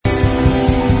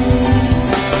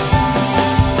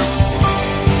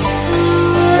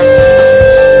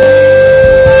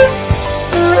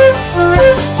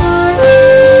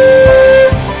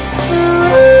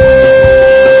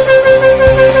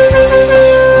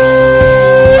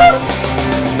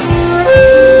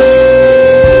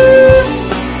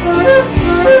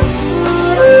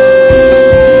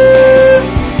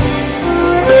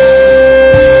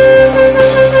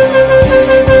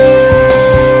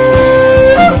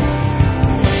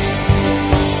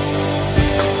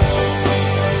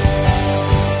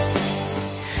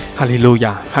哈利路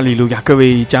亚，哈利路亚！各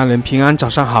位家人平安，早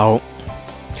上好。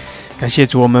感谢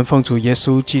主，我们奉主耶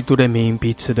稣基督的名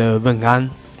彼此的问安。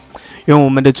愿我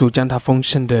们的主将他丰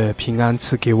盛的平安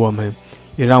赐给我们，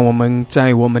也让我们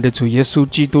在我们的主耶稣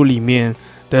基督里面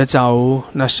得着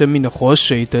那生命的活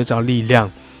水，得着力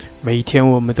量。每一天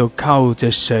我们都靠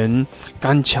着神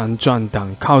刚强壮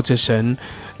胆，靠着神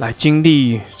来经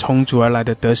历从主而来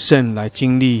的得胜，来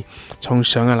经历从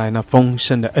神而来那丰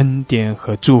盛的恩典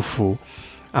和祝福。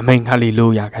阿们，哈利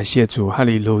路亚！感谢主，哈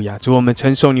利路亚！主，我们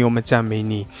承受你，我们赞美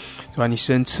你。主啊，你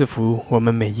施恩赐福我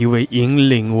们每一位，引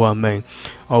领我们，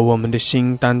我们的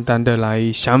心单单的来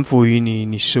降服于你。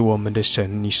你是我们的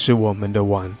神，你是我们的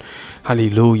王。哈利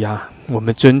路亚！我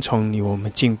们尊崇你，我们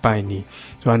敬拜你。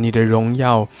主啊，你的荣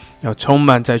耀要充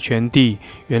满在全地，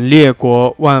愿列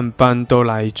国万邦都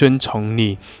来尊崇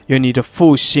你，愿你的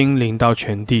复兴临到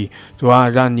全地。主啊，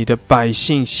让你的百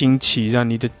姓兴起，让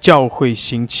你的教会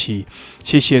兴起。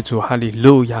谢谢主，哈利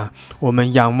路亚！我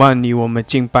们仰望你，我们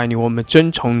敬拜你，我们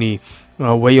尊崇你。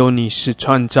唯有你是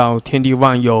创造天地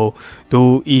万有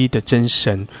独一的真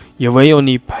神，也唯有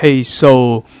你配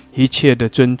受一切的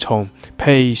尊崇，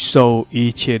配受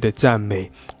一切的赞美。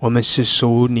我们是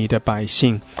属你的百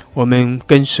姓，我们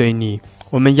跟随你，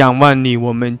我们仰望你，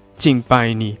我们敬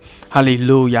拜你。哈利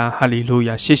路亚，哈利路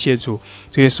亚！谢谢主，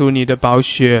主耶稣，你的宝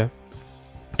血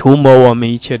涂抹我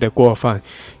们一切的过犯，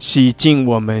洗净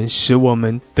我们，使我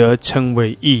们得称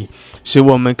为义，使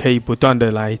我们可以不断的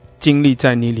来经历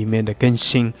在你里面的更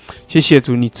新。谢谢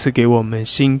主，你赐给我们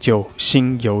新酒、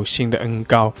新油、新的恩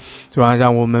膏。主啊，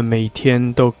让我们每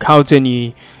天都靠着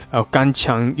你刚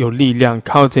强有力量，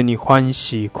靠着你欢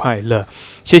喜快乐。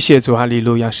谢谢主，哈利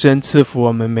路亚！施恩赐福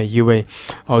我们每一位。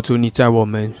主，你在我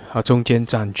们中间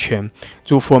掌权，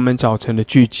祝福我们早晨的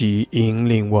聚集，引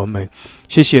领我们。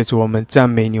谢谢主，我们赞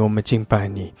美你，我们敬拜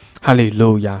你。哈利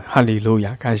路亚，哈利路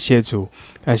亚！感谢主，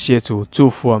感谢主，祝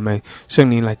福我们，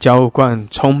圣灵来浇灌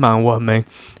充满我们。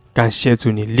感谢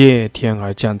主，你裂天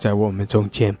而降在我们中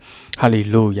间。哈利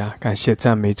路亚！感谢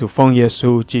赞美主，奉耶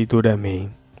稣基督的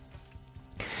名。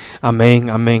阿们，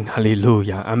阿们，哈利路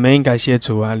亚，阿们！感谢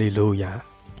主，哈利路亚，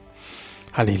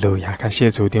哈利路亚！感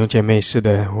谢主，弟兄姐妹，是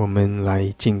的，我们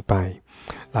来敬拜，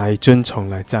来尊崇，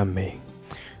来赞美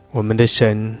我们的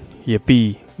神，也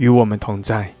必与我们同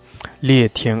在，裂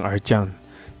天而降，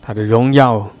他的荣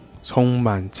耀充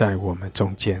满在我们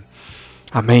中间。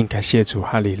阿们！感谢主，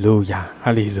哈利路亚，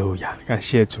哈利路亚！感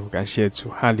谢主，感谢主，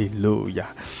哈利路亚！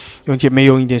弟兄姐妹，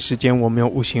用一点时间，我们用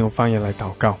悟性、用方言来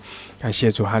祷告。感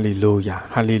谢主，哈利路亚，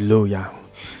哈利路亚，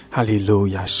哈利路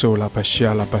亚！苏拉巴西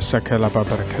阿拉巴萨克拉巴巴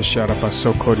拉克西阿拉巴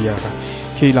索科利亚拉。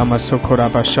Kila masokora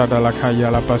bashada la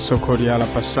kaya la basokoria la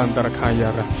basanda la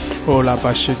kaya la ola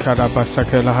bashikara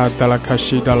basakela hada la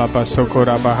kashida la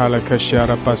basokora bahala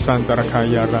kashara basanda la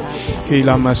kaya la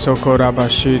kila masokora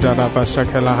bashida la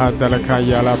basakela hada la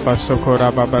kaya la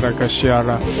basokora babara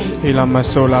kashara ila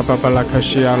masola babala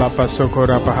kashia la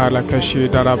basokora bahala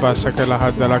kashida la basakela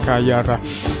hada la kaya la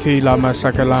kila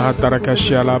masakela hada la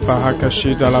kashia la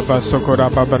bahakashida la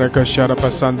basokora babara kashara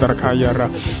basanda la kaya la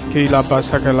kila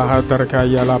basakela hada la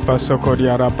kaya la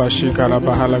basokoria la bashikara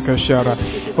bahala kashara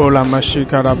ola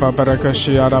mashikara babara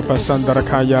kashara basandara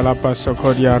kaya la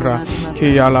basokoria la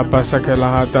kia la basakela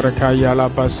hadara kaya la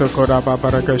basokora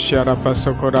babara kashara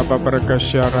basokora babara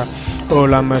kashara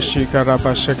ola mashikara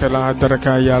basakela hadara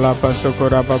kaya la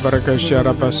basokora babara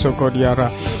kashara basokoria la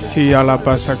kia la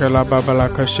basakela babala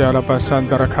kashara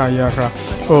basandara kaya la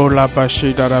ola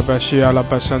bashidara bashia la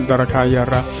basandara kaya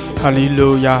la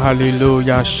Hallelujah,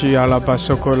 hallelujah, Shia la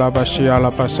basokola bashia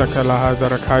la basakala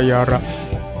hadara kayara.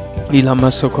 Ila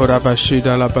masokora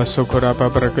bashida la basokora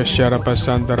babara kashara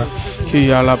basandara.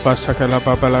 Kia la basakala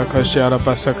babala kashara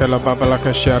basakala babala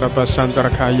kashara basandara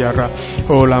kayara.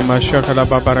 Ola mashakala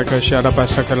babara kashara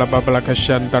basakala babala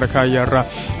kashara kayara.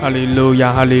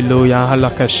 Hallelujah, hallelujah,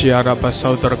 halakashara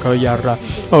basodara kayara.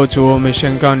 主，我们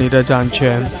宣告你的掌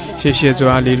权。谢谢主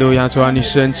啊，哈利路亚！主啊，你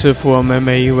施恩赐福我们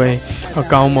每一位，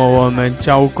高摩我们，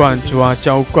浇灌主啊，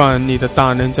浇灌你的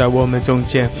大能在我们中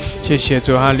间。谢谢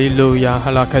主，哈利路亚！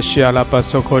哈拉卡西阿拉巴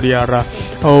索科利亚拉，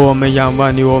我们仰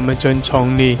望你，我们尊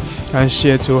崇你。感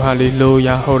谢主，哈利路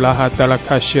亚！后拉哈达拉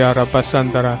卡西阿拉巴桑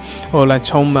达拉，来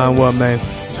充满我们，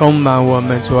充满我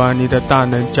们，主啊，你的大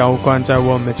能浇灌在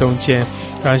我们中间。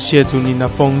感谢主，你那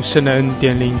丰盛的恩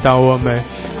典领导我们。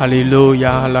哈利路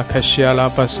亚，哈拉卡西阿拉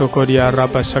巴索科利亚拉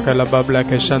巴萨卡拉巴布拉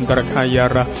克山达拉卡亚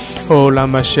拉，拉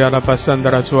玛西阿拉巴桑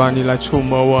达拉，主啊，你来触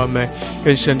摸我们，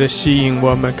更深的吸引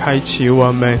我们，开启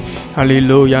我们。哈利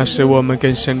路亚，使我们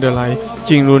更深的来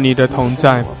进入你的同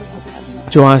在。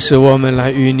主啊，使我们来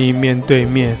与你面对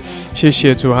面。谢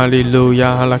谢主，哈利路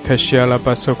亚，哈拉卡西阿拉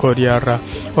巴索科利亚拉。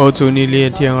哦，主你裂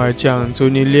天而降，主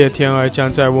你裂天而降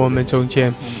在我们中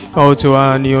间。哦，主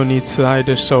啊，你用你慈爱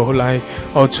的手来，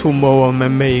触摸我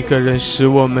们每一个人，使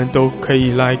我们都可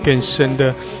以来更深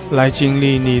的来经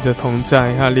历你的同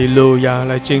在。哈利路亚，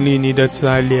来经历你的慈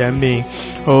爱怜悯。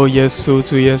哦，耶稣，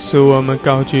主耶稣，我们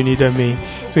高举你的名。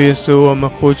主耶稣，我们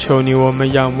呼求你，我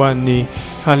们仰望你。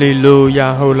哈利路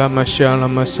亚，吼拉玛西亚拉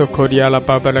玛索科利亚拉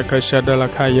巴巴拉卡夏德拉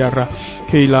卡亚拉，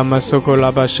基拉玛索科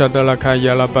拉巴夏德拉卡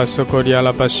亚拉巴索科利亚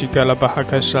拉巴西卡拉巴哈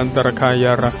卡山德拉卡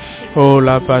亚拉，哦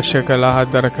拉巴谢卡拉哈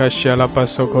德拉卡夏拉巴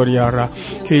索科利亚拉，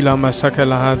基拉玛萨卡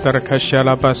拉哈德拉卡夏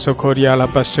拉巴索科利亚拉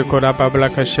巴西科拉巴巴拉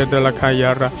卡夏德拉卡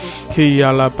亚拉，基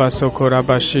亚拉巴索科拉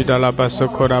巴西达拉巴索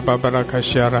科拉巴巴拉卡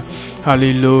夏拉，哈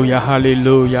利路亚，哈利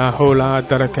路亚，吼拉哈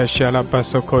德拉卡夏拉巴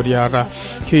索科利亚拉，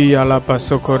基亚拉巴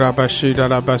索科拉巴西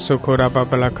达。拉巴索科拉巴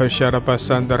巴拉卡夏拉巴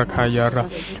桑德拉卡亚拉，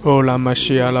哦拉玛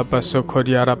西亚拉巴索科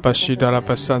利亚拉巴西达拉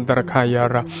巴桑德拉卡亚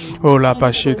拉，哦拉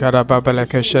巴西卡拉巴巴拉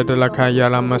卡夏德拉卡亚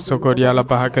拉玛索科利亚拉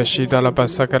巴哈卡西达拉巴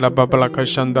萨卡拉巴巴拉卡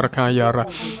桑德拉卡亚拉，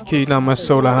基拉玛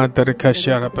索拉哈德拉卡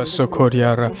夏拉巴索科利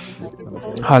亚拉。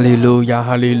哈利路亚，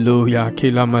哈利路亚，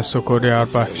基拉玛索科利亚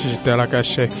巴西达拉卡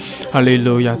西，哈利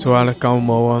路亚，主啊来高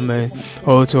摩我们，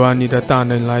哦主啊你的大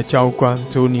能来浇灌，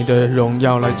主你的荣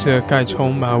耀来遮盖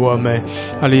充满我们。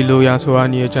哈利路亚，主啊，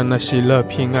你也将那喜乐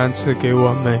平安赐给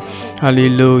我们。哈利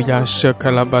路亚，舍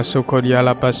卡拉巴苏科利亚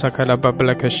拉巴萨卡拉巴布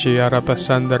拉克西亚拉巴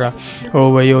桑德拉。哦，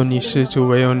唯有你是主，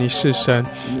唯有你是神。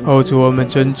哦，主，我们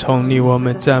尊崇你，我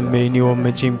们赞美你，我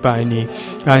们敬拜你。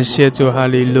感谢主，哈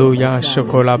利路亚，舍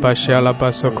科拉巴西亚拉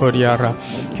巴苏科利亚拉，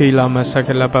基拉玛萨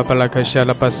卡拉巴布拉克西亚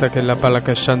拉巴萨卡拉巴拉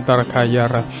克山德拉卡亚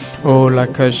拉。哦，拉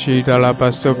克西达拉巴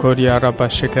苏科利亚拉巴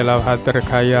西卡拉哈德拉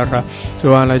卡亚拉。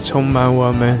主啊，来充满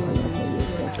我们。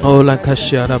哦，拉卡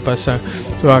西亚拉巴桑，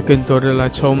主啊，更多的来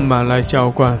充满，来浇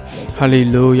灌，哈利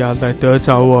路亚，来得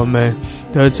着我们，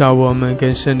得着我们，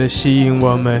更深的吸引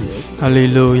我们，哈利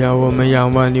路亚，我们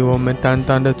仰望你，我们单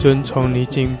单的尊崇你，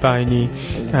敬拜你，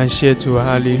感谢主，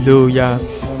哈利路亚。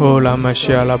哦，拉玛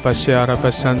西亚拉巴西亚拉巴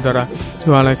桑德拉，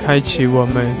主啊，来开启我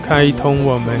们，开通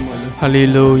我们，哈利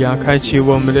路亚，开启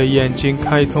我们的眼睛，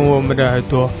开通我们的耳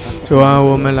朵，主啊，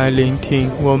我们来聆听，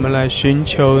我们来寻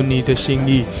求你的心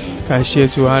意。感谢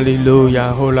主，哈利路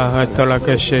亚，呼拉哈德拉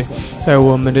克谢，在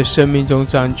我们的生命中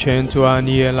掌权，主啊，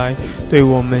你也来对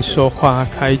我们说话，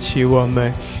开启我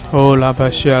们。哦，拉巴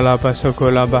西亚拉巴索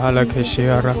科拉巴哈拉克西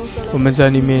亚拉，我们在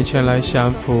你面前来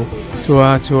降服。主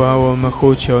啊，主啊，我们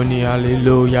呼求你，哈利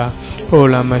路亚。哦，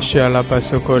拉玛西亚拉巴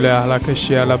索科拉哈拉克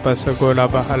西亚拉巴索科拉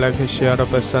巴哈拉克西亚拉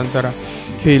巴桑德拉。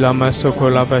基拉玛索科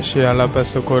拉巴西亚拉巴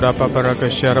索科拉巴巴拉克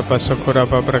西亚拉巴索科拉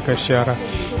巴巴拉克西亚拉。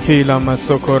基拉玛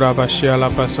索科拉巴西亚拉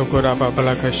巴索科拉巴巴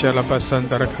拉克西亚拉巴桑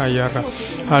德拉卡亚拉。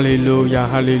哈利路亚，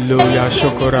哈利路亚，索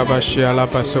科拉巴西亚拉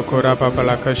巴索科拉巴巴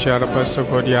拉克西亚拉巴索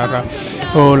科亚拉。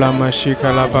哦，拉玛西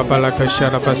卡拉巴巴拉克西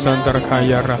亚拉巴桑德拉卡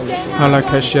亚拉。哈拉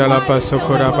克西亚拉巴索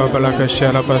科拉巴巴拉克西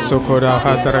亚拉巴索科拉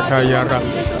哈德拉卡亚拉。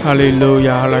哈利路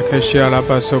亚，哈拉克西亚拉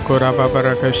巴索科拉巴巴拉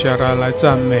克西亚拉，来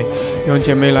赞美，用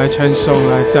姐妹来称颂，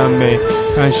来赞美，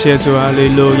感谢主，哈利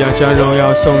路亚，将荣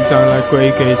耀颂赞来归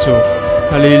给主，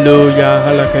哈利路亚，哈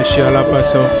拉克西亚拉巴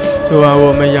索，主啊，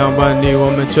我们仰望你，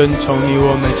我们尊崇你，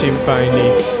我们敬拜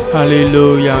你，哈利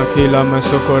路亚，基拉玛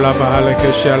索科拉巴哈拉克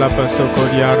西亚拉巴索科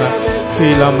亚拉，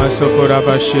基拉玛索科拉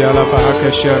巴西亚拉巴哈克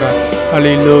西亚拉，哈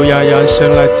利路亚，扬声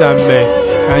来赞美。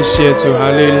感谢主，哈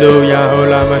利路亚！哦，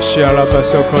拉巴西亚拉巴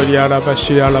索科利亚拉巴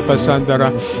西亚拉巴桑德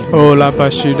拉，哦，拉巴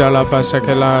西达拉巴萨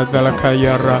克拉德拉卡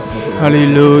亚拉，哈利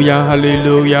路亚，哈利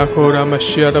路亚！哦，拉巴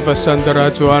西亚拉巴桑德拉，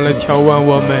主啊来眺望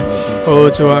我们，哦，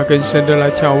主啊更深的来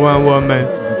眺望我们，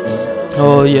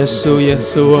哦，耶稣，耶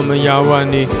稣，我们仰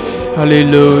望你。哈利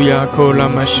路亚，哦，拉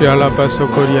玛西亚拉巴索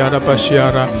科利亚拉巴西亚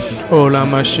拉，哦，拉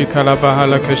玛西卡拉巴哈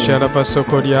拉克西亚拉巴索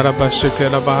科利亚拉巴西克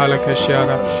拉巴哈拉克西亚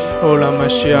拉，哦，拉玛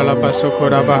西亚拉巴索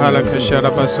科拉巴哈拉克西亚拉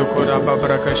巴索科拉巴巴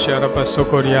拉克西亚拉巴索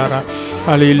科利亚拉，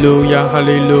哈利路亚，哈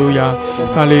利路亚，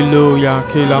哈利路亚，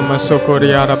基拉玛索科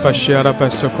利亚拉巴西亚拉巴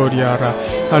索科利亚拉，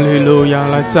哈利路亚，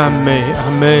来赞美，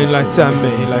阿门，来赞美，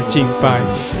来敬拜，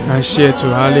感谢主，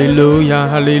哈利路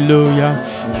亚，哈利路亚，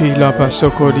基拉巴索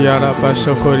科利亚拉巴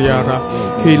索科利亚拉。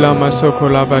基拉玛索科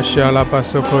拉巴西亚拉巴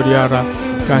索科利亚拉，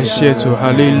感谢主，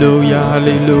哈利路亚，哈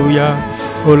利路亚。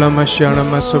哦，拉玛西亚拉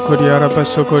玛索科利亚拉巴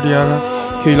索科利亚拉，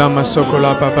基拉玛索科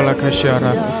拉巴巴拉卡西亚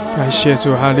拉，感谢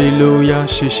主，哈利路亚，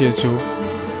谢谢主，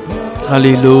哈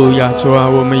利路亚。主啊，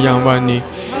我们仰望你，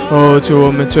哦，主，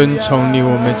我们尊崇你，我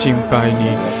们敬拜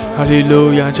你，哈利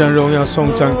路亚，将荣耀颂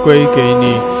赞归给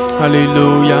你。哈利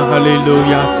路亚，哈利路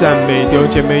亚，赞美弟兄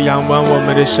姐妹，仰望我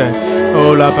们的神。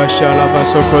哦，拉巴西亚拉巴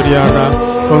索科利亚拉，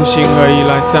同心合一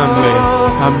来赞美，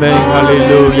阿门，哈利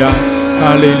路亚，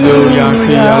哈利路亚，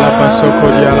基亚拉巴索科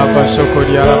利亚拉巴索科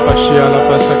利亚拉巴西亚拉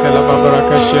巴萨克拉巴巴拉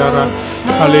卡西亚拉，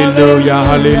哈利路亚，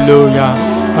哈利路亚，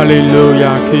哈利路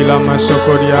亚，基拉马索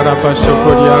科利亚拉巴索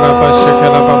科利亚拉巴萨克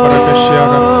拉巴巴拉卡西亚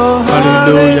拉，哈利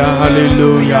路亚，哈利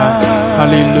路亚，哈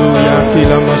利路亚，基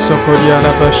拉马索科利亚拉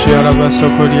巴西亚拉巴索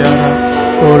科利亚拉。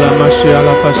哦，拉玛西亚拉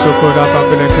巴索科拉巴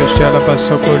布拉克西亚拉巴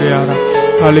索科利亚拉，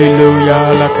哈利路亚，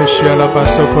拉克西亚拉巴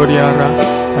索科利亚拉，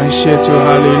感谢主，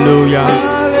哈利路亚，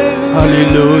哈利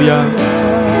路亚，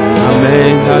阿门，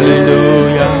哈利路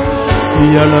亚，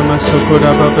伊亚拉玛索科拉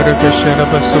巴布拉克西亚拉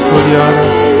巴索科利亚拉，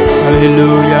哈利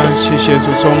路亚，谢谢主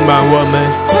充满我们，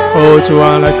哦，主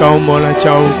啊，来高摩来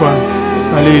浇灌，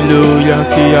哈利路亚，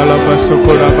基亚拉巴索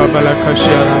科拉巴布拉克西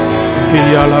亚拉。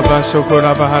Kia la basoko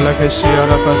la bahala keshia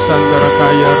la basandra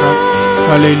kayara,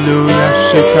 Hallelujah,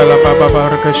 sheka la baba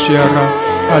barakashira,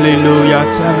 Hallelujah,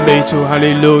 赞美主，哈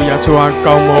利路亚，主啊，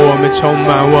高摩我们，充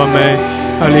满我们，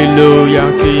哈利路亚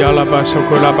，Kia la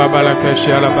basoko la baba la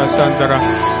keshia la basandra，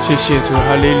谢谢主，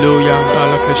哈利路亚，哈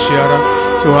拉克西亚，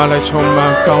主啊，来充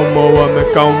满，高摩我们，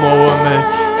高摩我们，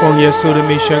奉耶稣的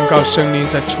名宣告，圣灵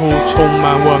在充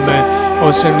满我们，哦，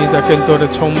圣灵在更多的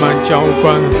充满浇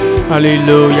灌。哈利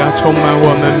路亚，充满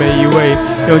我们每一位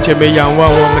弟兄姐妹，仰望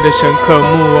我们的神，渴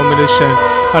慕我们的神。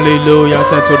哈利路亚，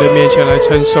在主的面前来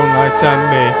称颂，来赞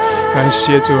美，感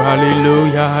谢主。哈利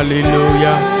路亚，哈利路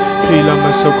亚。伊拉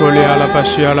玛索科利亚拉巴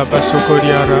西亚拉巴索科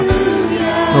利亚拉，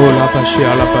哦拉巴西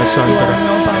亚拉巴桑德拉，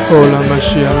哦拉玛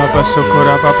西亚拉巴索科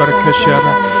拉巴巴拉克西亚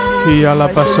拉。伊亚拉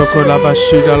巴索科拉巴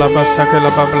西达拉巴萨克拉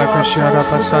巴布拉克西亚拉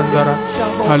巴桑德拉，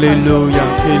哈利路亚，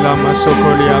伊拉玛索科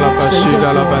利亚拉巴西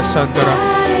达拉巴桑德拉，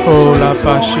哦拉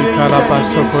巴西卡拉巴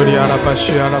索科利亚拉巴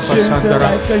西亚拉巴桑德拉，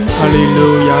哈利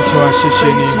路亚，主啊，谢谢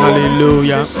你，哈利路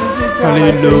亚，哈利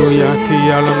路亚，伊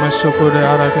亚拉玛索科利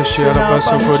亚拉克西亚拉巴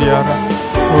索科利亚拉。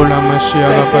哦，拉玛西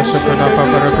亚拉巴索科拉巴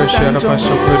巴拉克西亚拉巴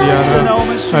索科利亚拉，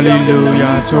哈利路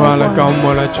亚，主啊，来高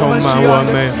摩来充满我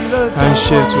们，感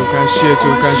谢主，感谢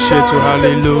主，感谢主，哈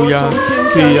利路亚，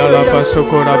基亚拉巴索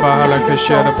科拉巴哈拉克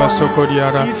西亚拉巴索科利亚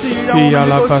拉，基亚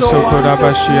拉巴索科拉巴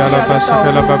西亚拉巴索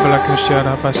科拉巴巴拉克西亚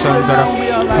拉巴桑德拉，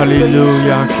哈利路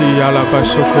亚，基亚拉巴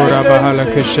索科拉巴哈拉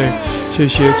克西，谢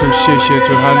谢主，谢谢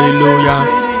主，哈利路亚，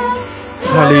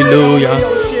哈利路亚，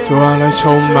主啊，来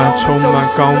充满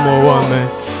高摩我们。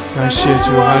感谢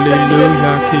主，哈利路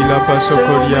亚，基拉巴索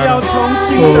科利亚，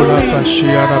哦拉巴西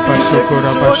亚拉巴索科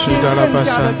拉巴西达拉巴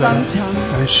桑达，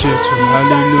感谢主，哈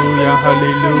利路亚，哈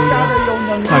利路亚，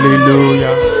哈利路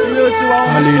亚，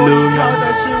哈利路亚，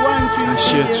感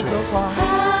谢主。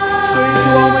所以主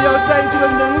啊，我们要在这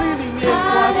个能力里面，主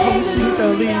啊，重新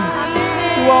得力。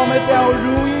主啊，我们要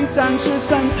如鹰展翅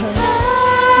上腾。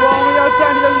主啊，我们要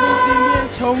在你的里面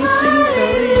重新得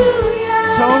力，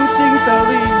重新得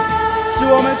力。使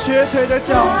我们瘸腿的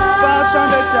脚，发酸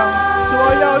的脚，主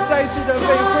啊，要再次的被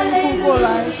恢复过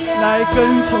来，来跟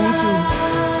从主，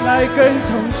来跟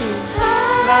从主，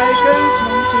来跟从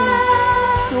主。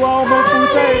主啊，我们不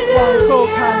再往后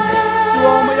看，主啊，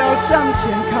我们要向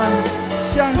前看，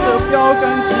向着标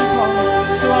杆直跑。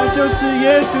主啊，就是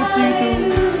耶稣基督。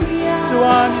主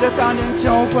啊，你的大能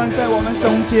浇灌在我们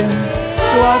中间。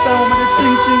主啊，但我们的信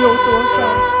心有多少？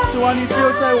主啊，你只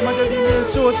有在我们的里面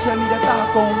做成你的大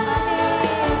功。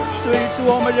所以主，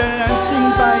我们仍然敬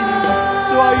拜你。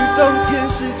主啊，宇宙天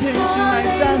使天君来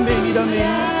赞美你的名。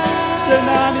神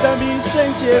啊，你的名圣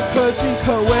洁可敬可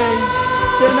畏。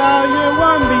神啊，愿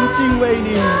万民敬畏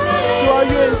你。主啊，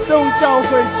愿众教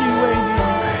会敬畏你。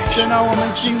神啊，我们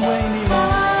敬畏你。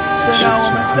神啊，我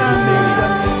们赞美你的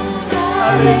名。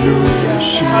哈利路亚，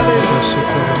哈利路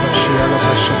亚。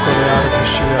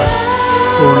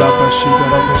哦，拉巴西达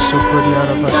拉巴索科利亚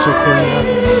拉巴索科利亚，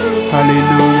哈利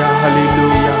路亚，哈利路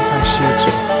亚，感谢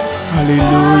主，哈利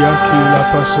路亚，基拉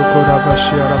巴索科拉巴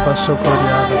西亚拉巴索科利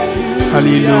亚，哈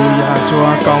利路亚，主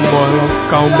啊，高摩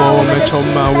我们，充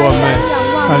满我们，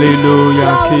哈利路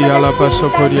亚，基亚拉巴索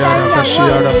科利亚拉巴西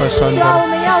亚拉巴桑达，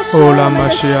哦，拉玛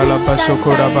西亚拉巴索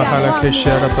科拉巴哈拉克西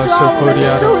亚拉巴索科利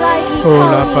亚，哦，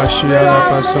拉巴西亚拉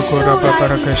巴索科拉巴巴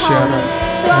拉克西亚拉。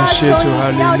感谢主，哈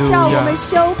利路亚，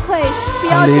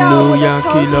哈利路亚，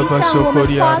基拉巴索科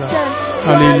利亚拉，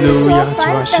哈利路亚，主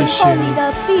啊，谢谢你，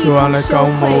主啊，来高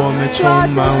摩我们，充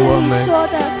满我们，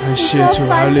感谢主，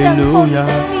哈利路亚，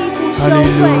哈利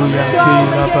路亚，基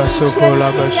拉巴索科拉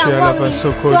巴西亚拉巴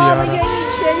索科利亚拉，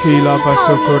信依靠你，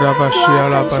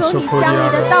恳求你将你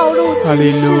的道路指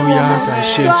示我们，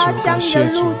主啊，将你的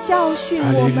路教训我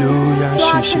们，主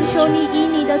啊，恳求你以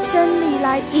你的真理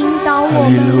来引导我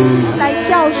们，来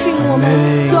教训我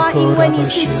们，主啊，因为你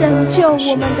是拯救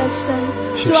我们的神，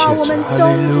主啊，我们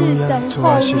终日等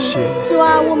候你，主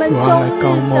啊，我们终日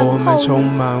等候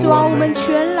你，主啊，我们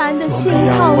全然的信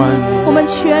靠你，我们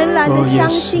全然的相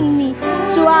信你，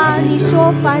主啊，你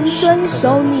说凡遵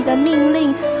守你的命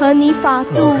令和你法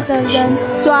度的人，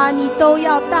主啊，你都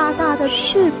要大大的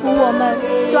赐福我们，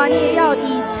主啊，你也要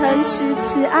以诚实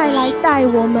慈爱来待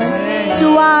我们，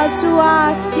主啊，主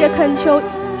啊，也恳求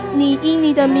你因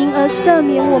你的名而赦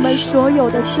免我们所有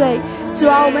的罪，主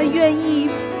啊，我们愿意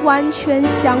完全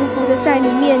降服的在你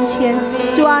面前，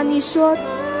主啊，你说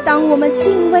当我们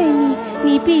敬畏你，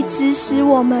你必指使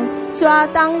我们，主啊，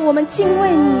当我们敬畏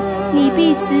你，你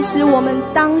必指使我们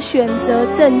当选择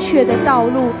正确的道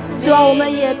路，主啊，我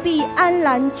们也必安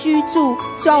然居住，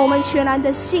主啊，我们全然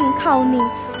的信靠你，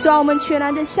主啊，我们全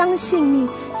然的相信你，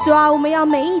主啊，我们要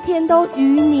每一天都与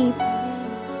你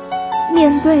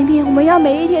面对面，我们要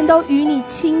每一天都与你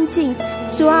亲近，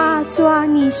主啊，主啊，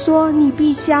你说你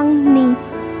必将你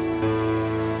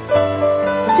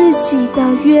自己的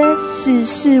约指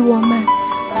示我们，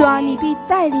主啊，你必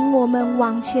带领我们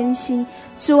往前行，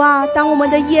主啊，当我们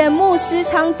的眼目时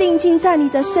常定睛在你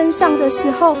的身上的时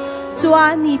候，主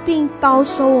啊，你并保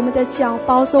守我们的脚，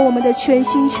保守我们的全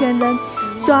心全人，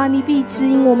主啊，你必指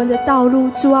引我们的道路，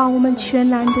主啊，我们全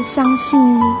然的相信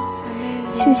你。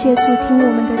谢谢主，听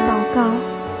我们的祷告，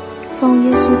奉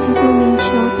耶稣基督名求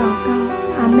祷告，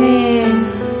阿们。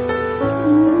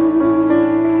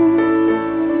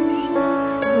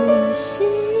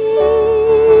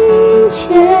切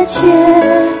切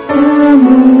渴慕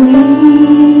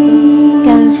你，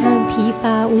干旱疲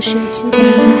乏无水之地，干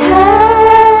旱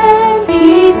疲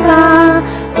乏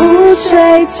无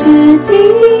水之地，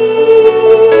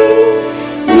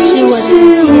你是我的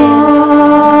一切，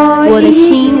我的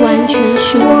心完全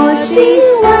属于我心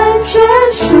完全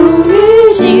属于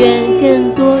你，只愿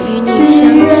更多与你相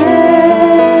亲，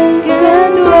更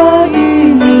多与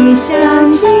你相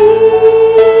亲。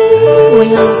我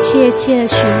要切切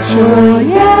寻求你，我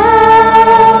要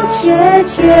切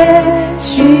切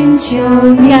寻求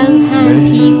你，干旱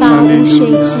疲乏无水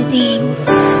之地，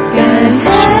干旱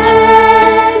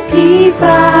疲乏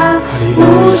无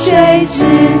水之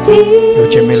地。有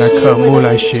姐妹来渴慕，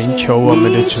来寻求我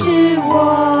们的主。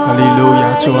哈利路亚，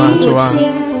主啊，主啊，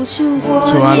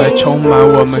主啊，来充满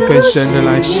我们，更深的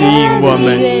来吸引我们。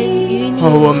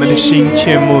我们的心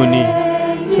切慕你，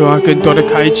主啊，更多的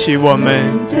开启我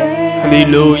们。哈利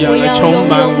路亚，来充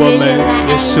满我们，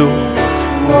耶稣。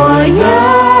我要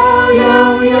永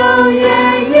永远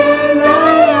远来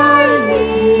爱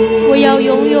你，我要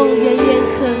永永远远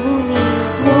渴慕你，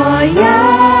我要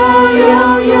永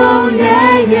永远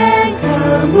远渴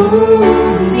慕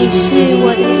你，你是我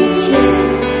的一切，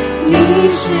你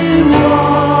是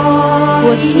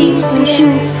我心不住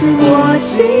思念，我心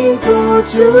不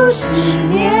住思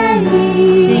念你，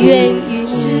只愿与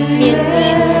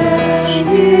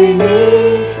你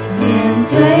面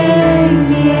对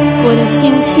面，我的心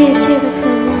切切的渴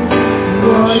慕你，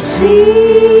我心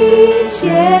切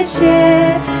切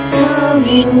渴慕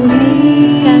你，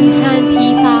干旱疲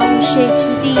乏无水之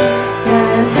地，干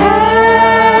旱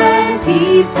疲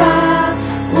乏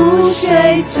无水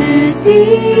之地，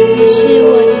你是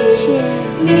我一切，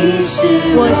你是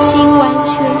我心完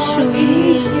全属于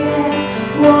你，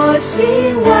我心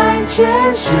完全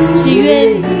属于你，只愿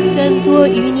更多与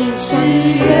你相亲，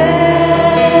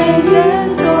更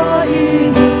多与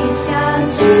你相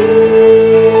亲。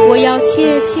我要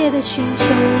切切的寻求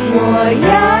你，我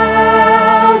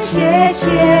要切切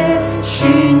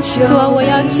寻求你，主啊，我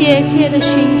要切切的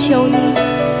寻求你，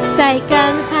在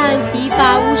干旱疲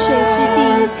乏无水之地，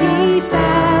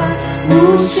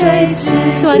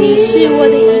主啊，你是我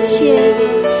的一切，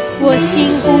我心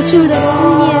不住的思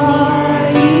念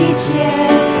你，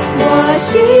我心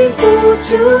不住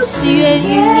思只愿与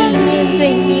你面对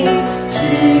面，只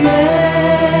愿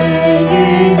与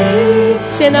你。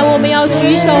现在我们要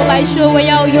举手来说，我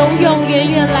要永永远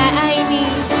远来爱你，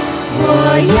我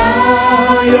要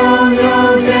永永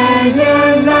远远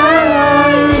来爱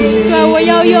你，主啊，我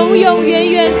要永永远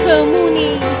远渴慕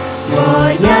你，我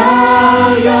要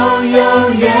永永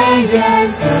远远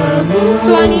渴慕你，主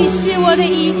啊，你是我的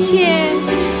一切，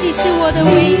你是我的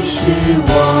唯一，你是我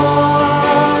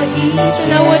一切，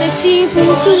让我的心不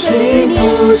住的思念，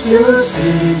不住思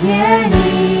念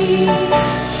你，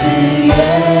只愿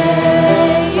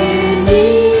与你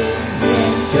面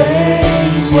对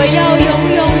面，我要永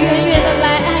永远远的来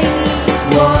爱你，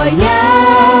我要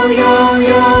永永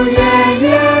远远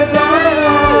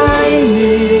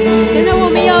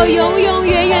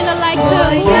来渴慕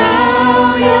你，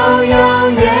永永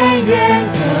远远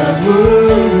渴慕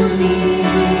你。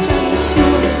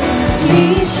你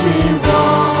是我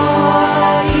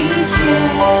一切，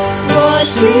我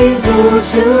心不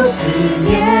住思念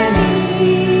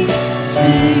你，只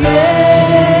愿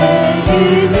与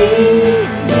你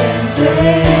面对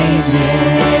面。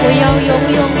我要永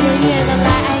永远远的来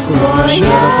爱你，我要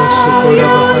永永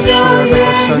远远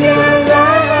来爱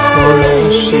你，我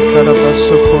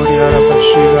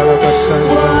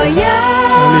要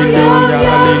永永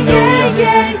远远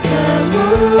渴慕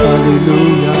你。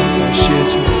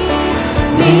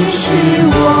你是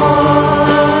我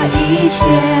一切，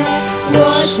我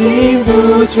心不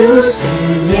住思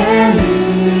念你，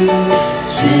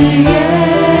只愿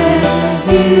与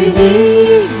你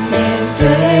面对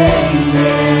面。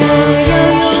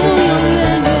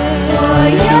我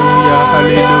要永永远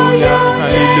远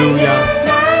来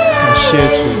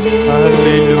爱你，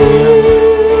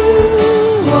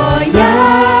我要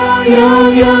永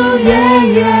永远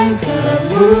远渴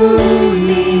慕你。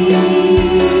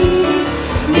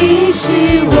你是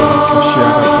我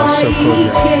一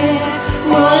切，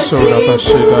我心不住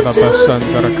思念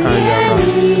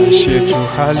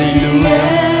你，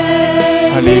只愿与你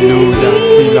对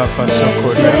面。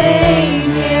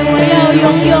我要永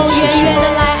永远远的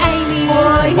来爱你，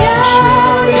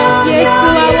耶稣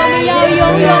啊，我们要永永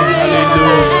远远的来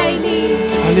爱你，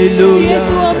耶稣，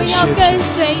我们要跟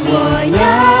随你，主，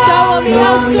我们要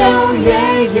顺服你，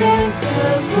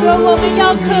主，我们要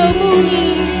渴慕你。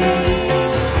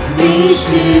你是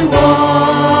我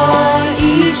一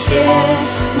切，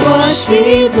我心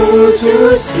不住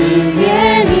思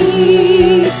念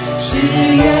你，只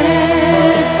愿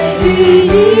与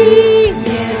你面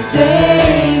对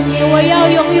面。我要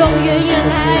永永远远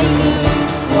爱你。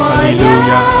哈利路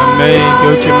亚，阿们。弟兄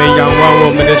姐妹，仰望我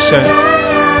们的神，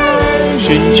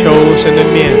寻求神的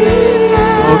面，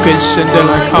更深的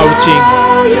来靠近。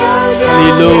哈利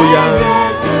路亚，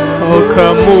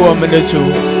渴慕我们的主，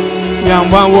仰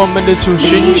望我们的主，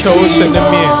寻求神的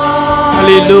面。哈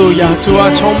利路亚，主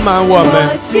啊，充满我们。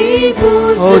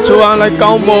主啊，来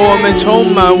高摩我们，充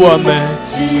满我们。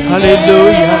哈利路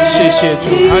亚，谢谢主。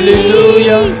哈利路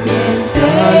亚，哈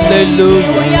利路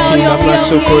亚。提拉玛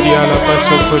索科利亚拉巴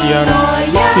索科利亚拉，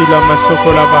提拉玛索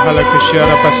科拉巴哈拉克西亚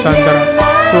拉巴桑德拉。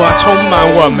主啊，充满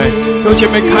我们。弟兄姐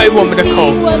妹，开我们的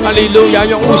口。哈利路亚，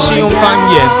用悟性，用方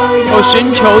言。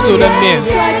寻求主的面。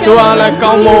主啊，来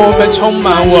高摩我们，充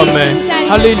满我们。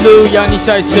哈利路亚，你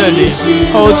在这里。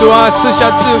主啊，赐下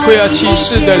智慧和启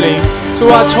示的灵。主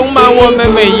啊，充满我们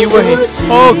每一位。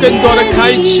更多的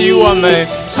开启我们。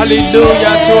哈利路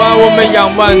亚，主啊，我们仰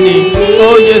望你。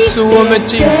耶稣，我们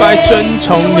敬拜尊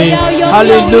崇你。哈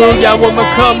利路亚，我们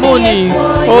渴慕你。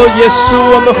耶稣，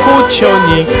我们呼求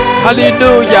你。哈利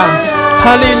路亚，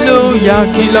哈利路亚，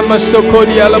基拉玛索科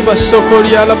利亚拉巴索科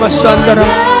利亚拉巴桑德拉。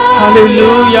哈利路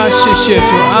亚，谢谢主，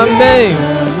阿门。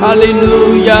哈利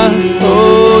路亚，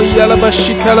亚拉巴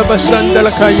西卡拉巴桑德拉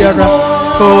卡亚拉，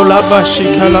拉巴西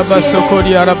卡拉巴索科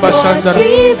利亚拉巴桑德拉，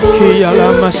基亚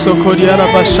拉玛索科利亚拉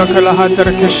巴沙卡拉哈德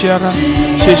拉卡西亚拉。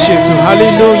谢谢主，哈利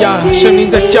路亚，圣灵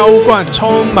的浇灌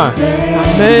充满，阿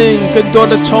门，更多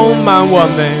的充满我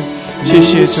们。谢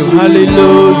谢主，哈利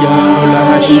路亚，拉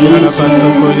哈西亚拉巴索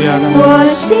科利亚拉，哈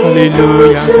利路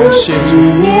亚，感谢主，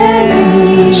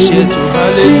感谢主，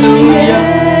哈利路亚，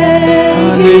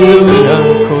哈利路亚，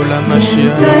库拉玛西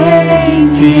亚拉，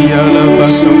基亚拉巴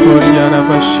索科利亚拉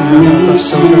巴西亚拉巴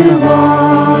索拉，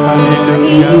哈利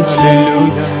路亚，哈利路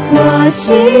亚，基亚拉巴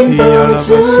索科利亚拉巴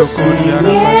索科利亚，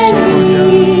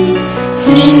只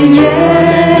愿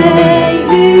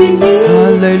与你。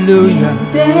哈利路亚，哈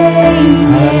利路亚。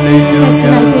再次来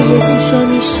对耶稣说：“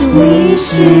你是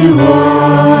我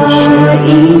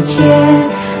一切，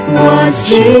我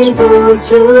心不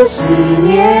住思念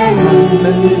你，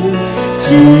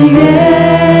只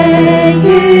愿与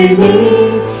你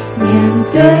面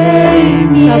对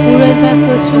面。不论在何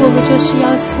处，我们就是要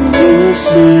思念。你是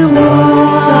我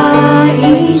一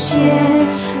切，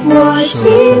我心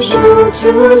不住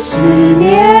思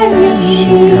念你，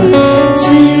只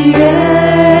愿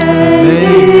与你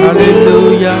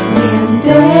面对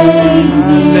面。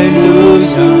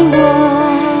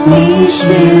你是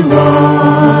我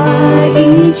一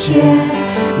切，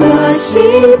我心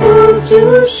不住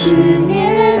思念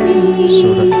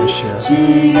你，只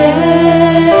愿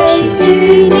与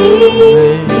你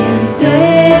面对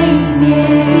面。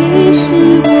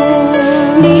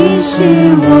你是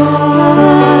我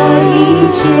一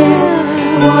切，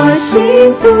我心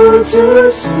不住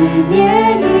思念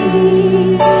你，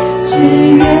只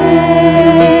愿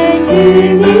与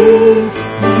你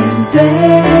面对面。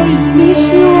你是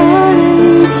我一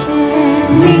切，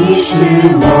你是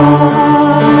我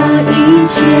一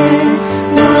切，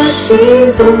我心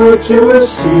不住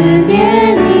思念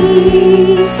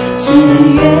你，只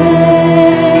愿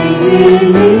与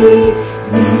你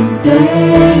面对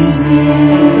面。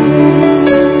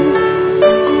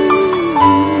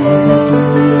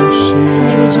亲爱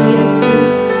的主耶稣，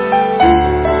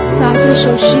这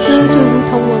首诗歌就如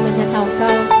同我们的祷告，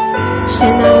神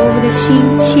啊，我们的心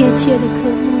切切的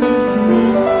渴慕你，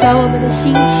主，我们的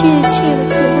心切切的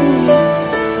渴慕你，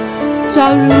主，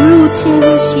如切入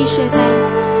溪水般，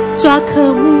主，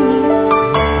渴慕你，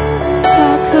主，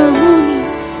渴慕你，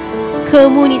渴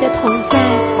慕你的同在，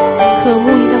渴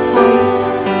慕你的话语。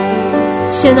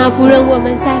神啊，不论我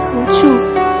们在何处，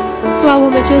主，我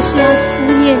们就是要思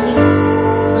念你，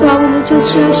主，我们就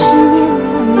是要思念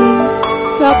你。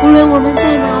主，不论我们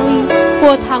在哪里，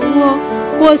或躺卧，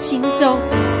或行走，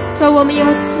主，我们要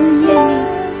思念你。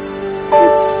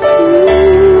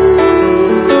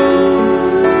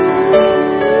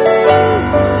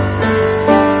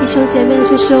弟兄姐妹，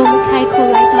这时候我们开口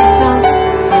来祷告，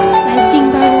来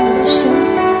敬拜我们的神，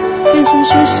跟神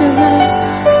说：神啊，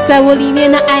在我里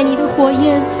面那爱你的火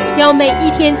焰，要每一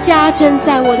天加增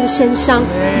在我的身上。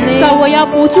主，我要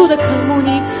不住的渴慕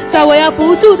你，主，我要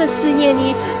不住的思念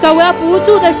你，主，我要不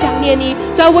住的想念你，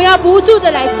主，我要不住的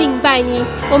来敬拜你。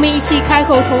我们一起开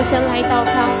口同神来祷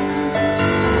告。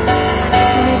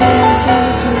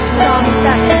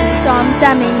主，我们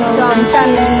赞美你，主，我们赞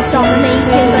美你，主，我们每一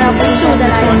天都要不住的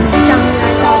来向你来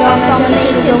祷告，主，我们每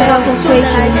一天都要不住的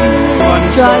来思念你，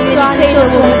主，因为你就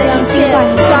是我们的一切，主，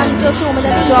你就是我们的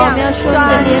力量，主，你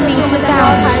就是我们的高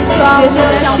台，主，我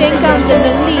们要宣告你的能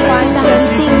力完全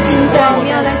定睛在我们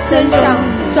的身上。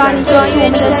主，你就是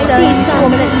我们的神，你是我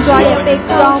们的一切。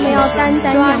主，我们要单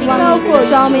单仰望你，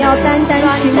主，我们要单单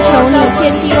寻求你，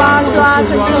天地主，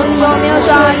恳求你，我们要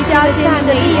加添你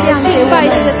的力量给我们，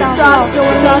主，使我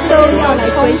们都要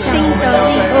重新得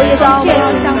力，主，我们要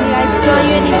向你来主，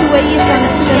因为你是唯一神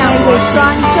的力量，主，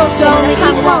你就是我们的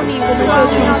盼望你，我们就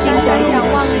重新得力，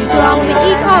主，我们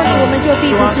依靠你，我们就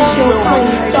必不知羞愧，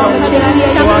主，我们全力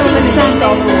相信你，赞美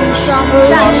你，主，我们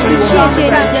赞美你，谢谢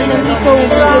你的能力够我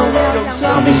们用。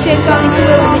我们宣告你是为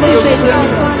我们预备的，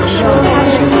主，哈利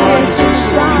路亚，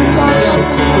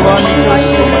主，你就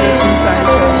是我们的主宰者，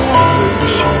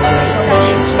在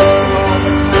面前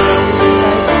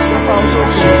宝座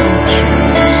前进去，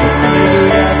哈利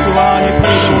路亚，主啊，你配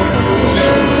得我们的心，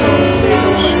配得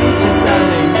我们的一切赞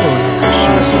美，主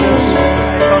啊，是的，主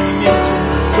来到你面前，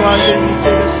主啊，愿你这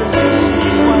个圣洁是一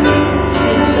万的面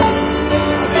向，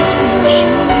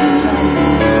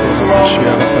主啊，需要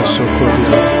把手过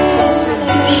来。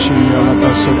需要把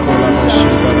手过来，把手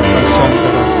过来，把手过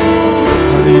来。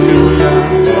哈利路亚，哈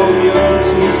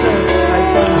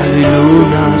利路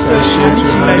亚，感谢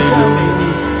主，哈利路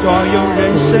亚。主啊，用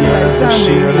人生来赞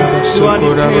美你，主啊，你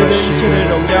配得一切的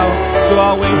荣耀，主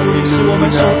啊，唯独你是我们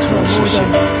所渴慕的，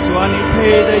主啊，你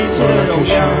配得一切的荣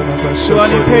耀，主啊，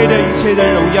你配得一切的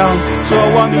荣耀，主啊，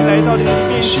望你来到你的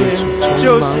面前，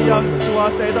就是要主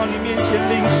啊来到你面前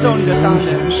领受你的大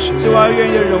能，主啊，愿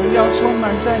你的荣耀充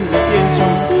满在你的殿中，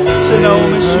神啊，我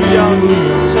们需要你，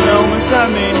神啊，我们赞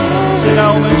美你，神啊，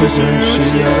我们就是如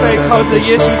此在靠着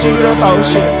耶稣基督的宝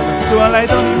血，主啊，来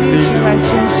到你面前来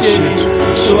称谢你，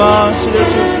主啊，是的，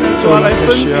主啊，来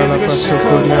分别这个时刻，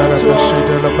主啊，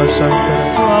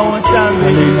我赞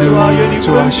美你，主啊，愿你分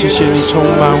别这个时刻，主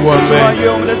啊，愿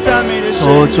我们的赞美的神，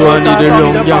主啊，你的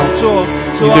荣耀，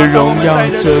你的荣耀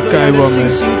遮盖我们，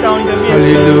哈利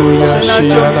路亚，是啊，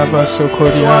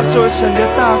主啊，做神的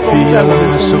大功在我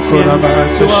们中间，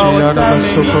主啊，我赞美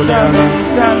你，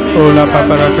赞美你，赞美你，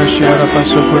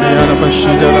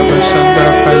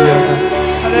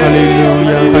哈利路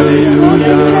亚，哈利路亚，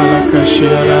阿拉卡西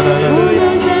阿拉拉拉，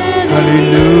哈利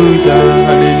路亚，哈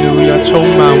利路亚，充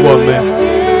满我们，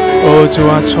哦，主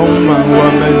啊，充满我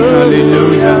们，哈利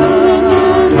路亚，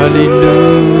哈利路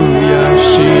亚，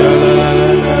西阿拉拉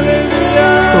拉拉，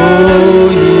哦，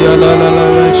伊阿拉拉拉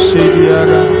拉，西迪阿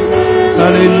拉，哈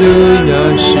利路亚，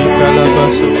西卡拉巴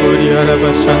索库迪阿拉巴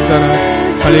桑达拉，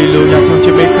哈利路亚，同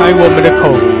姐妹开我们的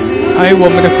口。开我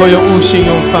们的口，用悟性，用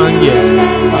方言。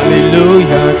哈利路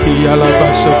亚，提亚拉巴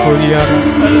索库迪亚拉，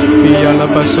提亚拉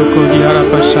巴索库迪亚拉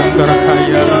巴桑达拉卡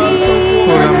亚拉，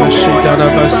欧拉玛西达拉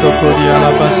巴索库迪亚拉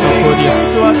巴索库迪亚，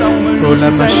欧拉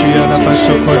玛西亚拉巴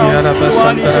索库迪亚拉巴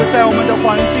桑达拉，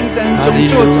哈利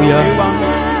路亚。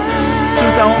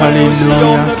哈利路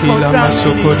亚，提拉玛索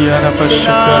库迪亚拉巴西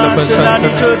达拉巴桑达拉，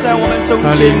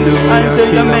哈利路亚，提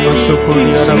拉玛索库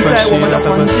迪亚拉巴西达拉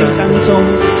巴桑达拉。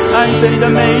按着你的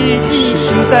美意运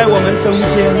行在我们中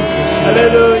间，哈利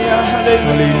路亚，哈利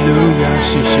路亚，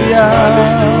谢谢，哈利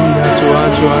路亚，主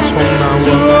啊，主啊，充满我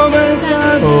们，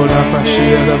哦，拉巴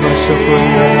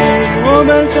我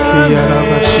们赞美。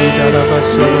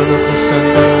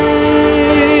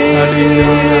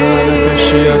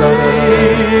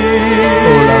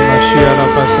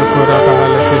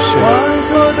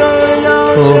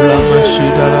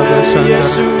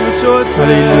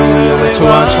主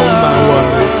啊，充满我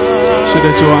们，是的，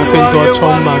主啊，更多充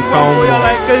满高我，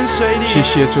谢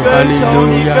谢主，哈利路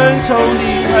亚，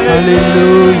哈利路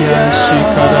亚，西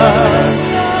卡拉拉拉，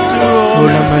乌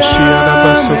拉玛西亚拉巴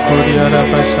苏库里亚拉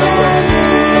巴山达，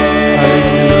哈利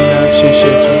路亚，谢谢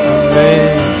主，阿门。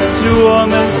主我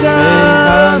们赞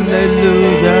美，哈利路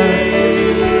亚，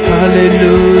哈利路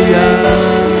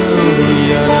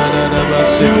亚，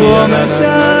主我们赞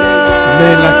美，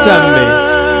来赞美。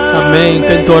阿门，更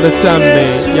多的赞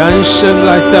美，扬声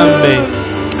来赞美，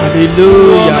哈利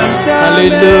路亚，哈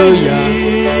利路亚，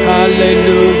哈利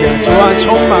路亚，主啊，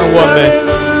充满我们，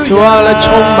主啊，来充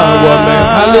满我们，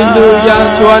哈利路亚，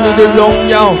主啊，你的荣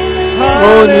耀，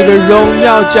哦，你的荣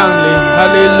耀降临，哈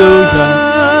利路亚，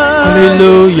哈利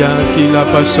路亚，提拉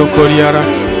巴索科利亚拉，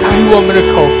开我们的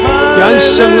口，扬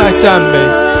声来赞美，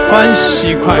欢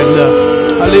喜快乐，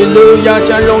哈利路亚，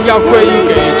将荣耀归于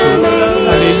给主。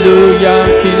哈利路亚，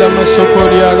基拉玛索科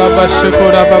利亚拉巴什科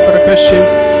拉巴布拉克西，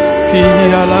基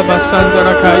亚拉巴桑德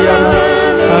拉卡亚拉，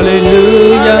哈利路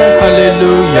亚，哈利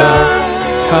路亚，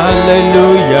哈利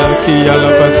路亚，基亚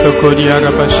拉巴索科利亚拉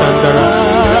巴桑德拉，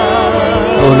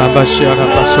欧拉巴西亚拉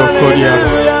巴索科利亚拉，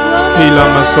基拉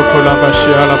玛索科拉巴西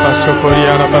亚拉巴索科利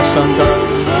亚拉巴桑德拉，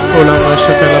欧拉玛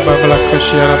什克拉巴布拉克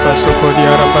西亚拉巴索科利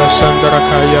亚拉巴桑德拉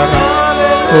卡亚拉，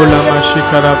欧拉玛西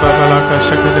卡拉巴布拉克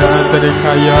什克拉哈德里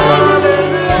卡亚拉。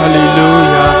哈利路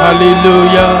亚，哈利路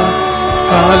亚，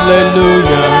哈利路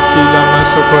亚！基拉玛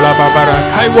索科拉巴巴拉，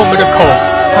开我们的口，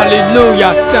哈利路亚，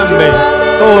赞美！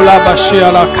哦，拉巴西亚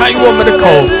拉，开我们的口，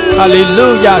哈利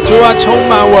路亚！主啊，充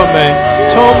满我们，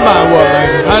充满我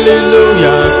们，哈利路亚！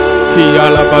基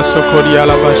亚拉巴索科利亚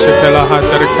拉巴什克拉哈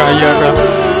德尔卡亚拉，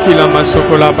基拉玛索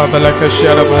科拉巴巴拉克西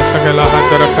亚拉巴什克拉哈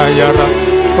德尔卡亚拉，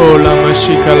哦，拉玛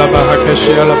西克拉巴哈克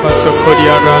西亚拉巴索科利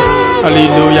亚拉。哈利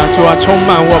路亚，主啊，充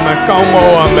满我们，高摩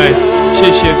我们，谢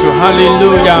谢主，哈利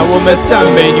路亚，我们赞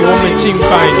美你，我们敬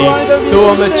拜你，主，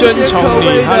我们尊崇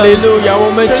你，哈利路亚，我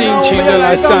们尽情的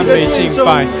来赞美敬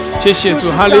拜，谢谢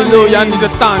主，哈利路亚，你的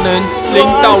大能领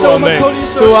导我们，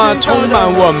主啊，充满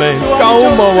我们，高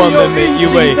摩我们每一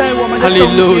位，哈利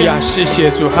路亚，谢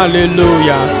谢主，哈利路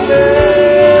亚，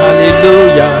哈利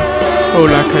路亚，欧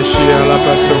拉克西亚拉巴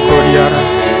索科利亚拉。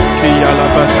Kia la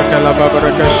basa kala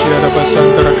babara kashia la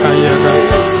basandra kayara,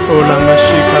 ola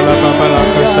mashika la babala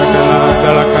kasakala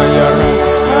dala kayara,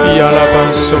 Kia la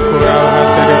basokura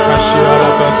hatere kashia la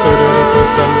basoro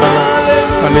kasandra.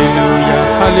 Hallelujah,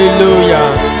 hallelujah,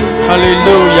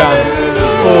 hallelujah.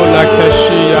 Ola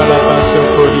kashia la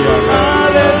basokuriara,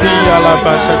 Kia la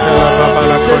basa kala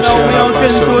babala kashia la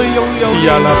baso,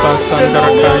 Kia la basandra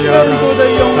kayara.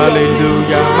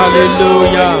 Hallelujah,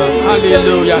 hallelujah,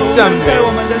 hallelujah. 赞美。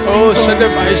哦，神的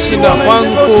百姓的欢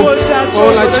呼，哦，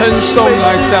来称颂，来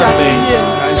赞美，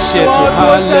感谢主，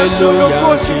哈利路亚！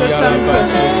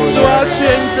主啊，选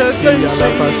择跟随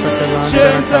你，选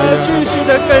择继续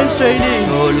的跟随你。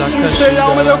主，虽然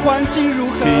我们的环境如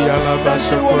何，但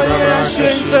是我们依然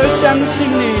选择相信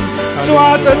你，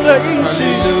抓着这应许，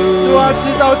主啊，直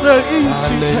到这应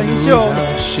许成就。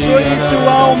所以主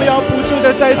啊，我们要不住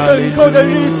的在等候的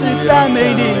日子赞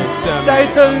美你，在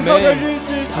等候的日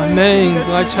子。阿门！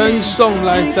来称颂，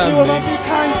来赞美，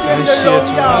感谢主，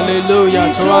哈利路亚！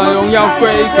主啊，荣耀归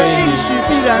给你。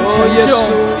哦，耶稣，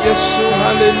耶稣，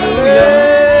哈利路亚，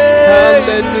哈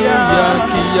利路亚！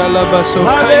基亚拉巴索，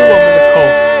开我们的口，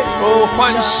哦，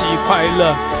欢喜快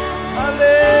乐，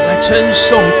来称颂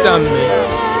赞美，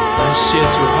感谢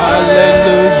主，哈利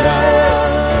路亚，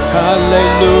哈利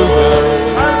路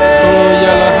亚！哦，亚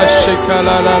拉哈西卡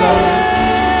拉拉拉。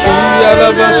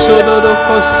Hallelujah,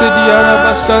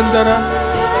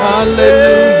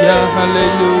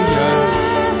 hallelujah,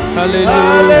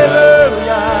 hallelujah.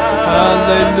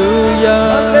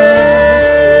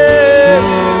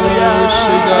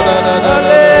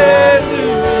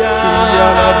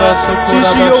 继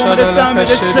续用我们的赞美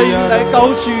的声音来高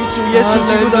举主耶稣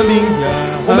基督的名，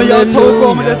我们要透过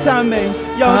我们的赞美，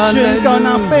要宣告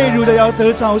那被掳的要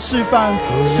得着释放，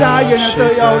瞎眼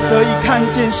的要得以看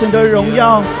见神的荣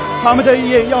耀，他们的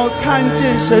眼要看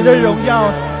见神的荣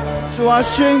耀。主啊，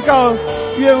宣告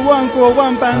愿万国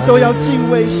万邦都要敬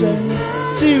畏神，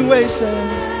敬畏神。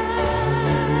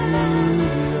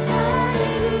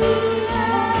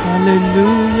哈利路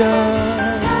亚，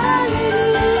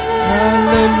哈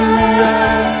利路亚，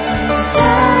哈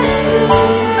利路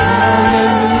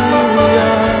亚，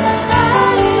哈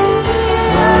利路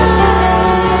亚，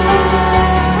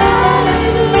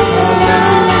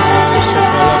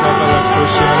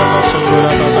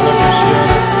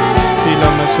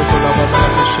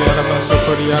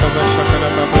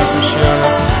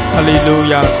利路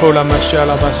亚，库拉玛西亚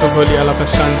拉巴索库里亚拉巴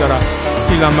桑德拉，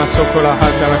伊拉玛索库拉哈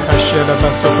德拉卡西亚拉巴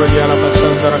索库里亚拉巴桑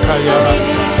德拉卡亚拉，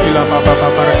伊拉巴巴巴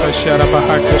巴拉卡西亚拉巴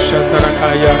哈克西亚德拉卡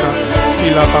亚拉，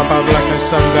伊拉巴巴巴拉卡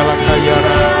桑德拉卡亚拉，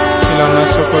伊拉玛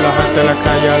索库拉哈德拉卡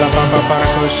亚拉巴巴巴拉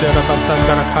卡西亚拉巴桑德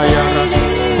拉卡亚拉，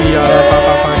伊拉巴巴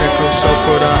巴拉卡索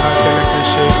库拉哈德拉卡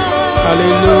西，哈利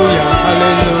路亚，哈利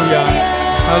路亚。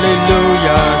哈利路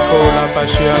亚，库拉巴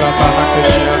西亚拉巴哈克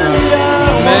西亚拉，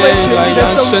阿门！来扬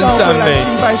声赞美，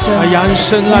来扬声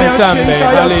来赞美，哈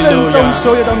利路亚，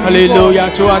哈利路亚！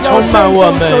主啊，充满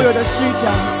我们。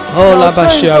哦，拉巴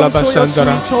西亚拉巴桑德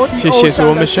拉，谢谢主，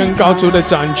我们宣告主的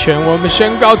掌权，我们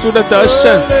宣告主的得胜，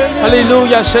哈利路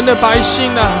亚！神的百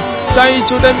姓啊，在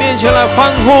主的面前来欢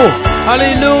呼，哈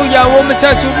利路亚！我们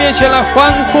在主面前来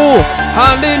欢呼，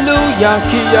哈利路亚！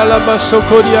基亚拉巴索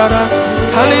库利亚拉。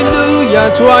哈利路亚，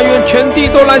主啊，愿全地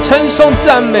都来称颂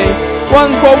赞美，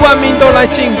万国万民都来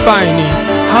敬拜你。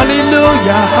哈利路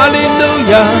亚，哈利路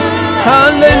亚，哈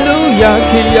利路亚。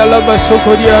基亚拉巴索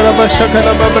库迪亚拉巴沙卡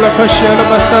拉巴巴拉卡西亚拉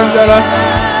巴桑达拉，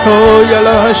哦亚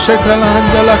拉哈沙卡拉汉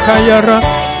达拉卡亚拉。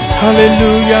哈利路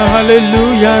亚，哈利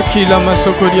路亚。基拉玛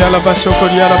索库迪亚拉巴索库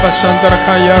迪亚拉巴桑达拉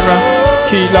卡亚拉，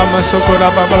基拉玛索库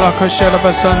拉巴巴拉卡西亚拉巴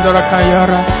桑达拉卡亚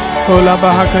拉。Ola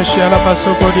bahaka shara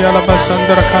basokodi ala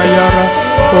basandra kayara.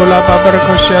 Ola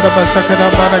babaraka shara basakara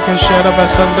baraka shara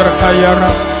basandra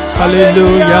kayara.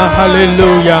 Hallelujah,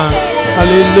 hallelujah,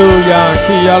 hallelujah.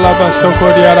 Ki ala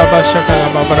basokodi ala basakara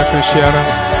babaraka shara.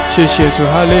 谢谢主，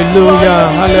哈利路亚，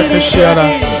哈利路亚，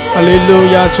哈利路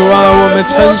亚，主啊，我们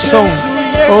称颂。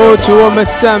哦，主，我们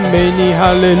赞美你，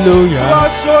哈利路亚，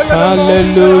哈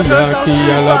利路亚，基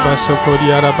亚拉巴索库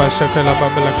迪亚拉巴沙克拉巴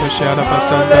布拉克西亚拉巴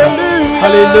桑德拉，哈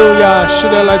利路亚，是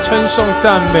的，来称颂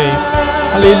赞美，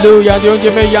哈利路亚，弟兄姐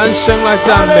妹扬声来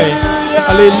赞美，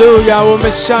哈利路亚，我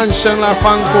们向神来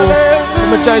欢呼，我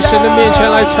们在神的面前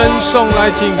来称颂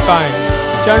来敬拜，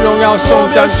将荣耀颂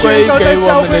赞归给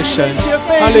我们的神，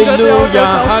哈利路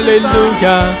亚，哈利路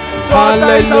亚，哈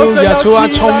利路亚，主啊，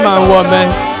充满我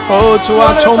们。哦，主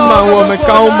啊，充满我们，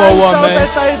高摩我们，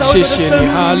谢谢你，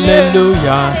哈利路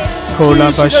亚。库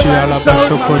拉巴西亚拉巴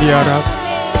索库利亚拉，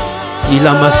伊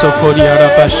拉玛索库利亚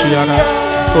拉巴西亚拉，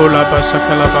欧拉巴萨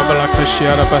卡拉巴巴拉克西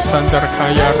亚拉巴桑德拉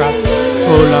卡亚拉，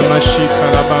欧拉玛西卡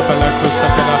拉巴巴拉库萨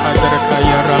卡拉哈德拉卡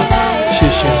亚拉，谢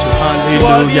谢主，哈利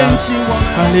路亚，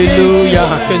哈利路亚，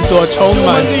更多充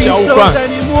满浇灌，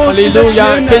哈利路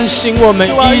亚，更新我们，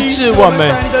医治我们，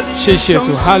谢谢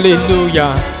主，哈利路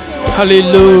亚。哈利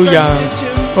路亚，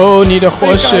哦，你的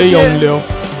活水永流，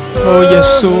哦，耶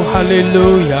稣，哈利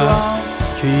路亚。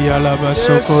基亚拉巴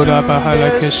索库拉巴哈拉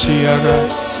克西亚拉，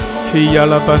基亚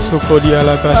拉巴索库迪亚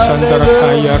拉巴桑德拉卡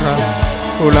亚拉，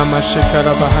乌拉玛什卡拉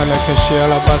巴哈拉克西亚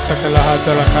拉巴萨卡拉哈德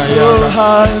拉卡亚拉，哈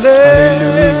利路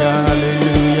亚，哈利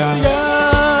路亚，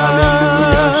哈利路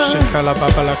亚，什卡拉巴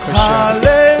巴拉克西亚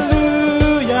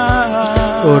拉，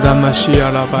乌拉玛西亚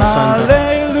拉巴桑德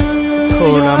拉。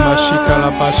哦，拉玛西卡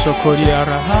拉巴索库利亚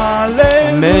拉，阿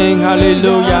门，哈利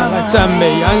路亚，来赞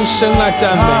美，扬声来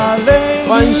赞美，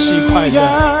欢喜快乐，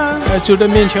在主的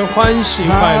面前欢喜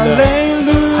快乐，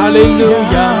哈利路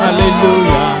亚，哈利路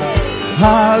亚，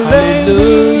哈利路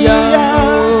亚，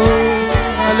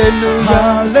哈利路亚，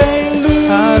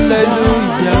哈利路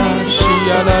亚，西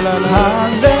呀啦啦啦，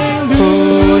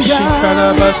哦，西卡拉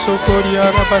巴索库利亚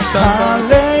拉巴桑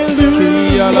达。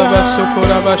基亚拉巴索库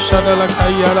拉巴沙达拉卡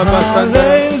亚拉巴桑德，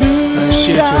感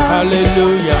谢主，哈利路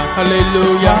亚，哈利路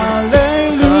亚，哈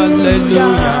利路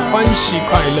亚，欢喜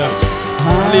快乐，哈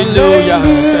利路亚，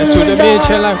在主的面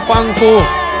前来欢呼，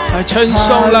来称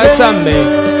颂，来赞美，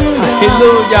哈利路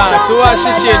亚，主啊，谢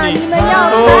谢你，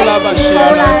哦，拉巴西亚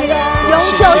拉。永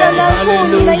久的门户，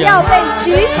你们要被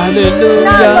举起，那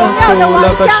荣耀的王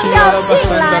将要进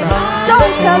来。众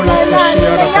臣们啊，你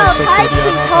们要抬起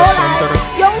头来。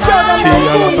永久的门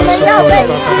户，你们要被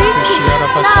举起，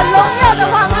那荣耀的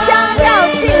王将要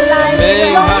进来。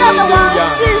荣耀的王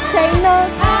是谁呢？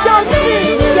就是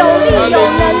有力有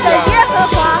能的耶和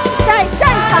华，在战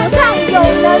场上有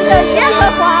能的耶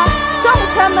和华。众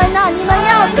臣们啊，你们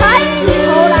要抬起头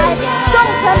来。众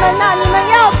臣们啊，你们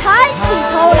要抬起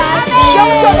头来。永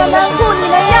久的门户，你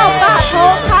们要把头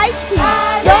抬起；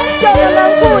永久的门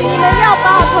户，你们要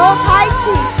把头抬起。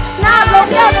那荣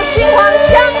耀的君王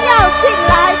将要进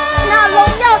来，那荣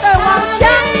耀的王将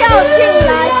要进来。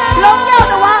荣耀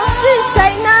的王是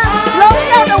谁呢？荣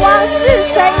耀的王是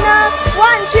谁呢？万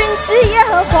军之耶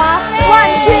和华，万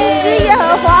军之耶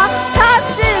和华，他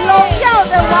是荣耀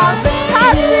的王，他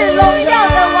是荣耀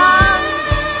的王。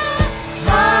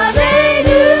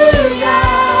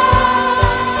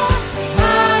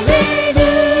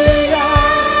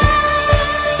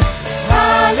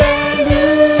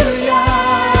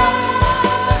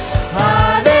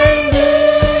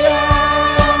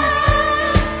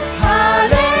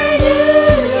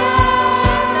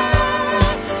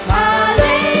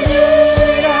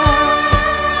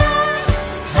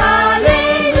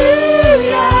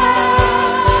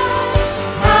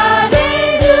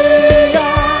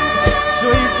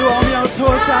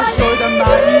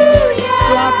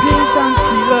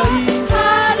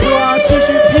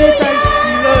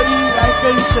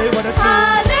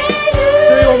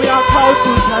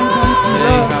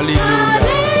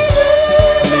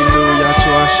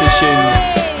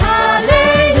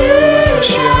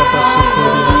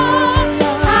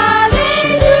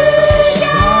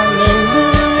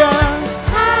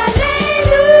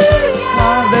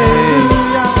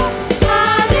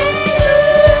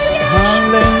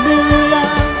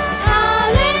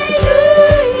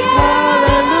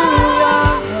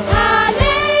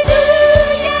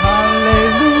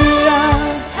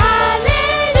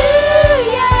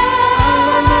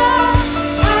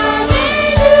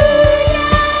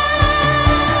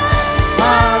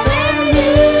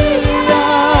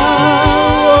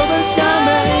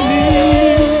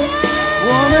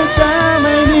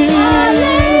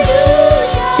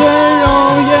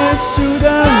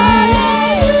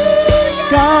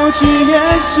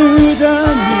稣的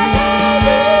名，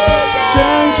尊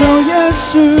崇耶稣，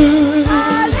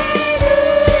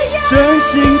遵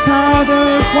行他的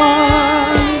话，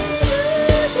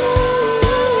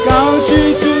高举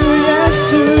主耶稣。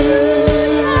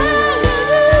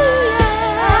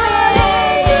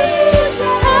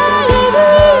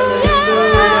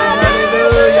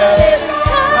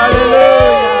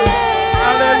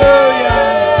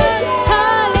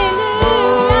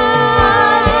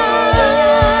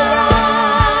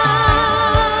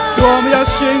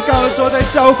宣告了说，在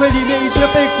教会里面一切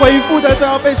被恢复的都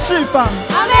要被释放。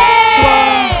阿门。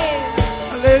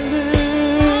哈利路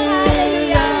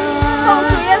亚。奉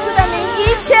主耶稣的名，一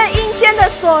切阴间的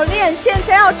锁链现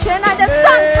在要全然的断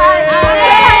开，全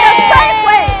然的摧毁，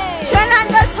全然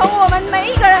的从我们每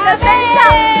一个人的身上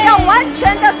要完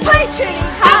全的退去离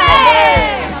开。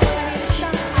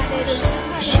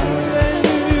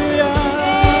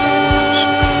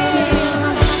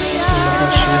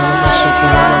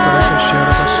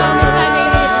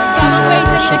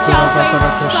教会，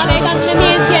主来到你的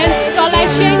面前，主来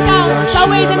宣告，主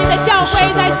为着你的教会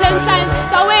在称赞，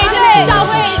主为着你的教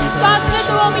会，主是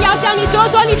主，我们要向你说，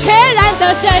主你全然得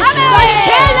胜，主你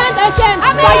全然得胜，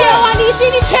主耶和华你是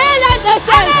你全然得胜，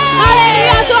哈利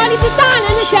路亚，主你是大能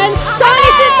的神，主你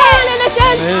是大能的神，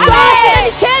主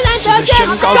你全然得胜，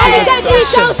主你在地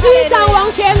上执掌王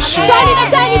权，主你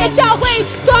在你的教会，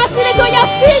主是的主要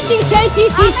施行神迹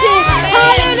奇事，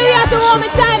哈利路亚，主我们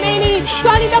赞美你，主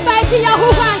你的百姓要呼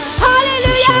唤。哈利路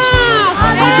亚，哈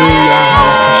利路亚，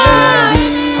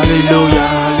哈利路亚，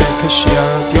可惜啊！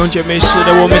弟兄姐妹，是的，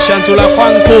我们向主来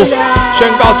欢呼，宣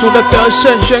告主的得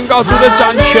胜，宣告主的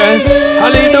掌权。哈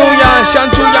利路亚，向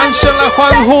主扬声来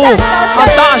欢呼，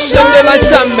大声的来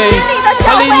赞美。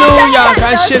哈利路亚，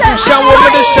感谢主，向我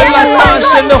们的神来大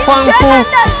声的欢呼。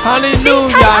哈利路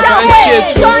亚，感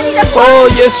谢主，哦，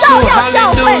耶稣，哈利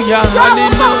路亚，哈利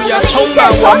路亚，充满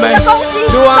我们，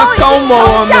主啊，高摩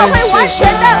我们，谢谢，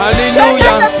哈利路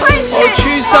亚，哦，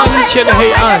驱散一切的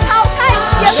黑暗，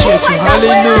谢谢，哈利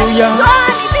路亚，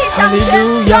哈利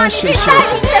路亚，谢谢，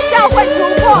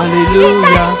哈利路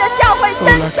亚，哦，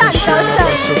拉克西亚拉巴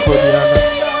苏库迪亚拉，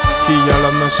基亚拉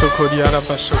马苏库迪亚拉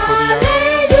巴苏库迪亚拉，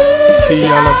基亚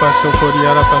拉巴苏库迪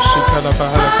亚拉巴西卡拉巴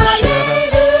哈拉克西亚拉，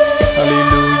哈利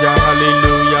路亚，哈利路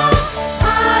亚，哈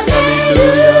利路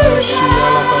亚，西亚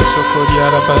拉巴苏库迪亚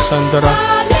拉巴桑德拉。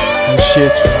感谢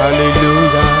主，哈利路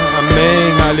亚，阿门，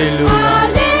哈利路亚，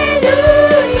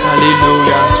哈利路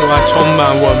亚，主啊，充满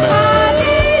我们，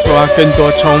主啊，更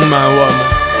多充满我们，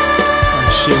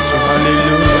感谢主，哈利路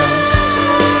亚。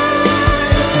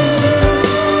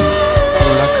乌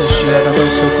拉克西亚拉巴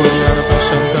苏库迪亚拉巴桑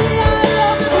德拉，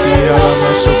基亚拉巴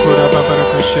苏库拉巴巴拉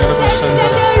克西亚拉巴桑德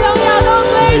拉，哈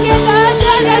利路亚，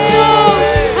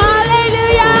哈利路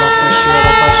亚，乌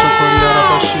拉克西亚拉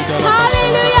巴苏库迪亚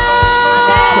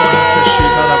拉巴西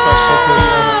达拉巴桑德拉。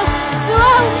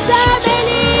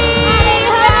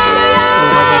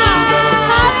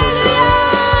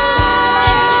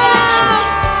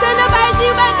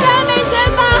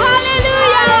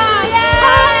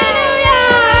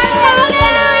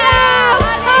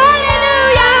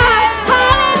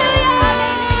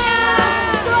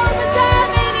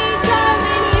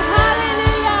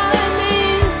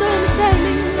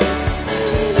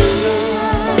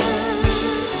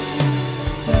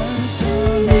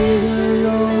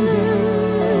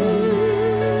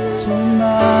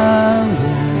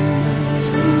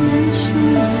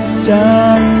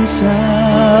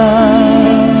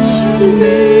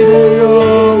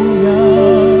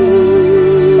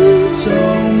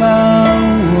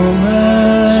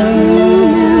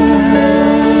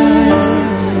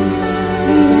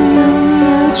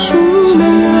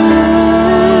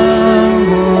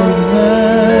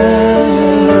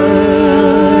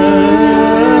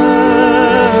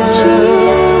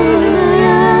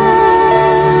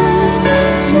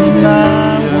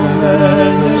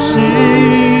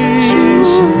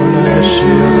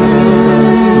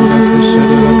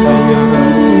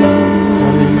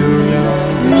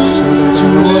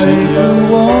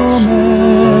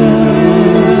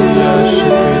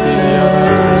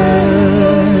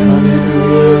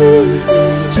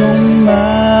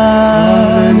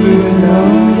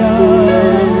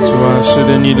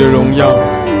你的荣耀，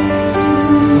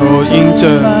哦，因着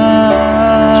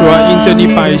主啊，因着你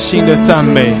百姓的赞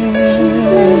美，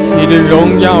你的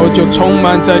荣耀就充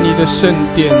满在你的圣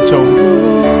殿中。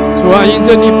主啊，因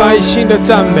着你百姓的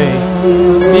赞美，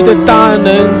你的大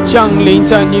能降临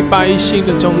在你百姓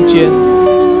的中间。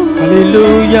哈利路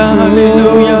亚，哈利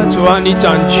路亚，主啊，你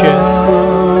掌权，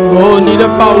哦，你的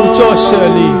宝座设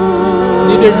立，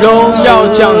你的荣耀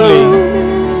降临。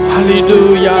哈利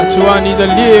路亚！主啊，你的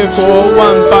列国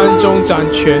万邦中掌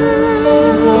权。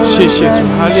谢谢主，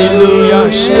哈利路亚！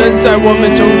施恩在我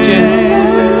们中间，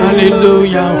哈利路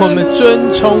亚！我们尊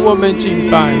崇，我们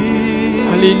敬拜，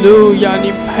哈利路亚！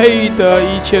你配得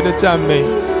一切的赞美，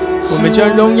我们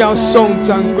将荣耀颂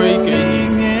赞归给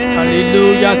你，哈利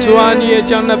路亚！主啊，你也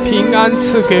将那平安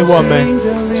赐给我们，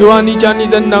主啊，你将你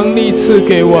的能力赐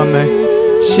给我们。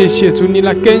谢谢主，你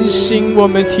来更新我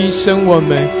们，提升我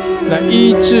们，来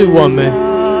医治我们。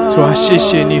主啊，谢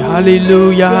谢你，哈利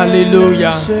路亚，哈利路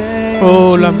亚。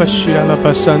哦，拉巴西亚拉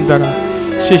巴桑达拉，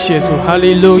谢谢主，哈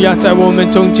利路亚，在我们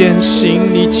中间行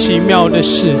你奇妙的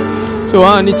事。主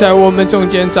啊，你在我们中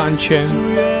间掌权，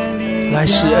来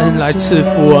施恩，来赐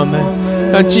福我们，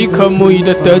让饥渴慕义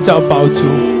的得着饱足，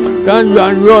让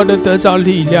软弱的得着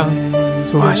力量。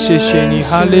主啊，谢谢你，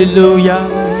哈利路亚。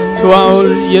主啊，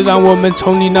也让我们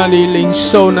从你那里领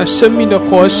受那生命的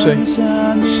活水，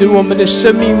使我们的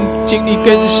生命经历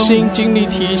更新，经历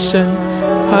提升。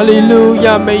哈利路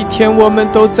亚！每一天我们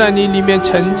都在你里面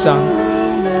成长。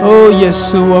哦，耶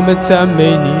稣，我们赞美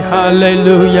你，哈利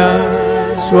路亚！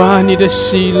主啊，你的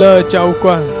喜乐浇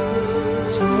灌，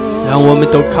让我们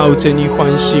都靠着你欢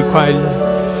喜快乐。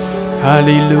哈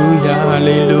利路亚，哈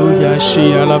利路亚！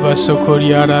西亚拉巴索库里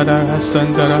亚拉拉桑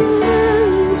达拉，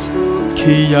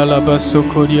基亚拉巴索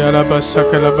库里亚拉巴萨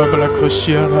克拉巴巴拉库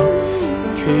西亚拉，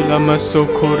基拉马索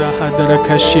库拉哈达拉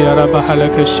卡西亚拉巴哈拉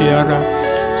卡西亚拉。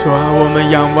主啊，我们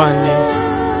仰望你，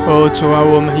哦，主啊，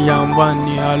我们仰望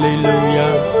你，哈利路亚，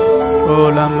哦，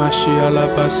拉玛西亚拉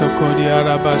巴索库里亚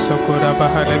拉巴索库拉巴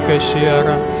哈拉克西亚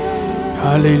拉，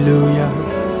哈利路亚，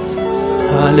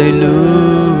哈利路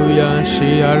亚，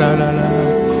西亚拉拉拉，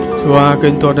主啊，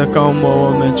更多的高摩我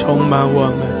们，充满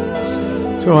我们，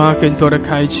主啊，更多的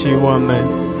开启我们，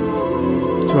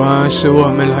主啊，使我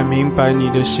们来明白你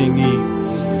的心意，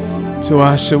主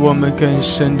啊，使我们更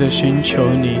深的寻求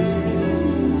你。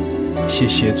谢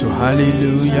谢主，哈利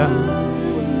路亚，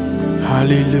哈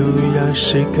利路亚，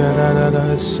西卡拉拉拉，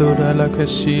苏拉拉克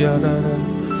西亚拉拉，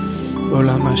欧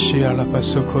拉玛西亚拉巴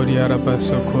苏库里亚拉巴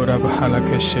苏库拉巴哈拉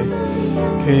克西，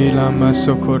基拉玛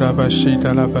苏库拉巴西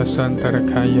达拉巴桑达拉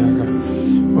卡亚拉，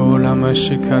欧拉玛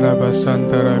西卡拉巴桑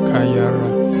达拉卡亚拉，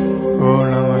欧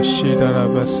拉玛西达拉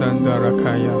巴桑达拉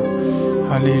卡亚，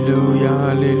哈利路亚，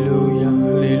哈利路亚，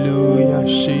哈利路亚，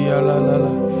西亚拉拉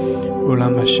拉。乌拉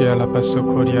玛西亚拉巴索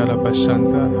库里亚拉巴桑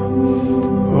达拉，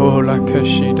哦拉克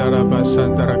西达拉巴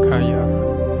桑达拉卡亚，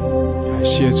感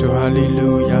谢主，哈利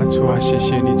路亚！主啊，谢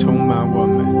谢你充满我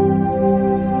们，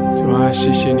主啊，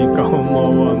谢谢你膏抹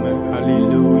我们，哈利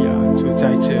路亚！主在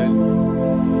这里，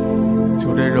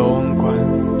主的荣光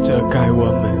遮盖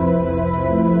我们，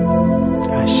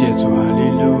感谢主，哈利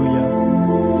路亚，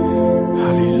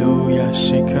哈利路亚，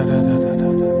西卡拉拉拉拉。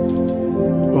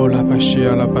哦，拉巴西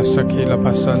亚拉巴萨基拉巴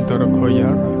桑多的科亚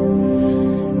拉，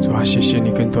主啊，谢谢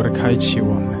你更多的开启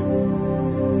我们。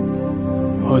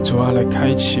哦，主啊，来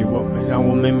开启我们，让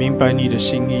我们明白你的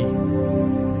心意。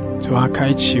主啊，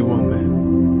开启我们，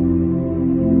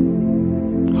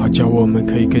好叫我们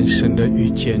可以更深的遇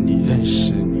见你，认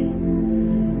识你。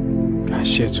感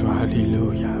谢主，哈利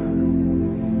路亚，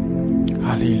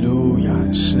哈利路亚！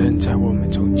施恩在我们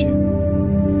中间，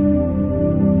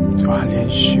主啊，连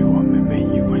续我们每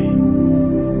一位，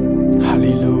哈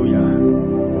利路亚！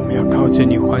我们要靠着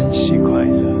你欢喜快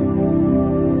乐。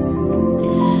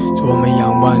主，我们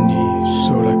仰望你，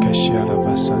苏拉克西亚拉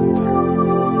巴桑达，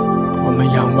我们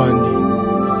仰望你，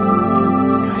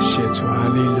感谢主，哈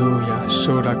利路亚！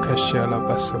苏拉克西亚拉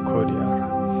巴索库里亚拉，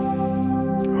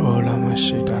哦拉玛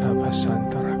西达拉巴桑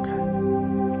达拉开，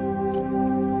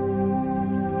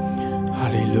哈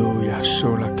利路亚！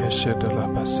苏拉克西达拉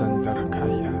巴桑达拉开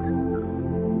呀。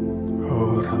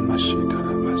哦，拉玛西达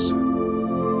拉巴桑，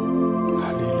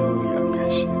哈利路亚！感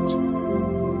谢主。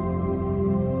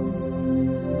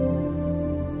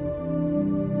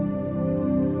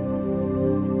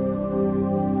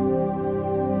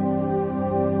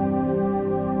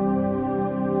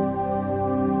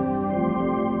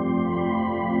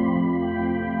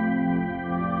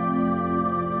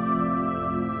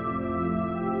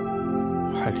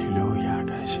哈利路亚！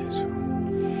感谢主。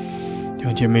弟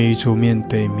兄姐妹一处面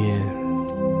对面，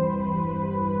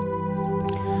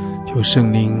求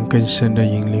圣灵更深的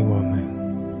引领我们，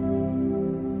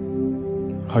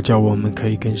好叫我们可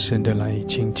以更深的来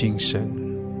亲近神，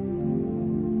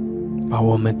把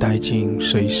我们带进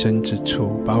水深之处，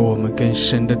把我们更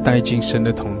深的带进神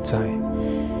的同在。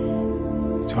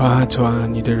主啊，主啊，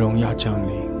你的荣耀降临，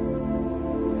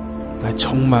来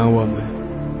充满我们，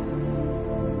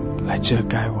来遮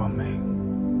盖我们。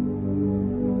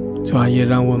主啊，也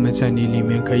让我们在你里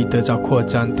面可以得到扩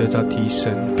张，得到提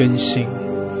升，更新。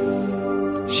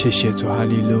谢谢主，哈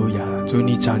利路亚！主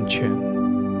你掌权，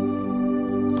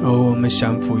我们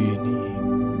降服于你。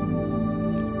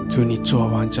主你作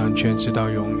王掌权直到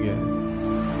永远。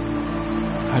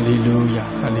哈利路亚，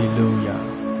哈利路亚，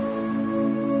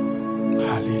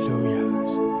哈利路亚，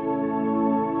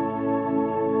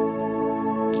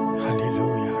哈利路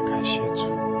亚！感谢主，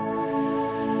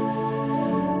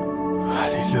哈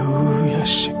利路亚！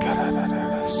西卡拉拉拉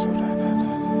拉苏拉拉拉，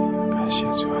感谢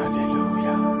主，哈利路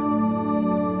亚！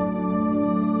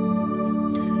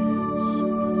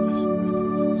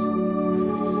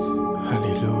哈利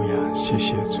路亚！谢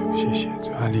谢主，谢谢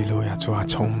主，哈利路亚！主啊，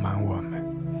充满我们。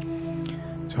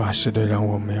主啊，是的，让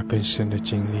我们要更深的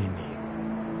经历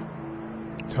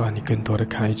你。主啊，你更多的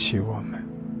开启我们，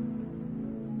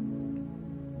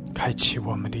开启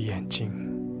我们的眼睛，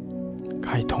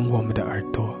开通我们的耳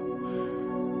朵。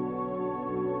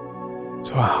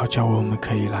主啊，好叫我们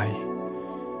可以来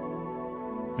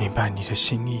明白你的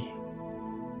心意，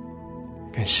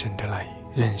更深的来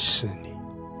认识你。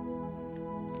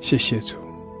谢谢主，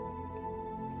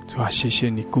主啊，谢谢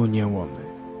你顾念我们。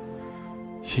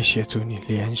谢谢主你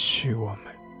怜恤我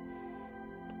们，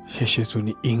谢谢主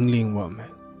你引领我们，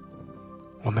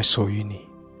我们属于你，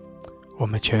我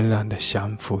们全然的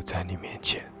降服在你面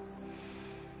前。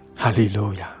哈利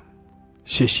路亚！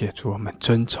谢谢主，我们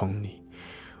尊崇你，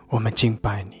我们敬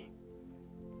拜你，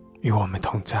与我们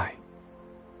同在，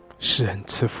施恩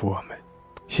赐福我们。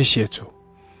谢谢主，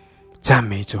赞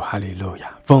美主，哈利路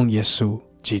亚！奉耶稣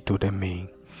基督的名，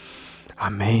阿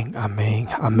们，阿们，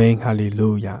阿们，哈利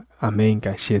路亚，阿们！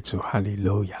感谢主，哈利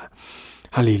路亚，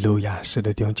哈利路亚！是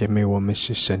的，弟兄姐妹，我们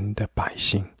是神的百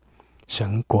姓，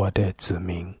神国的子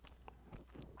民，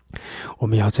我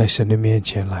们要在神的面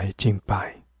前来敬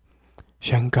拜，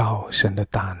宣告神的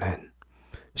大能，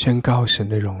宣告神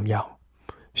的荣耀，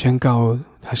宣告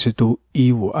他是独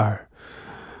一无二，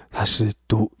他是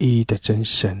独一的真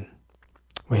神，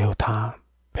唯有他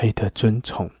配得尊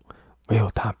崇，唯有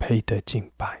他配得敬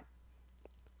拜，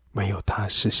唯有他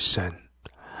是神。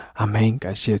阿们！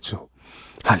感谢主，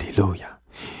哈利路亚！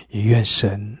也愿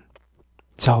神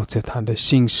照着他的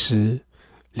信实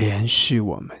怜恤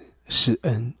我们，施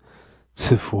恩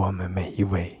赐福我们每一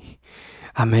位。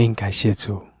阿们！感谢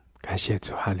主，感谢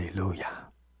主，哈利路亚！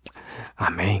阿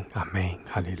们，阿们，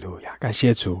哈利路亚！感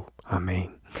谢主，阿们！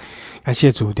感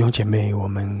谢主，弟兄姐妹，我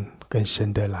们更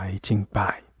深的来敬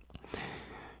拜，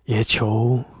也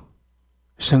求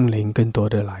圣灵更多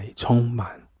的来充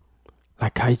满，来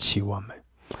开启我们，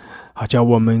好叫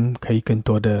我们可以更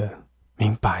多的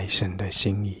明白神的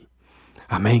心意。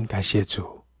阿们！感谢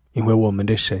主，因为我们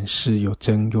的神是有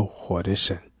真有活的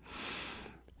神，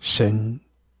神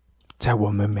在我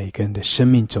们每个人的生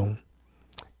命中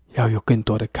要有更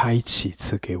多的开启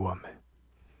赐给我们。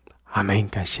阿们！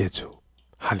感谢主，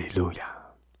哈利路亚！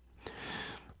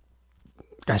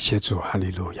感谢主，哈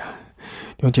利路亚！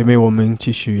弟兄姐妹，我们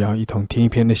继续要一同听一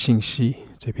篇的信息。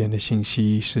这篇的信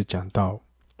息是讲到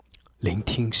聆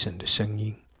听神的声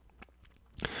音。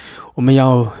我们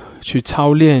要去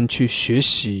操练，去学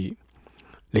习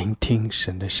聆听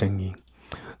神的声音，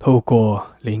透过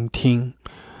聆听，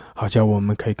好叫我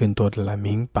们可以更多的来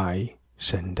明白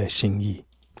神的心意。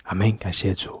阿们！感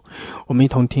谢主，我们一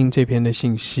同听这篇的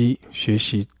信息，学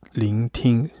习聆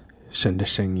听神的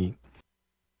声音。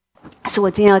是我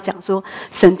今天要讲说，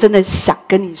神真的想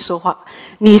跟你说话。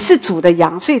你是主的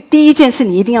羊，所以第一件事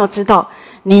你一定要知道，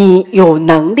你有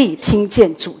能力听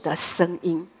见主的声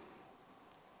音。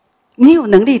你有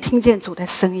能力听见主的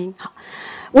声音。好，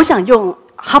我想用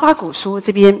哈巴谷书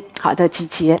这边好的几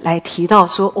节来提到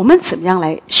说，我们怎么样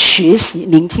来学习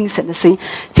聆听神的声音。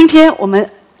今天我们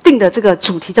定的这个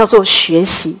主题叫做学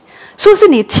习，说是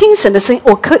你听神的声音，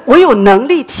我有能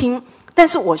力听，但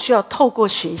是我需要透过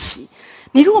学习。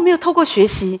你如果没有透过学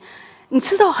习，你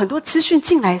知道很多资讯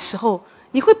进来的时候，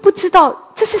你会不知道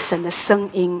这是神的声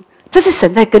音，这是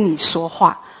神在跟你说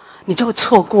话，你就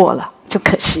错过了，就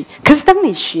可惜。可是当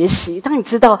你学习，当你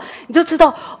知道，你就知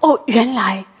道哦，原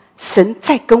来神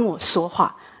在跟我说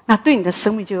话，那对你的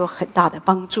生命就有很大的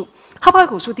帮助。哈巴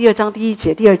谷书第2章第1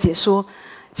节、第2节说，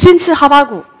先知哈巴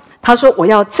谷他说，我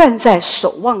要站在守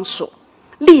望所，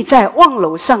立在望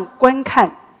楼上观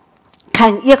看，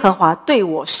看耶和华对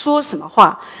我说什么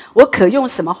话，我可用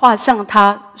什么话向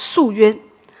他诉冤。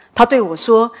他对我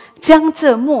说，将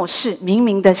这默示明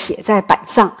明的写在板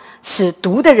上，使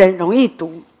读的人容易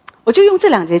读。我就用这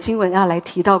2节经文要来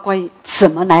提到关于怎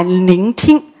么来聆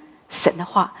听神的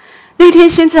话。那天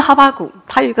先知哈巴谷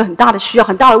他有一个很大的需要，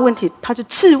很大的问题，他就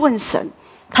质问神，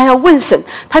他要问神，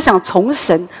他想从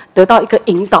神得到一个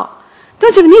引导。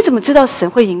对不起，你怎么知道神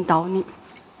会引导你？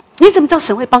你怎么知道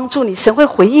神会帮助你？神会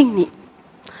回应你？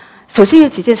首先有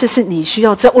几件事是你需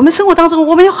要知道。我们生活当中，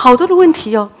我们有好多的问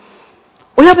题哦。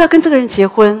我要不要跟这个人结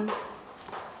婚？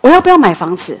我要不要买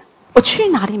房子？我去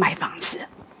哪里买房子？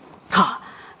好，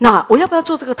那我要不要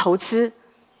做这个投资？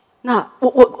那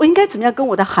我应该怎么样跟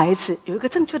我的孩子有一个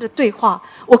正确的对话？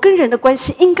我跟人的关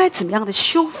系应该怎么样的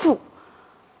修复？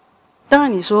当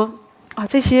然你说啊，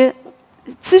这些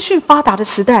资讯发达的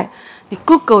时代，你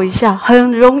Google 一下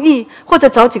很容易，或者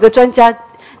找几个专家，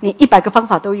你100个方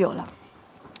法都有了。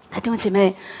弟兄姐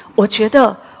妹，我觉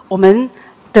得我们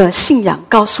的信仰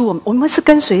告诉我们，我们是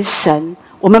跟随神，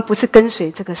我们不是跟随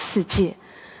这个世界。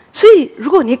所以，如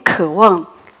果你渴望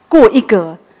过一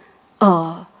个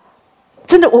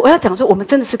真的，我要讲说，我们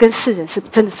真的是跟世人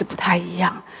真的是不太一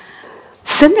样。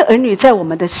神的儿女在我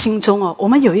们的心中哦，我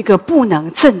们有一个不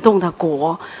能震动的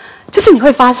国，就是你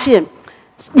会发现，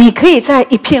你可以在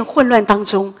一片混乱当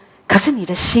中，可是你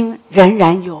的心仍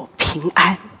然有平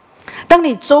安。当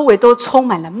你周围都充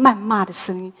满了谩骂的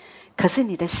声音，可是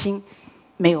你的心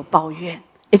没有抱怨，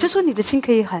也就是说你的心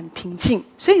可以很平静。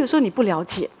所以有时候你不了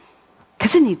解，可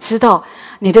是你知道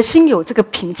你的心有这个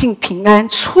平静平安，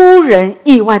出人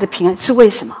意外的平安，是为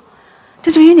什么？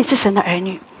就是因为你是神的儿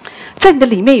女，在你的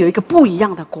里面有一个不一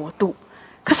样的国度。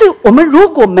可是我们如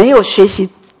果没有学习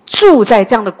住在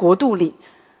这样的国度里，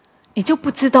你就不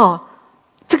知道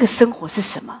这个生活是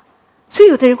什么。所以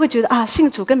有的人会觉得啊，信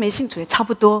主跟没信主也差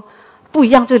不多，不一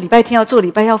样，就礼拜天要做，礼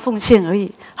拜要奉献而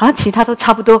已，好像其他都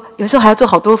差不多，有时候还要做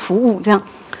好多服务，这样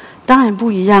当然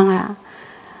不一样啊。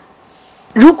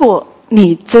如果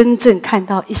你真正看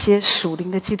到一些属灵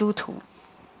的基督徒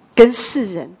跟世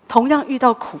人同样遇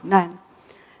到苦难，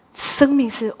生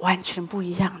命是完全不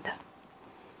一样的。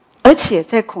而且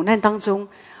在苦难当中，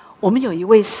我们有一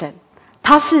位神，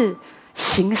他是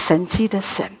行神迹的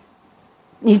神。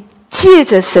你借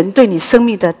着神对你生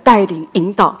命的带领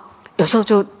引导，有时候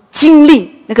就经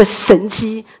历那个神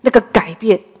迹，那个改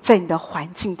变在你的环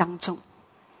境当中。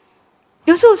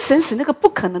有时候神使那个不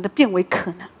可能的变为可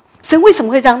能。神为什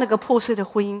么会让那个破碎的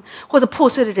婚姻或者破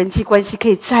碎的人际关系可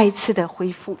以再一次的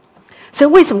恢复？神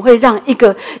为什么会让一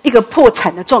个破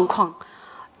产的状况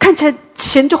看起来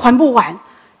钱就还不完？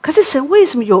可是神为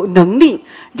什么有能力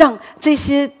让这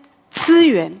些资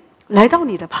源来到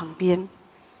你的旁边？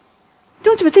弟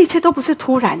兄姐妹，这一切都不是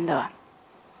突然的。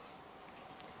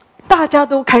大家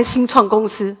都开新创公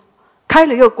司，开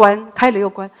了又关，开了又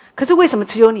关，可是为什么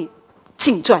只有你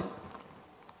净赚？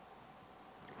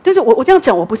就是我这样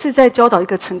讲，我不是在教导一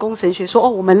个成功神学，说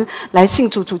我们来信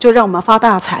主，主就让我们发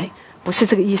大财，不是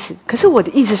这个意思。可是我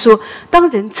的意思说，当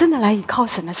人真的来倚靠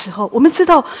神的时候，我们知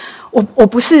道，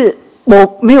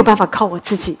我没有办法靠我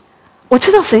自己，我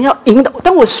知道神要引导。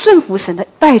当我顺服神的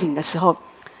带领的时候，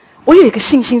我有一个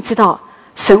信心，知道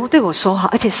神会对我说话，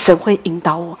而且神会引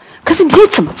导我。可是你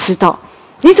怎么知道？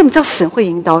你怎么知道神会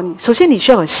引导你？首先，你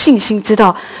需要有信心，知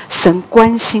道神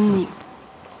关心你。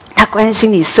他关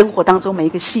心你生活当中每一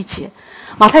个细节。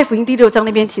马太福音第6章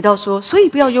那边提到说，所以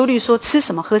不要忧虑说吃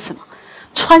什么喝什么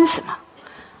穿什么。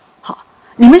好，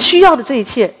你们需要的这一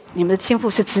切，你们的天父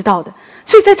是知道的。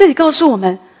所以在这里告诉我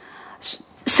们，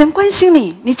神关心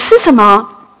你，你吃什么？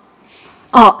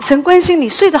神关心你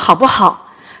睡得好不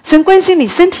好，神关心你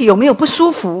身体有没有不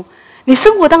舒服，你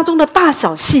生活当中的大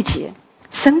小细节，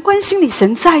神关心你，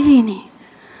神在意你。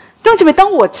弟兄姐妹，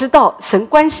当我知道神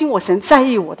关心我，神在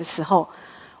意我的时候，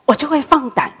我就会放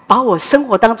胆把我生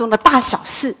活当中的大小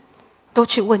事都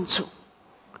去问主，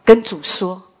跟主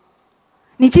说。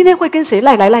你今天会跟谁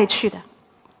赖来赖去的？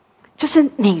就是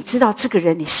你知道这个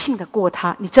人，你信得过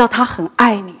他，你知道他很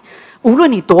爱你，无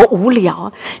论你多无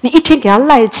聊，你一天给他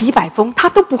赖几百封，他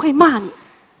都不会骂你。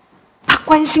他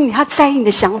关心你，他在意你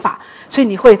的想法，所以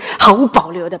你会毫无保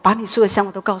留的把你所有的想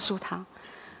法都告诉他。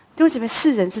弟兄姐妹，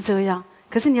世人是这样，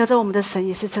可是你要知道我们的神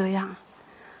也是这样。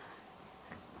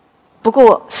不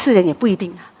过世人也不一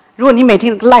定啊。如果你每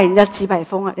天赖人家几百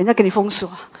封啊，人家给你封锁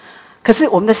啊。可是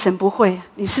我们的神不会。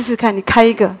你试试看，你开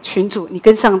一个群组，你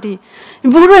跟上帝，你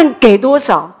不论给多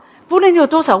少，不论你有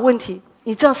多少问题，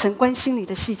你知道神关心你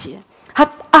的细节，他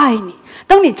爱你。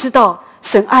当你知道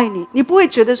神爱你，你不会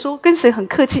觉得说跟神很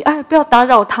客气，不要打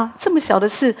扰他，这么小的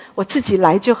事我自己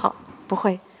来就好。不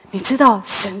会，你知道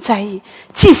神在意，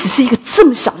即使是一个这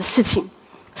么小的事情，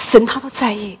神他都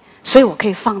在意，所以我可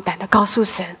以放胆的告诉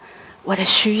神我的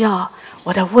需要，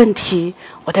我的问题，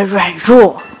我的软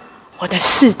弱，我的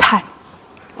试探，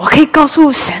我可以告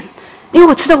诉神，因为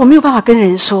我知道我没有办法跟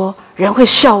人说，人会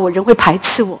笑我，人会排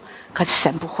斥我，可是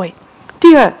神不会。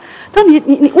第二，当你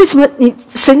为什么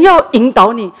神要引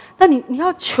导你？那你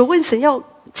要求问神，要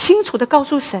清楚的告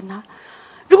诉神啊。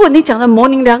如果你讲的模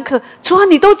棱两可，主啊，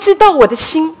你都知道我的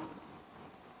心，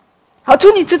好，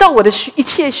主你知道我的一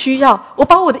切需要，我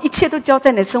把我的一切都交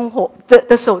在你的生活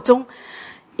的手中，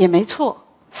也没错。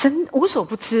神无所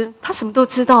不知，他什么都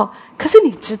知道。可是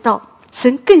你知道，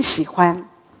神更喜欢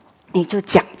你就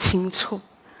讲清楚。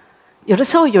有的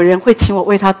时候有人会请我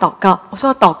为他祷告，我说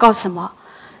要祷告什么？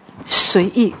随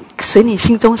意，随你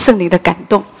心中圣灵的感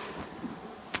动。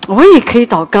我也可以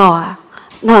祷告啊，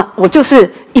那我就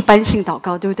是一般性祷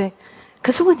告，对不对？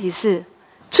可是问题是，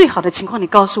最好的情况，你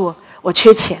告诉我，我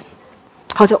缺钱，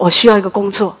或者我需要一个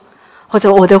工作，或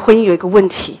者我的婚姻有一个问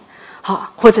题，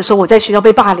好，或者说我在学校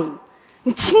被霸凌，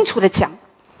你清楚的讲。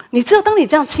你知道，当你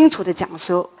这样清楚的讲的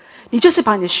时候，你就是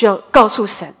把你的需要告诉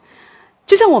神。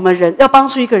就像我们人要帮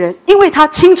助一个人，因为他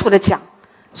清楚的讲，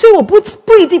所以我不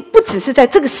一定不只是在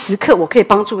这个时刻我可以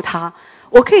帮助他，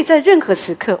我可以在任何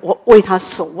时刻我为他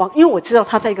守望，因为我知道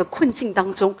他在一个困境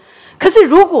当中。可是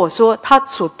如果说他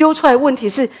所丢出来的问题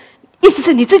是，意思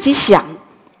是你自己想，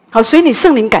好，所以你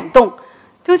圣灵感动，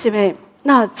弟兄姐妹，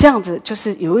那这样子就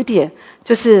是有一点，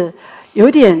就是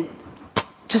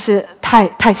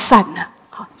太散了。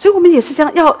好，所以我们也是这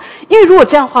样要，因为如果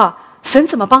这样的话，神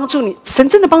怎么帮助你？神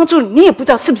真的帮助你，你也不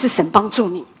知道是不是神帮助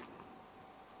你，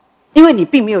因为你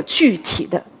并没有具体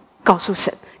的告诉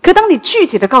神。可当你具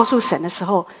体的告诉神的时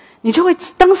候，你就会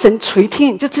当神垂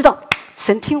听，你就知道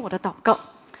神听我的祷告。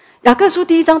雅各书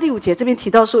1章第5节这边提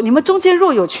到说，你们中间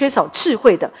若有缺少智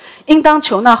慧的，应当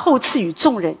求那后赐予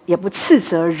众人也不斥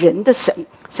责人的神，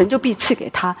神就必赐给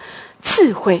他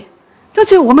智慧。而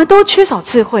且我们都缺少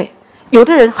智慧，有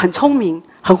的人很聪明，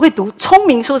很会读，聪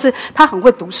明说是他很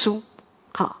会读书，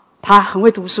好，他很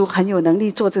会读书，很有能力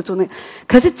做这做那，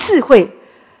可是智慧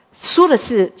说的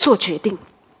是做决定。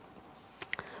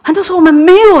很多时候我们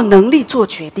没有能力做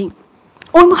决定，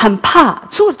我们很怕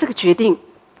做了这个决定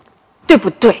对不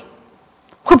对，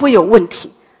会不会有问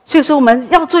题。所以说我们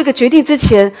要做一个决定之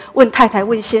前，问太太，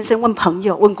问先生，问朋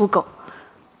友，问 Google。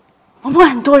我们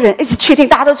很多人一直确定，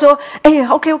大家都说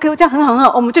OK， 这样很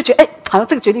好，我们就觉得好像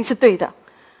这个决定是对的。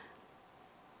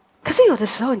可是有的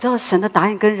时候你知道神的答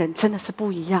案跟人真的是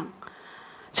不一样，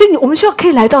所以我们需要可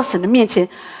以来到神的面前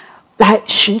来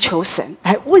寻求神，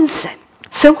来问神，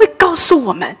神会告诉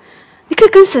我们。你可以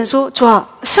跟神说，主啊，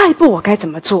下一步我该怎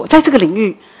么做，在这个领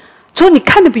域，主，你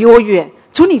看得比我远，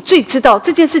主，你最知道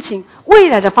这件事情未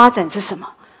来的发展是什么，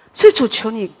所以主，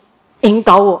求你引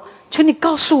导我，求你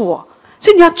告诉我。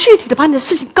所以你要具体的把你的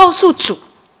事情告诉主，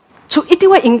主一定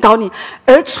会引导你，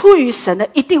而出于神的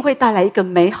一定会带来一个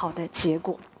美好的结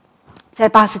果。在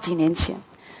80几年前，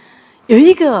有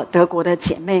一个德国的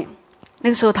姐妹，那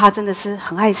个时候她真的是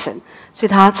很爱神，所以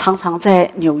她常常在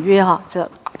纽约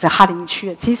在哈林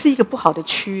区，其实是一个不好的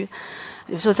区，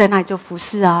有时候在那里就服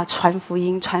侍啊，传福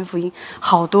音，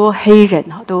好多黑人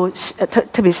都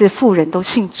特别是妇人都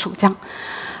信主，这样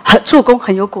做工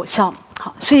很有果效。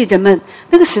好，所以人们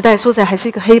那个时代说起来还是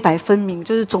一个黑白分明，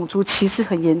就是种族歧视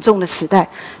很严重的时代。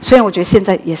虽然我觉得现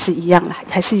在也是一样的，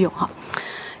还是有哈，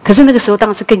可是那个时候当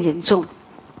然是更严重。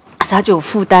他就有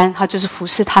负担，他就是服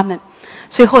侍他们，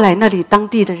所以后来那里当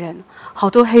地的人，好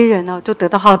多黑人呢，就得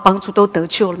到他的帮助，都得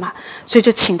救了嘛，所以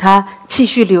就请他继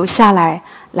续留下来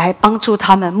帮助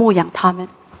他们，牧养他们。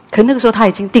可那个时候他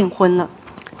已经订婚了，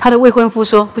他的未婚夫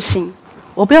说不行，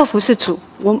我不要服侍主，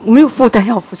我没有负担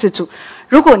要服侍主。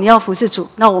如果你要服侍主，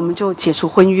那我们就解除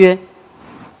婚约。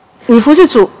你服侍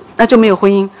主，那就没有婚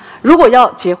姻；如果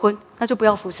要结婚，那就不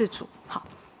要服侍主。好，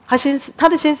他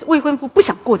的未婚夫不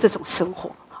想过这种生活。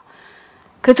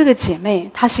可这个姐妹，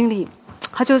她心里，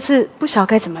她就是不晓得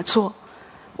该怎么做。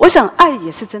我想，爱也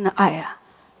是真的爱啊，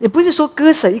也不是说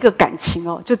割舍一个感情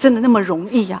就真的那么容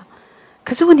易啊。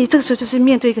可是问题，这个时候就是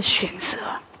面对一个选择。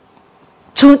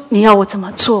主，你要我怎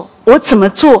么做？我怎么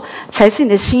做才是你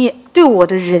的心意？对我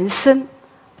的人生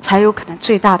才有可能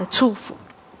最大的祝福。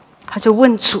他就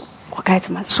问主，我该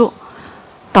怎么做？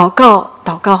祷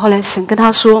告，后来神跟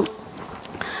他说，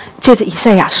借着以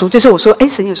赛亚书，就是我说，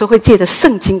神有时候会借着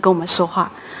圣经跟我们说话。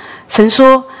神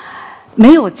说，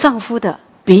没有丈夫的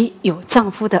比有丈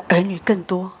夫的儿女更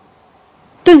多。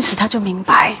顿时他就明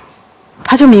白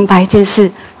一件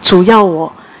事，主要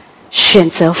我选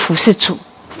择服侍主，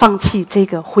放弃这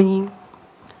个婚姻。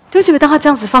对不起，当他这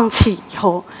样子放弃以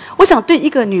后，我想对一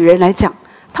个女人来讲，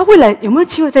她未来有没有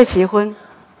机会再结婚，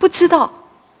不知道。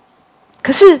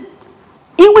可是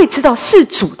因为知道是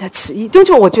主的旨意，对不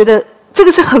起，我觉得这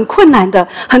个是很困难的。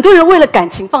很多人为了感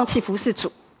情放弃服侍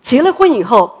主，结了婚以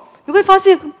后，你会发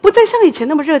现不再像以前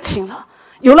那么热情了。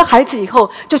有了孩子以后，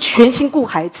就全心顾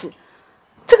孩子。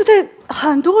这个在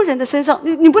很多人的身上，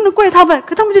你不能怪他们，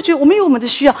可他们就觉得我们有我们的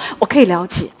需要，我可以了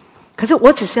解。可是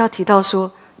我只是要提到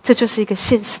说，这就是一个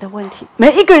现实的问题。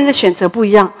每一个人的选择不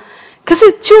一样，可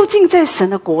是究竟在神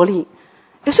的国里，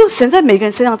有时候神在每个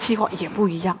人身上计划也不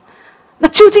一样。那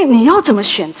究竟你要怎么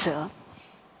选择？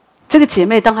这个姐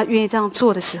妹当她愿意这样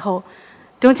做的时候，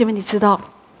弟兄姐妹，你知道，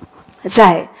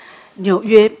在纽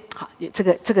约，好，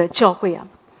这个教会啊，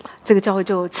这个教会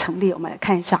就成立。我们来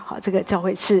看一下，好，这个教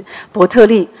会是伯特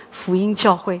利福音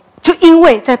教会。就因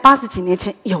为在80几年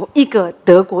前有一个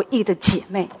德国裔的姐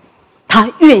妹，她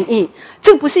愿意，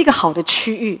这个不是一个好的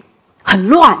区域，很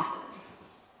乱、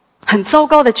很糟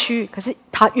糕的区域，可是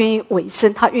她愿意委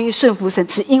身，她愿意顺服神，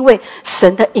只因为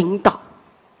神的引导。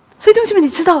所以弟兄姐妹，你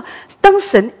知道，当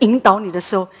神引导你的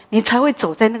时候，你才会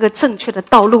走在那个正确的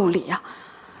道路里啊。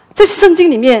在圣经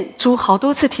里面，主好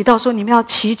多次提到说，你们要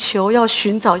祈求、要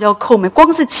寻找、要叩门。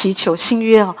光是祈求新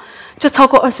约啊，就超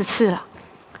过20次了。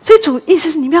所以主意思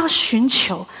是你们要寻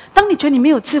求。当你觉得你没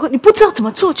有智慧，你不知道怎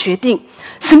么做决定，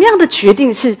什么样的决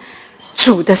定是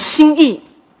主的心意，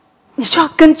你就要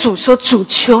跟主说：主，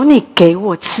求你给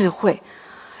我智慧，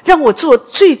让我做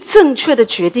最正确的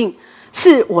决定，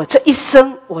是我这一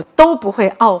生我都不会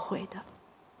懊悔的。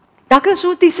雅各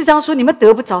书第4章说，你们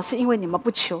得不着是因为你们不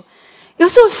求。有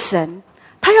时候神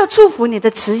他要祝福你的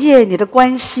职业、你的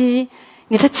关系、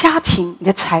你的家庭、你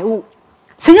的财务，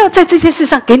神要在这些事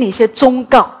上给你一些忠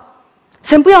告。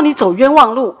神不要你走冤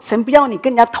枉路，神不要你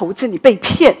跟人家投资，你被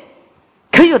骗。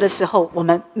可有的时候我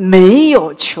们没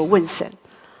有求问神，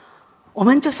我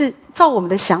们就是照我们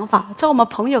的想法，照我们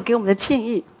朋友给我们的建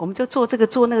议，我们就做这个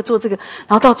做那个做这个，然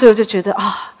后到最后就觉得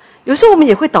啊，有时候我们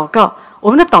也会祷告，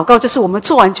我们的祷告就是我们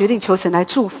做完决定求神来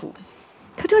祝福。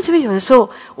可弟兄姐妹，有的时候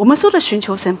我们说的寻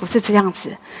求神不是这样子，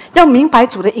要明白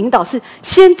主的引导是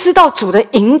先知道主的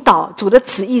引导，主的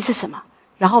旨意是什么，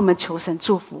然后我们求神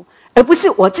祝福，而不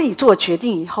是我自己做决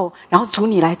定以后，然后主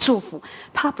你来祝福，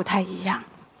它不太一样。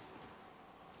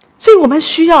所以我们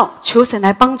需要求神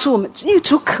来帮助我们，因为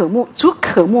主渴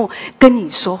慕跟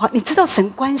你说话。你知道神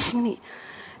关心你，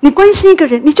你关心一个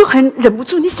人，你就很忍不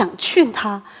住，你想劝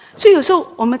他。所以有时候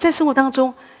我们在生活当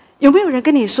中，有没有人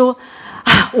跟你说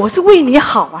啊，我是为你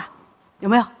好啊？有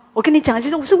没有？我跟你讲，其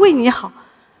实我是为你好，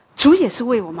主也是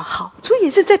为我们好，主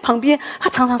也是在旁边，他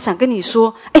常常想跟你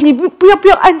说，哎，你不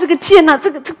要按这个键啊，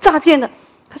这个诈骗的，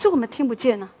可是我们听不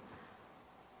见啊。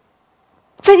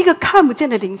在一个看不见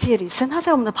的灵界里，神他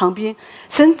在我们的旁边，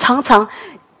神常常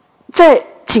在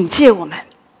警戒我们，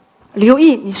留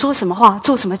意你说什么话，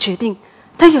做什么决定。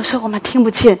但有时候我们听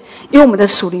不见，因为我们的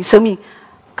属灵生命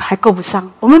还够不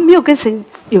上，我们没有跟神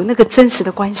有那个真实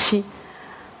的关系。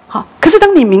好，可是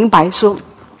当你明白说，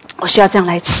我需要这样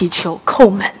来祈求叩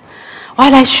门，我要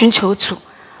来寻求主，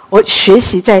我学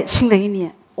习在新的一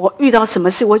年，我遇到什么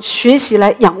事，我学习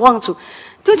来仰望主，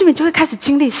弟兄姐妹就会开始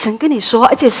经历神跟你说话，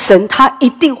而且神他一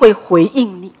定会回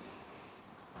应你。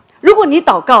如果你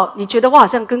祷告，你觉得我好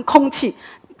像跟空气，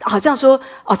好像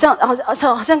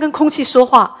跟空气说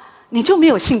话，你就没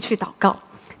有兴趣祷告。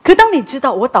可当你知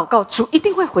道我祷告主一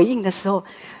定会回应的时候，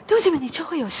弟兄姐妹你就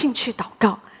会有兴趣祷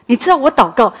告。你知道我祷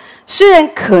告虽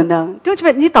然可能，弟兄姐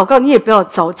妹你祷告你也不要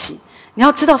着急，你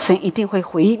要知道神一定会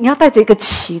回应，你要带着一个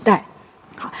期待。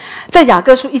好，在雅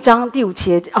各书1章第5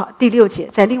节第6节，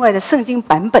在另外的圣经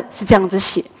版本是这样子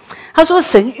写，他说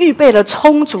神预备了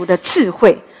充足的智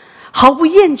慧，毫不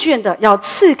厌倦的要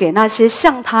赐给那些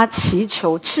向他祈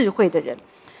求智慧的人。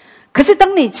可是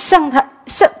当你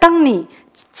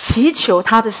祈求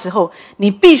他的时候，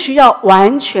你必须要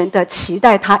完全的期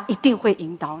待他一定会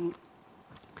引导你。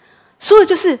说的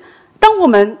就是当我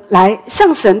们来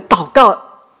向神祷告，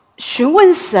询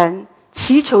问神，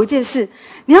祈求一件事，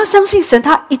你要相信神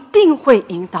他一定会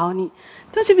引导你。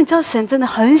但是你知道神真的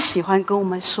很喜欢跟我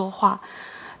们说话。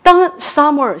当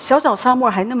撒母耳小撒母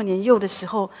耳还那么年幼的时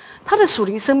候，他的属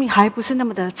灵生命还不是那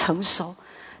么的成熟，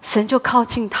神就靠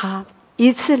近他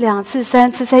1次、2次、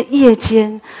3次，在夜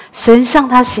间神向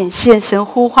他显现，神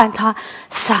呼唤他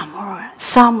撒母耳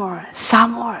撒母耳撒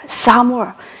母耳撒母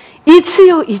耳，一次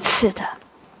又一次的，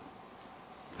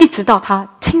一直到他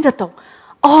听得懂，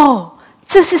哦，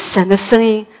这是神的声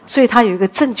音，所以他有一个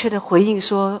正确的回应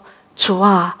说，主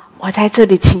啊，我在这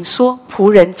里，请说，仆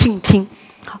人静听。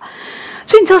好，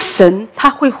所以你知道神他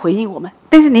会回应我们，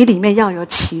但是你里面要有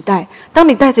期待。当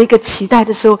你带着一个期待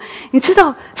的时候，你知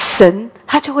道神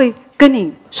他就会跟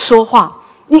你说话。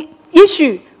你也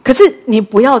许，可是你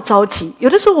不要着急。有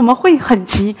的时候我们会很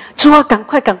急，主啊，赶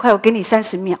快，我给你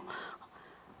30秒。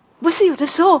不是，有的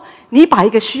时候你把一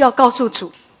个需要告诉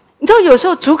主，你知道有时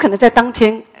候主可能在当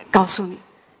天告诉你，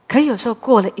可以有时候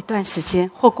过了一段时间，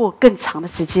或过更长的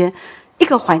时间，一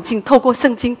个环境，透过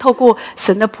圣经，透过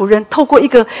神的仆人，透过一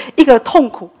个痛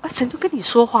苦，神就跟你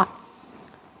说话。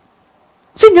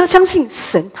所以你要相信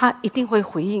神他一定会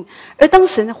回应，而当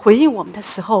神回应我们的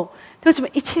时候，为什么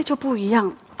一切就不一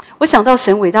样？我想到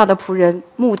神伟大的仆人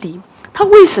穆迪，他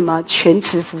为什么全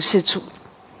职服侍主？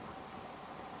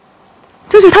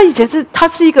就是他以前他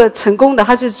是一个成功的，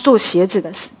他是做鞋子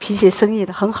的，皮鞋生意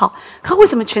的很好。他为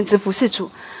什么全职服侍主？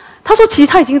他说其实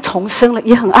他已经重生了，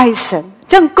也很爱神，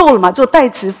这样够了嘛？做代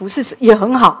职服侍也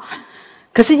很好。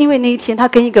可是因为那一天他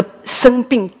跟一个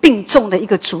病重的一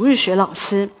个主日学老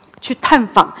师去探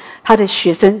访他的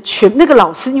学生，那个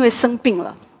老师因为生病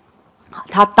了，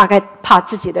他大概怕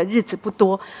自己的日子不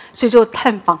多，所以就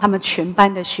探访他们全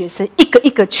班的学生，一个一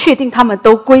个确定他们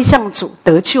都归向主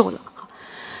得救了。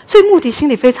所以穆迪心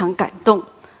里非常感动，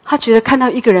他觉得看到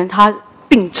一个人他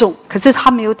病重，可是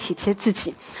他没有体贴自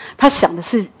己，他想的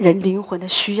是人灵魂的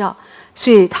需要，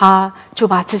所以他就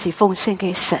把自己奉献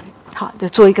给神，好，就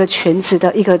做一个全职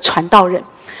的一个传道人。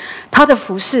他的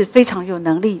服事非常有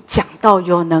能力，讲道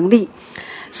有能力，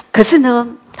可是呢，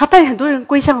他带很多人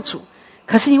归向主，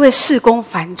可是因为事工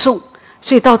繁重，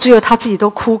所以到最后他自己都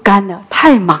枯干了，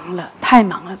太忙了。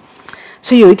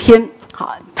所以有一天，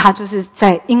好，他就是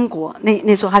在英国，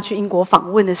那时候他去英国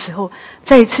访问的时候，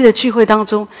在一次的聚会当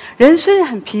中，人虽然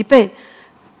很疲惫，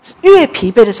越疲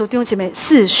惫的时候，弟兄姐妹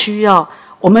是需要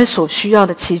我们所需要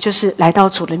的，其实就是来到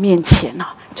主的面前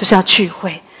啊，就是要聚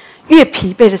会。越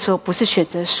疲惫的时候，不是选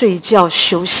择睡觉、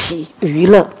休息、娱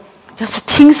乐，就是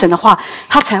听神的话，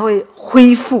他才会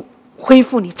恢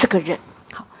复你这个人。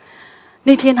好，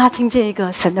那天他听见一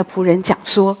个神的仆人讲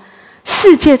说，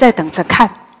世界在等着看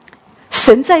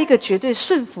神在一个绝对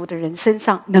顺服的人身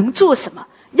上能做什么，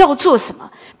要做什么，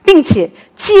并且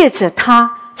借着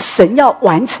他，神要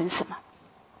完成什么。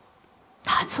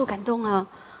他很受感动啊，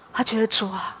他觉得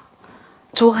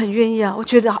主很愿意啊。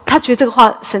他觉得这个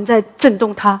话神在震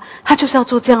动他就是要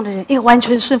做这样的人，一个完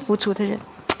全顺服主的人。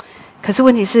可是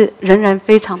问题是仍然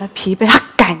非常的疲惫，他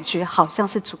感觉好像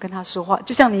是主跟他说话，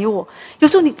就像你我有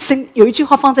时候你神有一句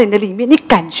话放在你的里面，你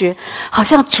感觉好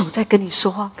像主在跟你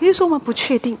说话，可是说我们不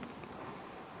确定。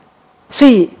所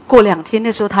以过2天，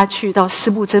那时候他去到施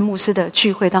布真牧师的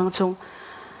聚会当中，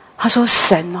他说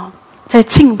神哦，在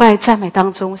敬拜赞美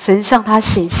当中，神向他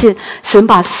显现，神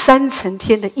把3层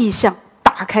天的异象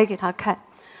打开给他看。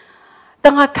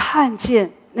当他看见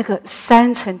那个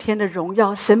3层天的荣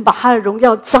耀，神把他的荣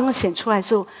耀彰显出来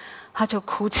之后，他就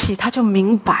哭泣，他就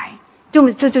明白，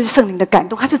这就是圣灵的感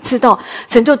动，他就知道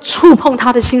神就触碰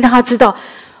他的心，让他知道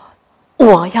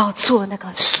我要做那个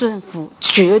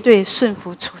绝对顺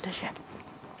服主的人。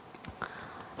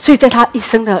所以在他一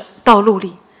生的道路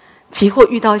里，即或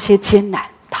遇到一些艰难，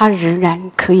他仍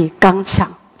然可以刚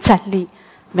强站立，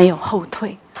没有后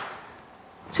退。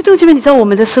所以弟兄姐妹，你知道我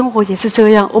们的生活也是这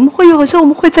样，有时候我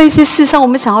们会在一些事上，我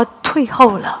们想要退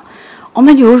后了，我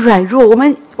们有软弱，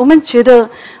我们觉得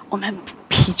我们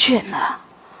疲倦了，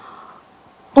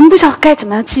我们不晓得该怎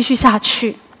么样继续下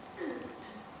去。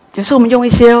有时候我们用一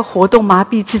些活动麻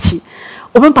痹自己，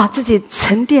我们把自己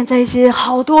沉淀在一些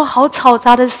好多好嘈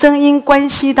杂的声音关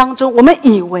系当中，我们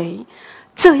以为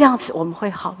这样子我们会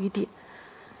好一点。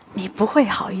你不会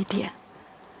好一点，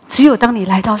只有当你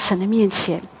来到神的面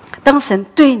前，当神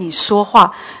对你说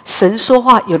话，神说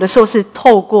话有的时候是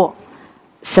透过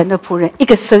神的仆人一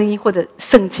个声音或者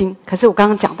圣经，可是我刚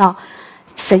刚讲到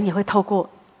神也会透过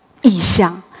异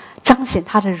象彰显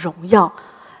他的荣耀，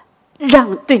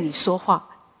对你说话，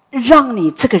让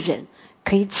你这个人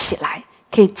可以起来，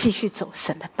可以继续走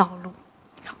神的道路。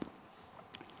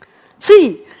所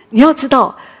以你要知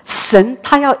道，神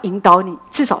他要引导你，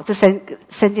至少这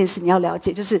三件事你要了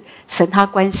解，就是神他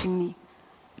关心你，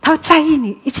他在意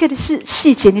你一切的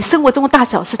细节，你生活中的大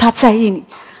小事他在意你。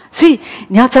所以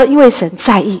你要知道，因为神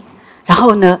在意，然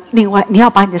后呢，另外你要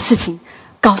把你的事情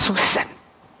告诉神，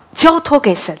交托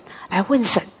给神来问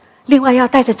神，另外要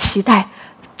带着期待，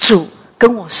主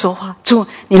跟我说话，主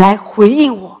你来回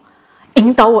应我，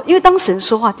引导我。因为当神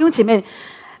说话，弟兄姐妹，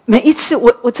每一次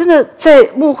我真的在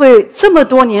牧会这么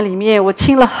多年里面，我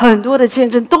听了很多的见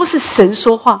证，都是神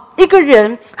说话。一个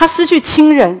人他失去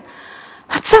亲人，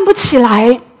他站不起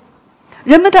来，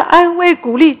人们的安慰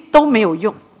鼓励都没有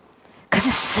用，可是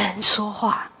神说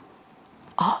话，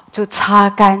就擦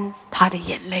干他的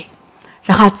眼泪，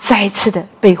让他再一次的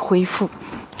被恢复。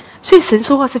所以神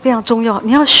说话是非常重要，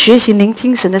你要学习聆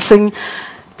听神的声音，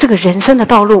这个人生的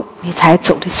道路你才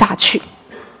走得下去。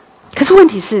可是问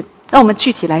题是，那我们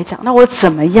具体来讲，那我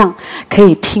怎么样可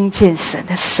以听见神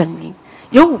的声音？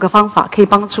有5个方法可以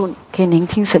帮助你，可以聆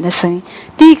听神的声音。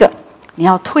第一个，你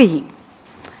要退隐。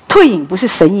退隐不是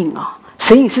神隐啊，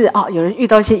神隐是有人遇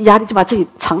到一些压力就把自己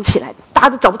藏起来，大家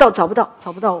都找不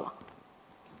到我。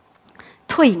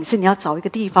退隐是你要找一个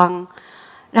地方，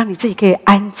让你自己可以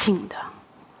安静的。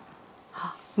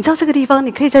你知道这个地方，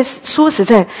你可以说实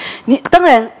在，你当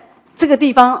然这个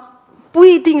地方不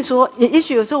一定说，也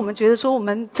许有时候我们觉得说，我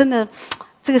们真的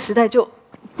这个时代就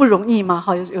不容易嘛，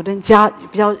哈，有的人家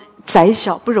比较窄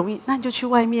小不容易，那你就去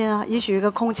外面啊，也许有一个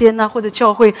空间啊，或者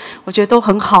教会，我觉得都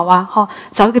很好啊，哈，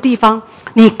找一个地方，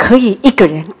你可以一个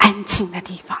人安静的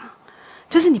地方，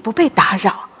就是你不被打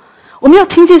扰。我们要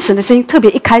听见神的声音，特别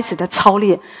一开始的操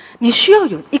练，你需要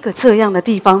有一个这样的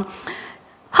地方。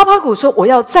哈巴谷说：“我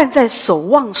要站在守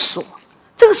望所。”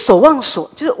这个守望所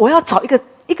就是我要找一个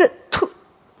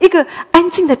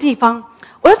安静的地方，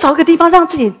我要找一个地方让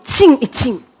自己静一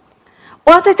静。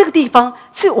我要在这个地方，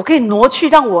是我可以挪去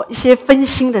让我一些分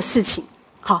心的事情。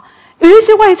好，有一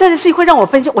些外在的事情会让我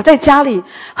分心。我在家里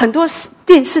很多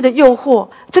电视的诱惑，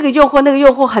这个诱惑那个诱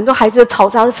惑，很多孩子的嘈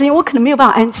杂的声音，我可能没有办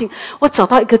法安静。我找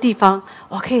到一个地方，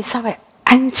我可以稍微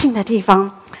安静的地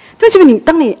方。对，这个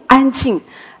当你安静。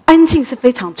安静是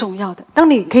非常重要的。当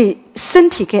你身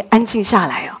体可以安静下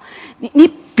来哦，你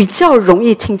比较容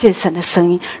易听见神的声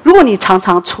音。如果你常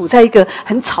常处在一个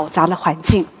很嘈杂的环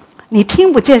境，你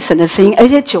听不见神的声音，而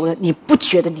且久了你不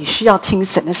觉得你需要听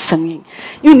神的声音，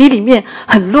因为你里面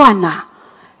很乱呐，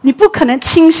你不可能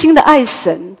清心的爱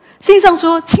神。圣经上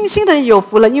说，清心的人有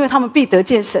福了，因为他们必得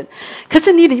见神。可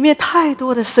是你里面太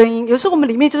多的声音，有时候我们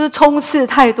里面就是充斥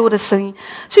太多的声音，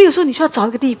所以有时候你需要找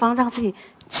一个地方让自己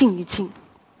静一静。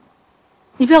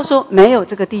你不要说没有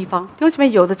这个地方，弟兄姐妹，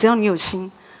有的，只要你有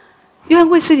心。约翰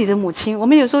卫斯理的母亲，我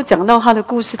们有时候讲到她的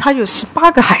故事，她有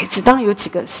18个孩子，当然有几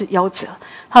个是夭折，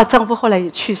她的丈夫后来也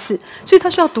去世，所以她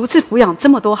需要独自抚养这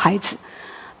么多孩子。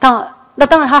那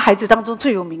当然，她孩子当中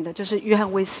最有名的就是约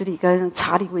翰卫斯理跟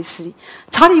查理卫斯理。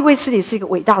查理卫斯理是一个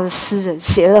伟大的诗人，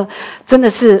写了真的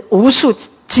是无数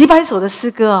几百首的诗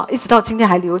歌啊，一直到今天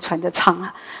还流传着唱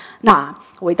啊。那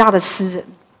伟大的诗人。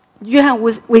约翰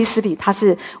威斯理他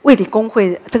是卫理公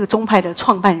会这个宗派的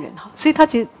创办人哈，所以他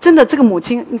其实真的这个母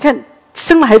亲，你看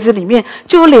生了孩子里面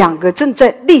就有2个正在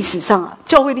历史上啊，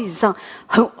教会历史上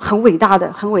很伟大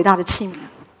的器皿。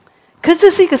可是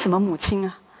这是一个什么母亲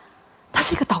啊？她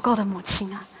是一个祷告的母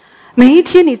亲啊。每一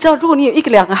天你知道，如果你有一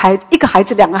个孩子、2个孩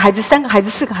子、3个孩子、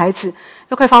4个孩子，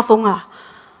要快发疯啊！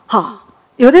好，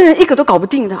有的人1个都搞不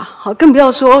定的，好，更不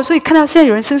要说。所以看到现在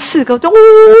有人生4个，就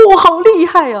好厉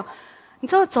害哦！你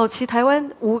知道早期台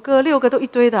湾5个6个都一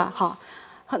堆的哈，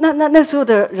那时候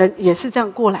的人也是这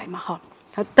样过来嘛哈。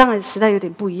当然时代有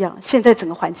点不一样，现在整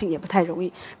个环境也不太容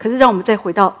易。可是让我们再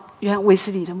回到约翰卫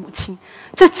斯理的母亲，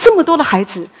在这么多的孩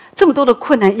子、这么多的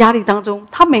困难压力当中，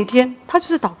她每天她就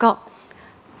是祷告，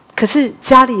可是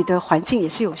家里的环境也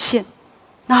是有限，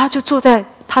那她就坐在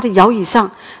她的摇椅上，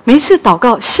每一次祷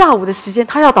告下午的时间，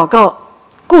她要祷告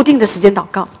固定的时间祷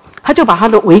告，她就把她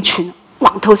的围裙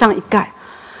往头上一盖。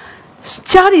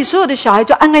家里所有的小孩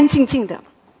就安安静静的，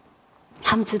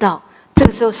他们知道这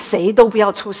个时候谁都不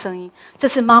要出声音，这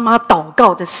是妈妈祷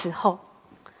告的时候。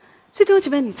所以弟兄姐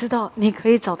妹，你知道你可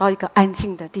以找到一个安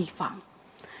静的地方。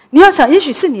你要想，也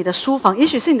许是你的书房，也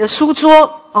许是你的书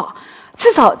桌哦，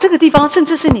至少这个地方甚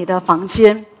至是你的房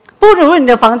间。不过如果你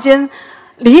的房间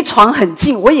离床很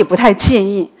近，我也不太建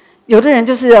议。有的人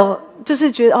就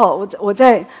是觉得我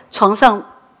在床上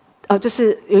就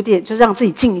是有点就让自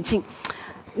己静一静，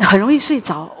很容易睡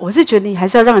着。我是觉得你还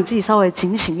是要让你自己稍微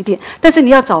警醒一点，但是你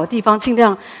要找的地方尽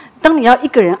量，当你要一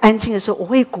个人安静的时候，我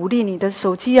会鼓励你的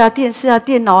手机啊、电视啊、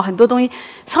电脑很多东西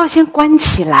稍微先关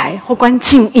起来或关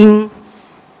静音，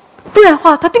不然的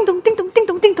话它叮咚叮咚叮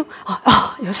咚叮咚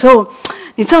有时候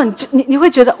你知道你会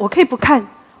觉得我可以不看，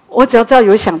我只要知道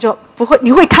有响就不会，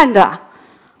你会看的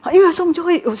因为有时候我们就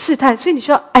会有试探，所以你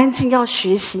需要安静，要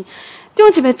学习。弟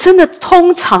兄姐妹，真的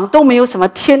通常都没有什么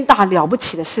天大了不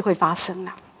起的事会发生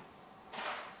啦。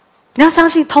你要相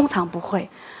信，通常不会。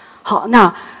好，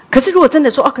那可是如果真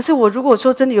的说可是我如果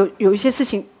说真的有一些事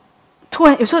情，突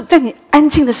然有时候在你安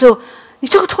静的时候，你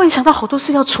就突然想到好多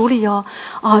事要处理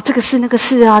这个事那个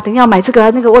事啊，等一下买这个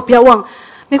那个，我不要忘，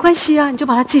没关系啊，你就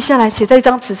把它记下来，写在一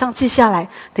张纸上记下来，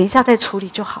等一下再处理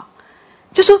就好。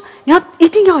就说你一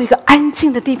定要有一个安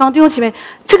静的地方，弟兄姐妹，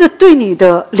这个对你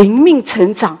的灵命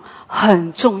成长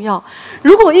很重要。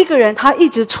如果一个人他一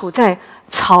直处在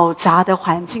嘈杂的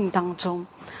环境当中，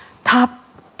他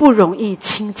不容易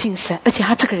亲近神，而且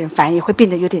他这个人反而也会变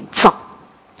得有点躁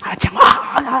讲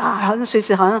好像随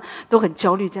时好像都很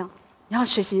焦虑这样。你要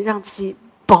学习让自己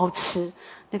保持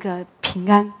那个平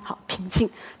安，好平静。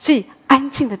所以安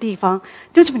静的地方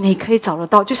就是你可以找得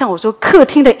到，就像我说客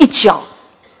厅的一角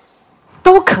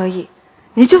都可以，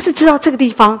你就是知道这个地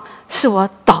方是我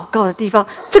祷告的地方，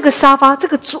这个沙发这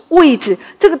个位置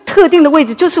这个特定的位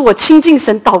置就是我亲近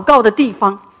神祷告的地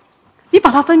方，你把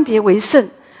它分别为圣。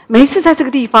每一次在这个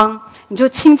地方你就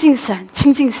亲近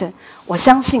神，我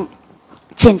相信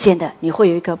渐渐的你会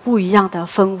有一个不一样的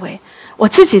氛围。我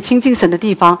自己亲近神的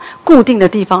地方，固定的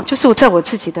地方，就是我在我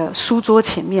自己的书桌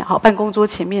前面，好，办公桌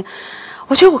前面，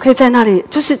我觉得我可以在那里，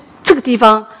就是这个地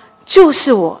方，就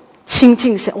是我亲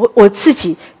近神，我自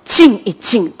己静一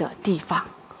静的地方。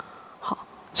好，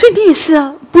所以你也是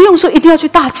啊，不用说一定要去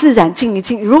大自然静一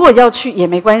静，如果要去也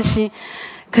没关系。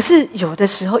可是有的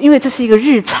时候，因为这是一个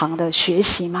日常的学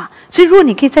习嘛，所以如果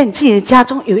你可以在你自己的家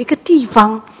中有一个地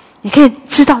方，你可以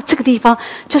知道这个地方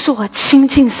就是我亲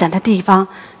近神的地方。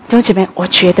弟兄姐妹，我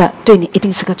觉得对你一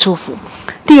定是个祝福。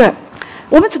第二，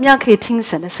我们怎么样可以听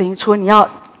神的声音？除了你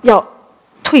要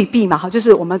退避嘛，就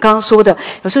是我们刚刚说的，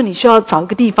有时候你需要找一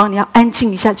个地方，你要安静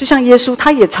一下。就像耶稣，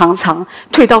他也常常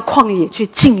退到旷野去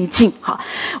静一静。好，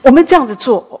我们这样子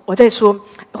做，我在说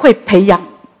会培养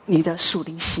你的属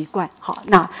灵习惯。好，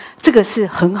那这个是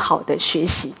很好的学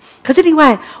习。可是另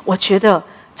外，我觉得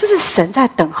就是神在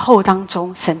等候当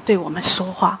中，神对我们说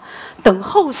话。等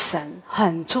候神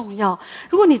很重要。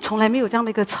如果你从来没有这样的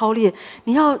一个操练，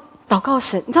你要祷告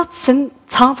神，你知道神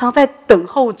常常在等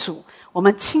候主。我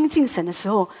们亲近神的时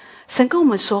候，神跟我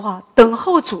们说话，等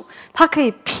候主，他可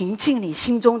以平静你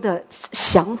心中的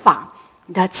想法、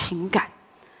你的情感。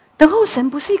等候神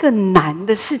不是一个难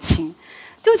的事情。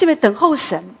弟兄姐妹，等候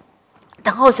神，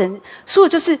说的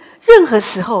就是任何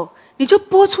时候，你就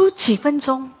拨出几分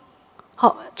钟。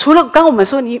好，除了刚刚我们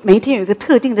说你每一天有一个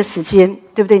特定的时间，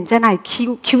对不对？你在那里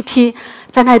QT，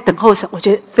 在那里等候神，我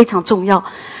觉得非常重要。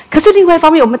可是另外一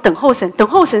方面，我们等候神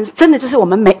真的就是我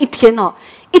们每一天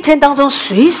一天当中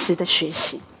随时的学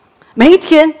习。每一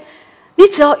天，你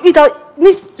只要遇到你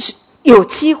有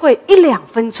机会1-2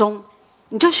分钟，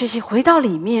你就学习回到里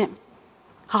面。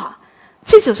好，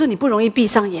其实有时候你不容易闭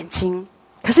上眼睛，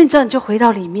可是你知道，你就回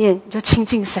到里面，你就亲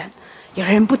近神。有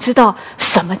人不知道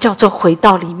什么叫做回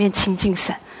到里面亲近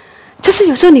神，就是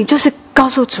有时候你就是告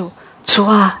诉主，主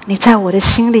啊，你在我的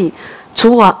心里，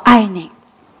主我爱你。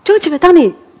就基本当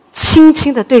你轻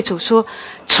轻的对主说，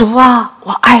主啊，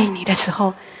我爱你的时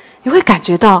候，你会感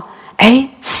觉到，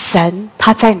神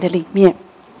他在你的里面。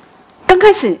刚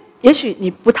开始也许你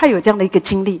不太有这样的一个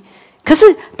经历，可是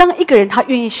当一个人他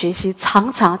愿意学习，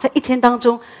常常在一天当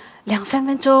中2-3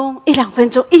分钟、1-2分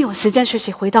钟，一有时间学习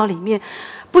回到里面。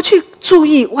不去注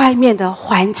意外面的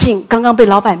环境，刚刚被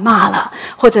老板骂了，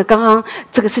或者刚刚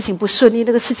这个事情不顺利，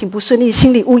那个事情不顺利，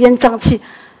心里乌烟瘴气。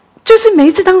就是每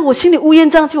一次当我心里乌烟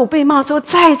瘴气，我被骂的时候，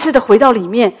再一次的回到里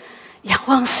面，仰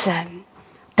望神，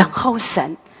等候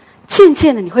神。渐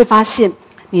渐的你会发现，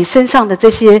你身上的这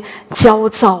些焦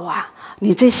躁啊，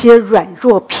你这些软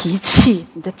弱脾气，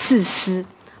你的自私，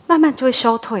慢慢就会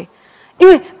消退。因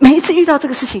为每一次遇到这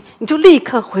个事情，你就立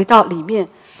刻回到里面，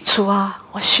主啊，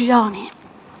我需要你。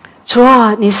主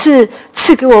啊，你是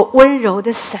赐给我温柔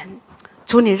的神。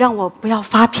主，你让我不要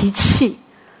发脾气。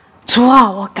主啊，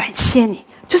我感谢你。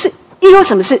就是一有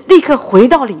什么事，立刻回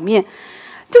到里面。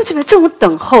就这种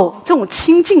等候，这种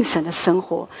亲近神的生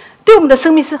活，对我们的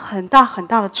生命是很大很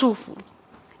大的祝福。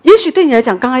也许对你来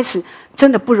讲，刚开始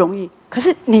真的不容易，可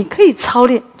是你可以操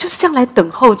练，就是这样来等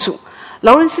候主。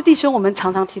劳伦斯弟兄，我们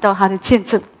常常提到他的见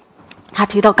证。他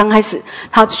提到刚开始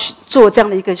他去做这样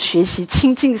的一个学习，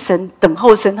亲近神，等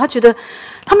候神，他觉得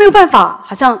他没有办法。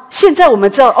好像现在我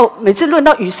们知道每次论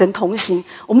到与神同行，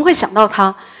我们会想到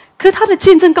他。可是他的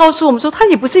见证告诉我们说，他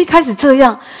也不是一开始这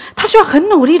样，他需要很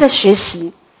努力的学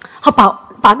习，好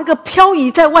把那个漂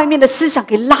移在外面的思想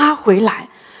给拉回来，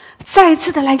再一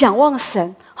次的来仰望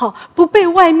神，好不被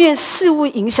外面事物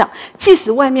影响，即使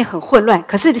外面很混乱，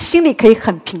可是心里可以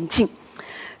很平静。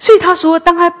所以他说，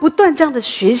当他不断这样的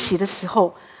学习的时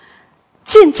候，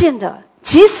渐渐的，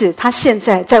即使他现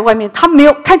在在外面，他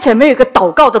看起来没有一个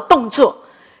祷告的动作，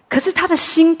可是他的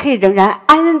心可以仍然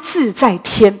安置在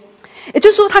天。也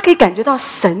就是说，他可以感觉到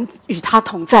神与他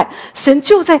同在，神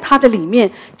就在他的里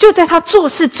面，就在他做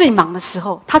事最忙的时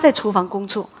候，他在厨房工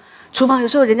作。厨房有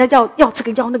时候人家要这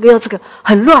个要那个要这个，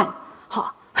很乱，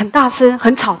很大声，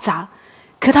很吵杂。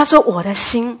可他说，我的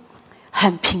心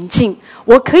很平静，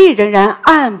我可以仍然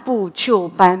按部就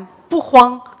班，不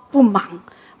慌不忙，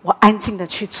我安静的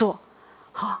去做。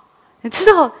好，你知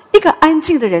道一个安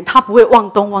静的人，他不会忘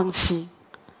东忘西。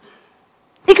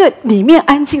一个里面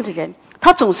安静的人，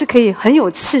他总是可以很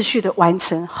有次序的完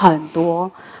成很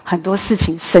多很多事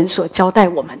情，神所交代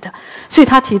我们的。所以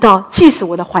他提到，即使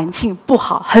我的环境不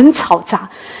好，很吵杂，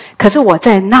可是我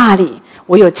在那里，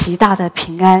我有极大的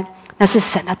平安。那是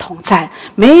神的同在。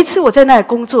每一次我在那里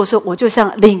工作的时候，我就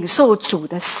像领受主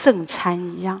的圣餐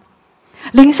一样。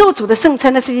领受主的圣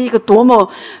餐，那是一个多么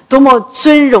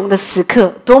尊荣的时刻，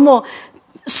多么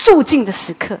肃静的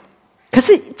时刻。可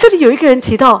是这里有一个人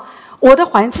提到，我的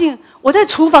环境，我在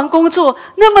厨房工作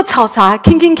那么吵杂，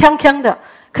铿铿锵锵的，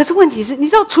可是问题是，你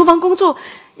知道厨房工作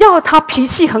要他脾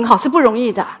气很好是不容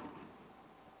易的。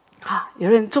有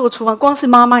人做厨房，光是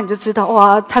妈妈你就知道，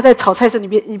哇，他在炒菜的时候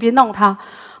你别弄他，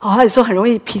他有时候很容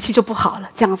易脾气就不好了，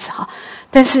这样子哈。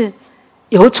但是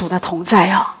有主的同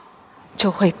在就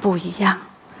会不一样。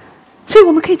所以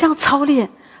我们可以这样操练。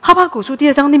哈巴谷书第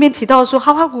2章那边提到说，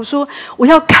哈巴谷说：“我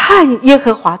要看耶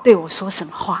和华对我说什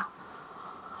么话，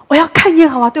我要看耶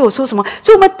和华对我说什么。”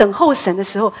所以我们等候神的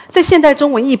时候，在现代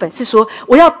中文译本是说：“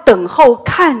我要等候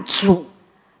看主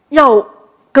要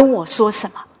跟我说什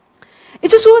么。”也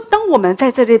就是说，当我们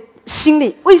在这里心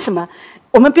里，为什么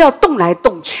我们不要动来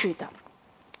动去的？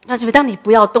那就是当你不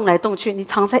要动来动去，你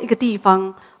藏在一个地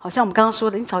方，好像我们刚刚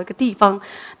说的，你找一个地方，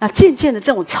那渐渐的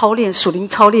这种操练，属灵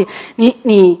操练，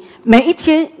你每一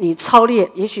天你操练，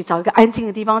也许找一个安静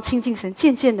的地方亲近神，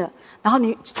渐渐的，然后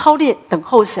你操练等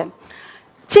候神，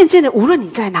渐渐的，无论你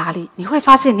在哪里，你会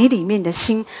发现你里面的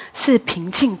心是平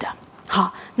静的。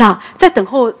好，那在等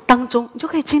候当中，你就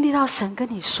可以经历到神跟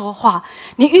你说话。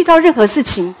你遇到任何事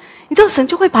情，你知道神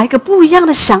就会把一个不一样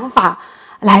的想法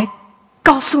来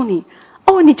告诉你，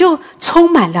你就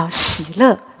充满了喜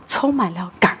乐，充满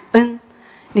了感恩。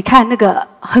你看那个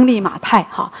亨利马太，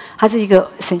他是一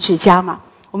个神学家嘛，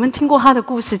我们听过他的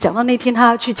故事，讲到那天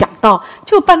他去讲道，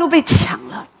就半路被抢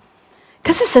了。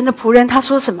可是神的仆人他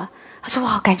说什么？他说：“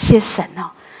哇，感谢神哦！”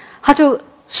他就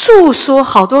诉说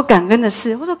好多感恩的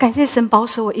事。我说：“感谢神保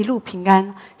守我一路平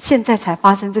安，现在才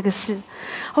发生这个事。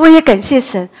我也感谢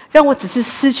神，让我只是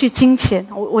失去金钱，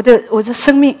我的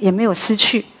生命也没有失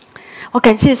去。我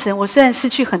感谢神，我虽然失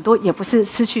去很多，也不是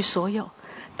失去所有。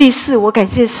第4，我感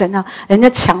谢神啊，人家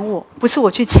抢我，不是我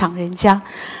去抢人家。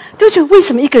就觉得为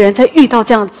什么一个人在遇到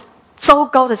这样糟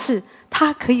糕的事，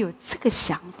他可以有这个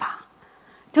想法？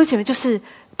弟兄姐妹，就是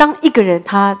当一个人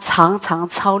他常常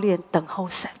操练等候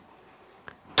神，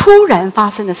突然发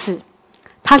生的事，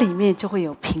他里面就会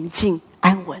有平静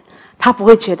安稳，他不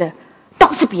会觉得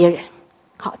都是别人。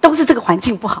都是这个环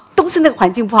境不好，都是那个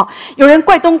环境不好，有人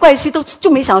怪东怪西，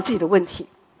就没想到自己的问题。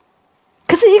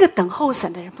可是一个等候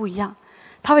神的人不一样，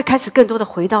他会开始更多的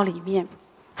回到里面，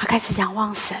他开始仰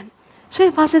望神。所以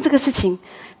发生这个事情，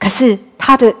可是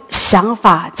他的想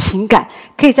法情感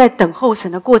可以在等候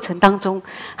神的过程当中，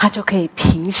他就可以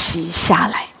平息下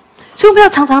来。所以我们要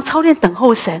常常操练等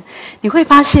候神，你会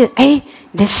发现你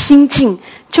的心境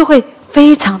就会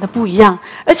非常的不一样。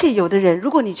而且有的人，如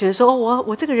果你觉得说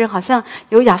我这个人好像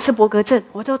有亚斯伯格症，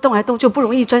我就动来动就不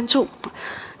容易专注。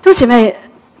弟兄姐妹，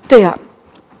对啊，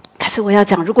可是我要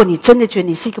讲，如果你真的觉得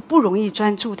你是一个不容易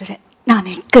专注的人，那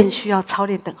你更需要操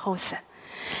练等候神。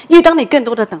因为当你更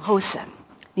多的等候神，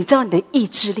你知道你的意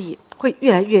志力会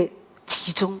越来越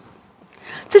集中。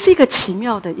这是一个奇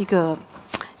妙的一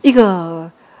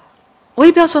个，我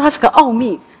也不要说它是个奥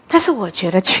秘，但是我觉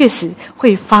得确实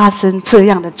会发生这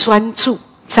样的专注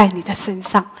在你的身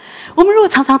上。我们如果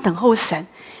常常等候神，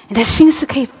你的心是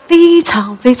可以非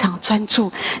常非常专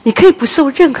注，你可以不受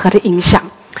任何的影响。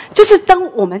就是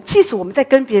即使我们在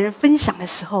跟别人分享的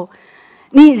时候，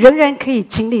你仍然可以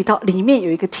经历到里面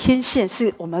有一个天线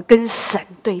是我们跟神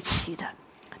对齐的，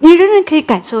你仍然可以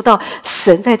感受到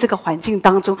神在这个环境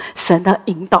当中神的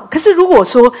引导。可是如果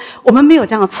说我们没有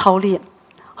这样的操练，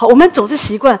我们总是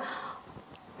习惯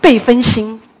被分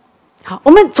心，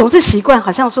我们总是习惯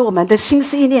好像说我们的心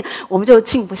思意念我们就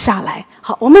静不下来。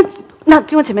那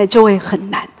弟兄姐妹就会很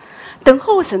难。等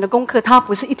候神的功课，它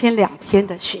不是1天2天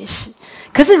的学习。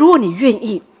可是如果你愿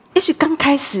意，也许刚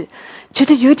开始觉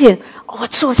得有点，我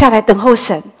坐下来等候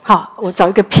神，我找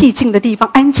一个僻静的地方、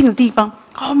安静的地方，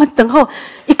我们等候，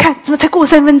一看怎么才过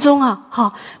3分钟啊？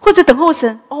或者等候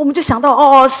神，我们就想到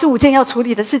15件要处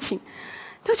理的事情，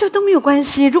就觉得都没有关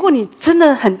系。如果你真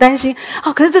的很担心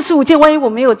可是这15件万一我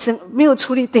没有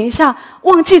处理，等一下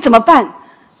忘记怎么办？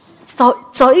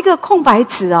找一个空白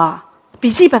纸啊，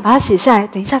笔记本把它写下来，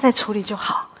等一下再处理就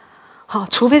好。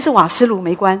除非是瓦斯炉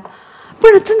没关，不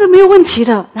然真的没有问题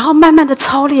的。然后慢慢的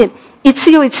操练，一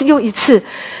次又一次又一次，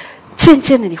渐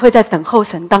渐的你会在等候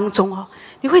神当中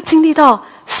你会经历到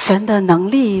神的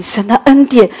能力、神的恩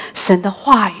典、神的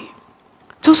话语。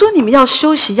主说你们要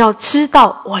休息，要知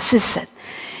道我是神。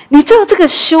你知道这个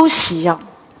休息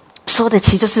说的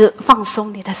其实就是放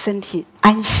松你的身体，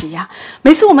安息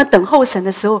每次我们等候神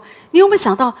的时候，你有没有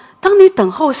想到，当你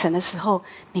等候神的时候，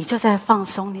你就在放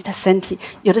松你的身体。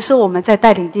有的时候我们在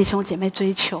带领弟兄姐妹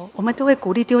追求，我们都会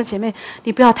鼓励弟兄姐妹，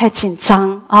你不要太紧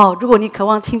张如果你渴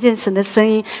望听见神的声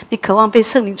音，你渴望被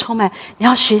圣灵充满，你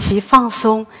要学习放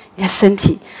松你的身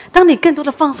体。当你更多的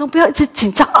放松，不要一直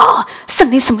紧张圣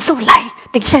灵什么时候来，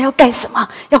等一下要干什么，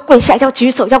要跪下，要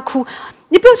举手，要哭，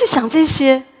你不要去想这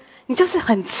些，你就是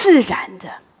很自然的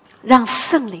让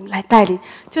圣灵来带领，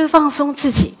就是放松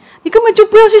自己。你根本就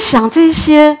不要去想这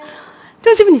些。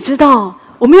对，这边你知道，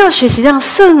我们要学习让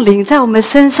圣灵在我们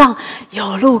身上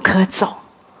有路可走。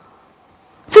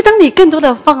所以，当你更多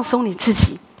的放松你自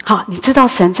己，好，你知道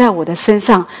神在我的身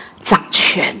上掌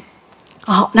权，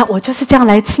好，那我就是这样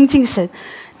来亲近神。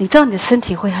你知道你的身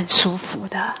体会很舒服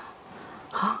的，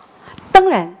好。当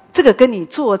然，这个跟你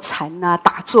坐禅啊、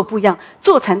打坐不一样。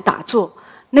坐禅、打坐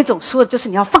那种说的就是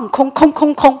你要放空，空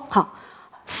空空，好，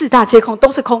四大皆空，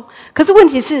都是空。可是问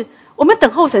题是我们等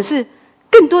候神是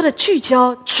更多的聚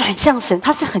焦转向神，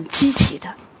它是很积极的。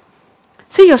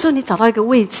所以有时候你找到一个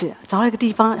位置，找到一个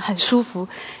地方很舒服，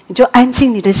你就安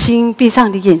静你的心，闭上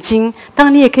你的眼睛。当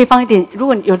然你也可以放一点，如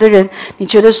果有的人你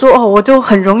觉得说我都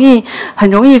很容易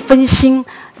分心，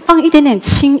放一点点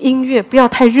轻音乐，不要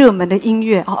太热门的音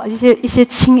乐一些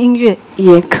轻音乐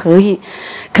也可以。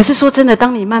可是说真的，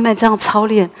当你慢慢这样操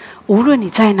练，无论你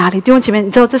在哪里，弟兄姐妹，你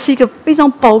知道这是一个非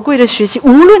常宝贵的学习。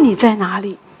无论你在哪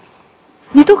里，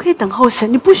你都可以等候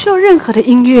神，你不需要任何的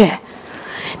音乐。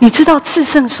你知道至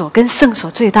圣所跟圣所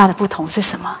最大的不同是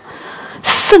什么？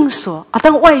圣所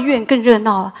当然外院更热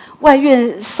闹了，外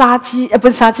院杀鸡不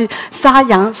是杀鸡，杀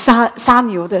羊杀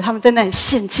牛的，他们在那里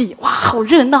献祭，哇，好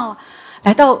热闹。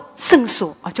来到圣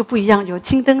所就不一样，有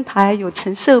金灯台，有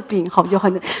陈设饼，有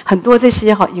很多这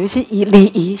些有一些礼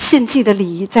仪献祭的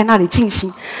礼仪在那里进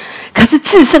行。可是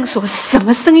至圣所什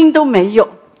么声音都没有，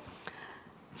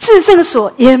至圣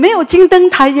所也没有金灯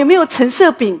台，也没有陈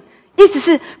设饼，意思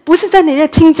是不是在那里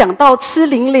听讲道、吃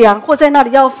灵粮，或在那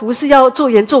里要服侍、要做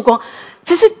盐做光，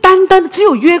只是单单的只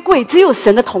有约柜，只有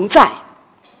神的同在。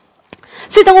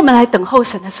所以当我们来等候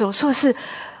神的时候，说的是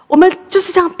我们就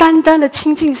是这样单单的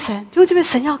亲近神，因为这边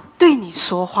神要对你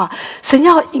说话，神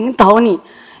要引导你。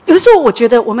有的时候我觉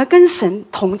得我们跟神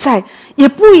同在，也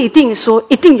不一定说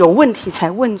一定有问题才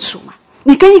问主嘛。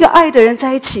你跟一个爱的人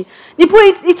在一起，你不会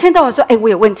一天到晚说我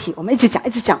有问题，我们一直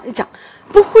讲，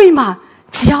不会嘛。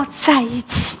只要在一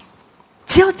起，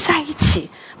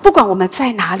不管我们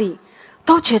在哪里，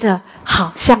都觉得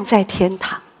好像在天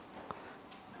堂。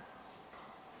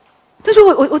就是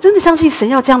我真的相信神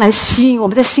要这样来吸引我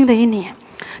们在新的一年。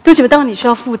对不起，当然你需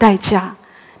要付代价，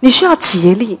你需要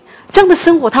竭力。这样的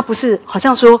生活它不是好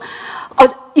像说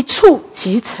一触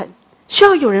即成，需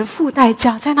要有人付代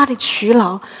价，在那里劬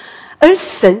劳。而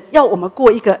神要我们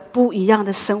过一个不一样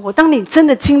的生活。当你真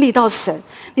的经历到神，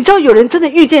你知道有人真的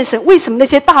遇见神，为什么那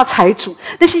些大财主、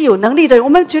那些有能力的人，我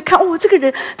们觉得看这个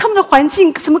人他们的环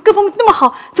境什么各方面那么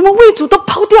好，怎么为主都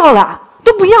抛掉了，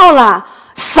都不要了，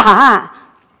傻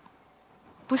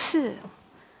不是，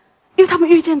因为他们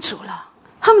遇见主了，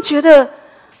他们真的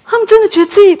觉得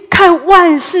自己看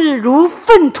万事如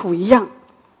粪土一样。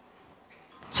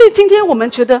所以今天我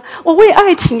们觉得我为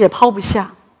爱情也抛不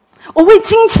下，我为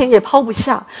金钱也抛不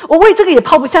下，我为这个也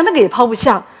抛不下，那个也抛不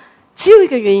下，只有一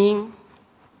个原因，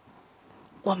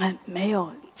我们没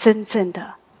有真正的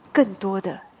更多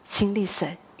的经历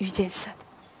神，遇见神。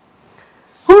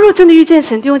我们若真的遇见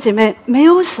神，弟兄姐妹，没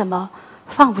有什么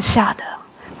放不下的。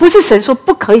不是神说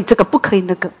不可以这个，不可以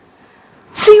那个，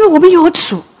是因为我们有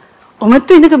主，我们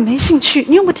对那个没兴趣。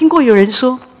你有没有听过有人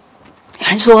说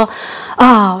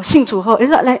信主后，人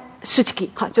说来试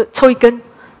几好就抽一根，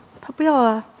他不要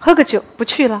啊，喝个酒不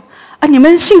去了啊。你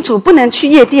们信主不能去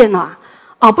夜店啊，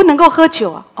不能够喝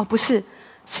酒啊，不是，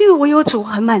是因为我有主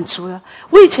很满足了。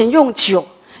我以前用酒、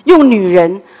用女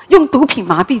人、用毒品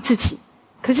麻痹自己，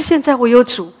可是现在我有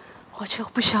主，我就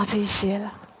不需要这一些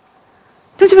了。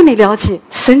就这个你了解，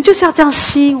神就是要这样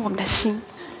吸引我们的心，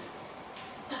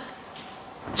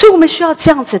所以我们需要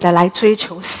这样子的来追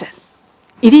求神。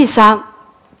以利沙，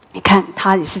你看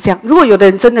他也是这样。如果有的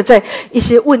人真的在一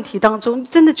些问题当中，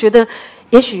真的觉得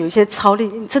也许有一些操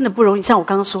练真的不容易，像我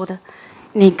刚刚说的，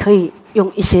你可以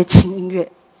用一些轻音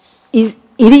乐。以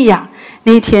利亚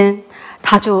那一天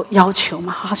他就要求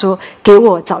嘛，他说给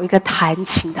我找一个弹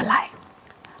琴的来。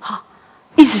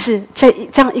意思是在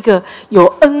这样一个有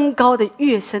恩高的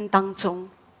乐声当中，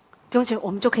弟兄姐妹，我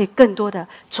们就可以更多的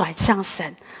转向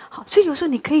神。好，所以有时候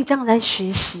你可以这样来学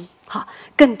习，好，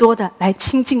更多的来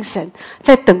亲近神。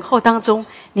在等候当中，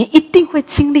你一定会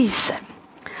经历神。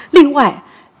另外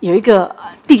有一个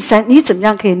第三，你怎么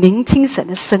样可以聆听神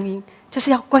的声音？就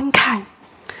是要观看。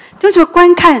就是说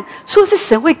观看，说是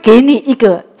神会给你一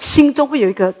个心中会有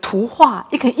一个图画，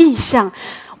一个意象。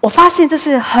我发现这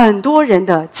是很多人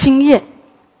的经验。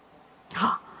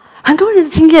很多人的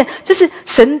经验就是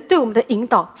神对我们的引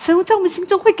导，神在我们心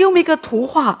中会给我们一个图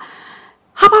画。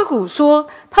哈巴谷说，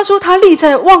他说他立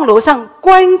在望楼上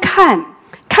观看，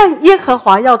看耶和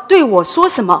华要对我说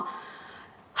什么。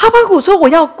哈巴谷说，我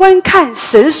要观看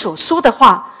神所说的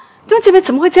话。弟兄姐妹，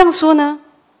怎么会这样说呢？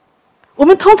我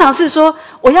们通常是说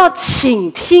我要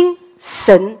倾听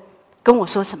神跟我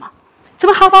说什么。这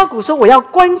么哈巴谷说我要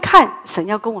观看神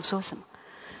要跟我说什么，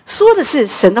说的是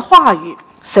神的话语，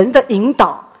神的引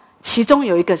导，其中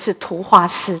有一个是图画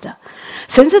式的，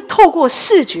神是透过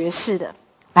视觉式的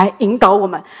来引导我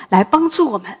们，来帮助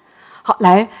我们，好，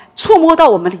来触摸到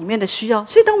我们里面的需要。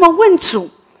所以当我们问主，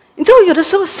你知道有的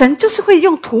时候神就是会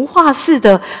用图画式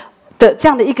的这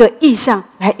样的一个意象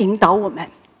来引导我们。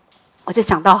我就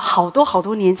想到好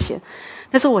多年前，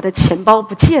那时候我的钱包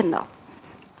不见了，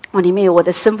里面有我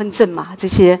的身份证嘛，这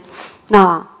些，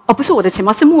不是我的钱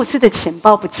包，是牧师的钱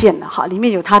包不见了哈，里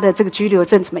面有他的这个居留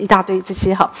证什么一大堆这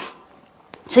些哈，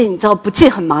所以你知道不见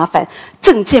很麻烦，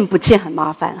证件不见很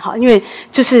麻烦哈，因为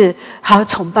就是还要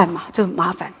重办嘛，就很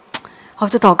麻烦。好，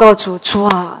就祷告主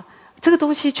啊，这个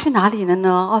东西去哪里了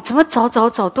呢？怎么找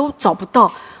都找不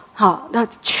到，好，那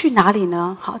去哪里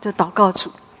呢？好，就祷告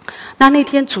主。那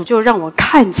天主就让我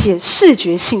看见视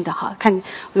觉性的哈，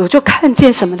我就看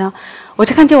见什么呢？我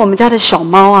就看见我们家的小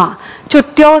猫啊，就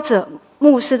叼着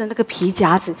牧师的那个皮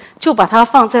夹子，就把它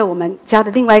放在我们家的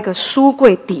另外一个书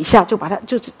柜底下，就把它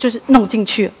就是弄进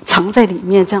去，藏在里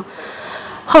面这样。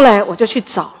后来我就去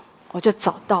找，我就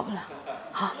找到了。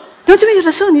好，然后这边有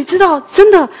的时候你知道，真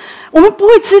的我们不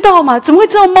会知道嘛？怎么会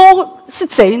知道猫是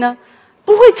贼呢？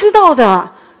不会知道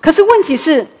的。可是问题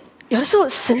是，有的时候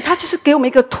神他就是给我们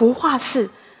一个图画式。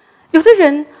有的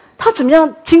人他怎么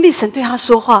样经历神对他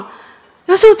说话？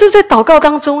有时候就在祷告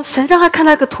当中，神让他看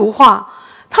到一个图画。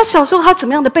他小时候他怎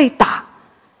么样的被打，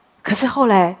可是后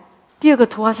来第二个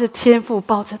图画是天父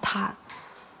抱着他，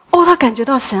他感觉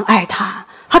到神爱他，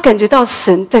他感觉到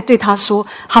神在对他说，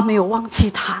他没有忘记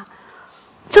他。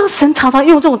这个神常常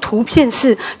用这种图片，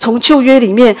是从旧约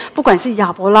里面，不管是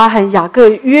亚伯拉罕、雅各、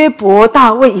约伯、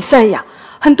大卫、以赛亚，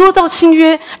很多到新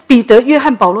约，彼得、约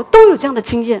翰、保罗都有这样的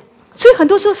经验。所以很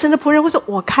多时候神的仆人会说，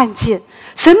我看见。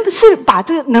神是把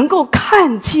这个能够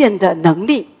看见的能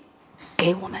力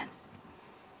给我们。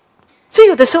所以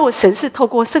有的时候神是透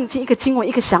过圣经一个经文、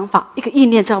一个想法、一个意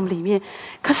念在我们里面，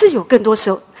可是有更多时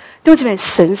候弟兄姐妹，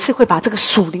神是会把这个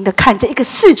属灵的看见，一个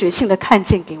视觉性的看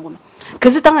见给我们。可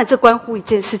是当然这关乎一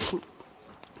件事情，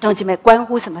弟兄姐妹，关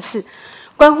乎什么事？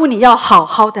关乎你要好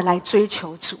好的来追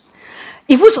求主。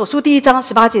以弗所书1章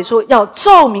18节说，要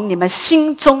照明你们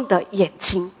心中的眼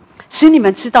睛，使你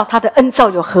们知道他的恩召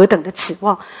有何等的指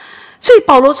望。所以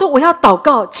保罗说，我要祷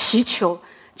告祈求，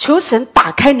求神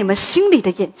打开你们心里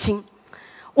的眼睛。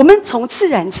我们从自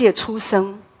然界出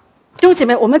生，弟兄姐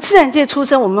妹，我们自然界出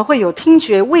生，我们会有听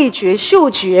觉、味觉、嗅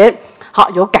觉，好，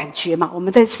有感觉嘛，我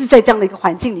们是在这样的一个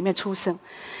环境里面出生。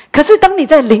可是当你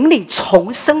在灵里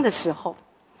重生的时候，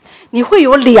你会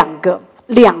有两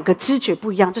个知觉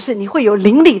不一样，就是你会有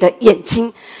灵里的眼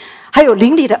睛，还有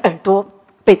灵里的耳朵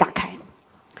被打开。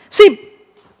所以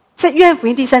在约翰福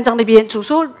音第3章那边，主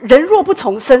说，人若不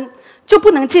重生，就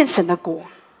不能见神的国。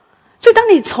所以当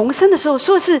你重生的时候，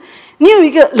说的是你有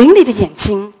一个灵里的眼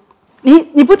睛，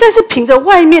你不再是凭着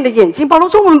外面的眼睛。保罗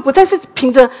说，我们不再是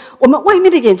凭着我们外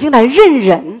面的眼睛来认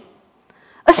人，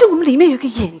而是我们里面有一个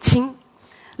眼睛，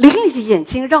灵里的眼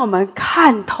睛，让我们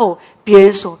看透别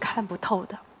人所看不透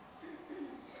的。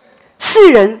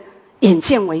世人眼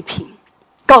见为凭，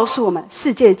告诉我们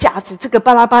世界的价值，这个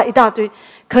巴拉巴一大堆。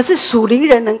可是属灵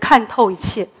人能看透一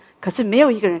切，可是没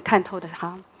有一个人看透的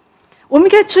他。我们应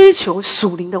该追求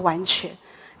属灵的完全，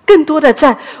更多的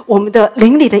在我们的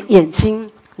灵里的眼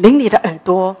睛、灵里的耳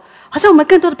朵，好像我们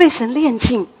更多的被神炼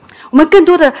净，我们更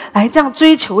多的来这样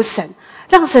追求神，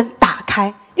让神打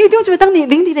开。因为弟兄姐妹，当你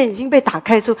灵里的眼睛被打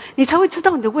开的时候，你才会知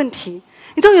道你的问题。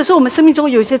你知道有时候我们生命中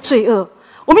有一些罪恶，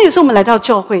我们有时候我们来到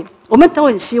教会，我们都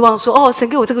很希望说，神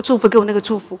给我这个祝福，给我那个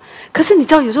祝福。可是你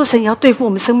知道有时候神也要对付我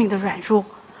们生命的软弱，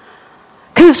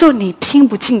可有时候你听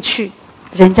不进去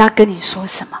人家跟你说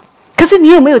什么。可是你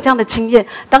有没有这样的经验？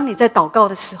当你在祷告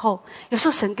的时候，有时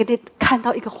候神给你看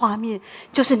到一个画面，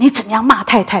就是你怎么样骂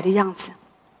太太的样子。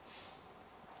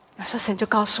有时候神就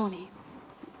告诉你，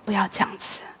不要这样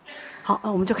子。好，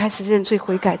我们就开始认罪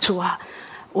悔改，主啊，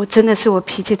我真的是我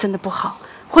脾气真的不好。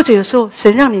或者有时候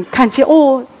神让你看见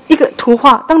一个图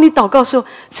画，当你祷告的时候，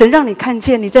神让你看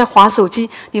见你在滑手机，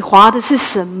你滑的是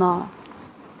什么？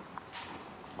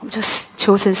我们就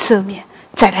求神赦免，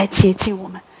再来接近我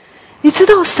们。你知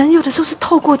道神有的时候是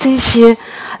透过这些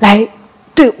来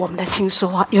对我们的心说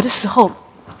话。有的时候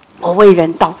我为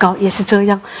人祷告也是这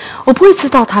样，我不会知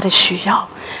道他的需要，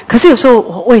可是有时候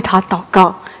我为他祷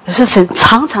告，有时候神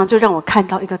常常就让我看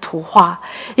到一个图画、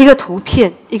一个图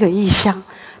片、一个意象，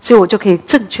所以我就可以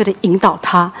正确的引导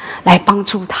他，来帮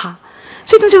助他。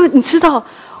所以你知道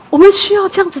我们需要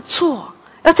这样子做，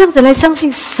要这样子来相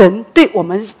信神对我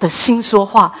们的心说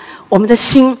话，我们的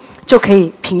心就可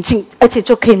以平静，而且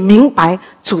就可以明白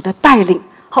主的带领。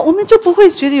好，我们就不会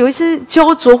觉得有一些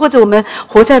焦灼，或者我们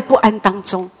活在不安当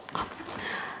中。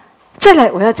再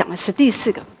来，我要讲的是第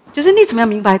4个，就是你怎么样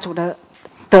明白主的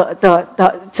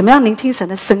怎么样聆听神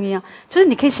的声音啊？就是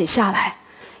你可以写下来。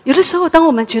有的时候，当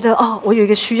我们觉得我有一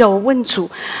个需要，我问主。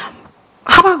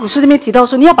哈巴谷书那边提到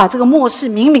说，你要把这个默示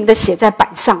明明的写在板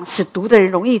上，使读的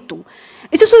人容易读。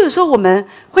也就是说，有时候我们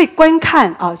会观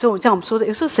看就像我们说的，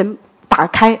有时候神打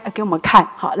开给我们看，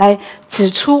好，来指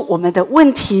出我们的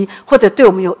问题，或者对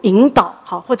我们有引导，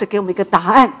好，或者给我们一个答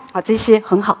案，这些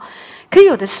很好。可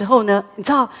有的时候呢，你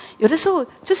知道，有的时候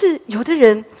就是有的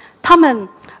人他们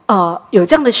有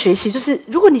这样的学习，就是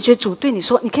如果你觉得主对你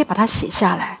说，你可以把它写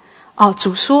下来。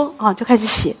主说就开始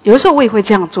写。有的时候我也会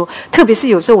这样做，特别是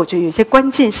有时候我觉得有些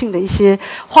关键性的一些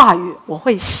话语，我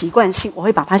会习惯性我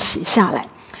会把它写下来。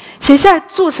写下来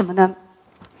做什么呢？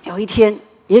有一天，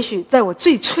也许在我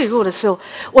最脆弱的时候，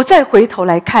我再回头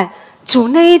来看主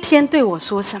那一天对我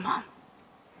说什么，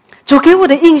主给我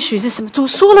的应许是什么，主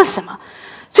说了什么。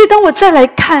所以当我再来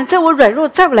看，在我软弱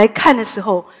再来看的时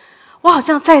候，我好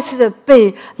像再次的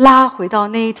被拉回到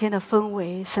那一天的氛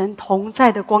围，神同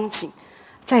在的光景，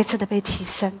再一次的被提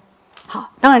升。好，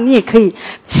当然你也可以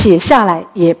写下来，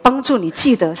也帮助你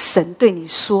记得神对你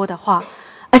说的话，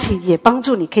而且也帮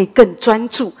助你可以更专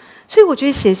注。所以我觉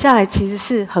得写下来其实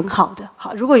是很好的。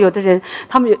好，如果有的人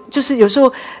他们就是有时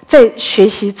候在学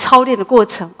习操练的过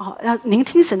程要聆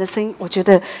听神的声音，我觉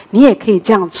得你也可以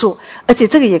这样做，而且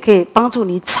这个也可以帮助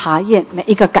你查验每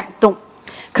一个感动。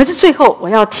可是最后我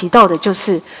要提到的就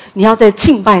是你要在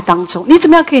敬拜当中，你怎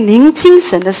么样可以聆听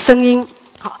神的声音？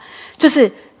好，就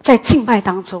是在敬拜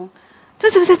当中，就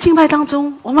是在敬拜当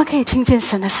中我们可以听见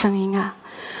神的声音啊。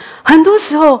很多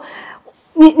时候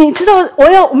你知道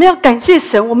我们要感谢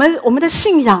神，我们的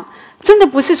信仰真的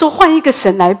不是说换一个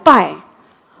神来拜，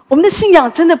我们的信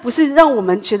仰真的不是让我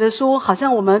们觉得说好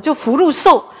像我们就福禄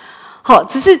寿，好，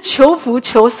只是求福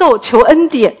求寿求恩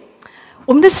典。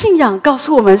我们的信仰告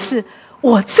诉我们是，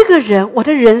我这个人，我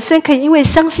的人生可以因为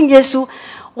相信耶稣，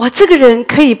我这个人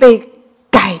可以被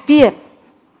改变，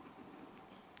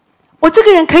我这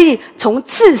个人可以从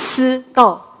自私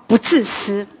到不自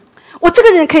私，我这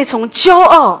个人可以从骄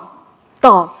傲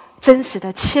到真实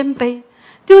的谦卑。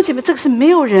弟兄姐妹，这个是没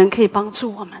有人可以帮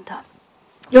助我们的。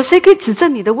有谁可以指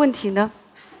正你的问题呢？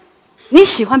你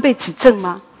喜欢被指正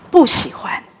吗？不喜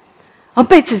欢。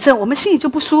被指正，我们心里就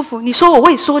不舒服。你说我，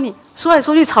我也说你，说来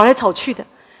说去，吵来吵去的。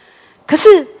可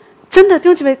是真的，弟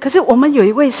兄姐妹，可是我们有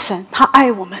一位神，他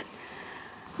爱我们。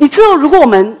你知道，如果我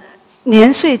们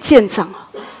年岁渐长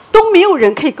都没有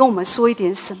人可以跟我们说一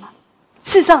点什么。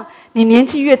事实上，你年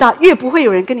纪越大，越不会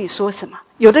有人跟你说什么。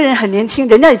有的人很年轻，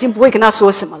人家已经不会跟他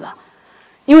说什么了，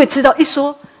因为知道一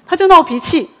说他就闹脾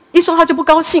气，一说他就不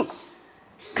高兴。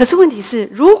可是问题是，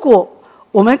如果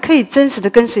我们可以真实的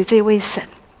跟随这位神，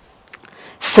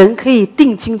神可以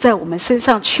定睛在我们身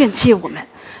上劝诫我们，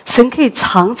神可以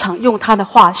常常用他的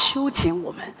话修剪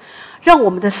我们，让我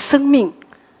们的生命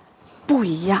不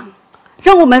一样，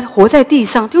让我们活在地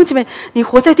上。弟兄姐妹，你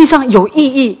活在地上有意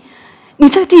义，你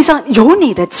在地上有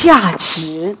你的价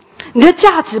值。你的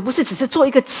价值不是只是做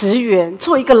一个职员，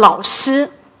做一个老师。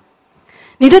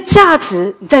你的价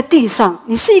值，你在地上，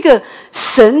你是一个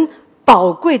神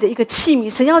宝贵的一个器皿，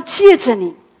神要借着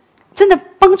你真的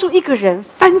帮助一个人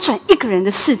翻转一个人的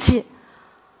世界，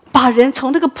把人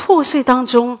从那个破碎当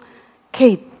中可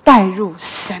以带入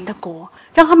神的国，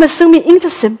让他们生命因着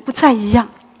神不再一样。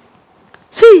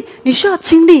所以你需要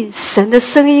经历神的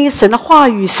声音，神的话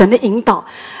语，神的引导，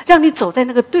让你走在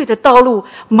那个对的道路，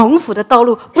蒙福的道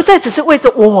路，不再只是为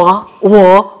着我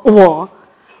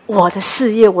的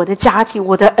事业，我的家庭，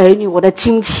我的儿女，我的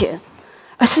金钱，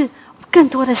而是更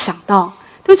多的想到，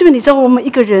对不对？你知道我们一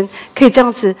个人可以这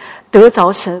样子得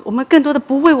着神，我们更多的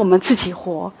不为我们自己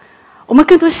活，我们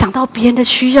更多的想到别人的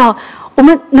需要，我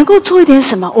们能够做一点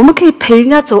什么，我们可以陪人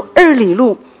家走2里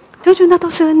路，对不对？那都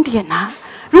是恩典啊。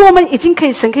如果我们已经可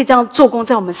以，神可以这样做工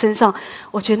在我们身上，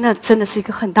我觉得那真的是一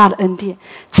个很大的恩典。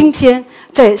今天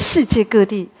在世界各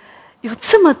地有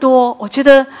这么多我觉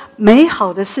得美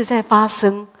好的事在发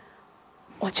生，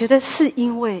我觉得是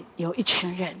因为有一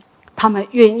群人，他们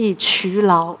愿意劬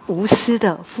劳无私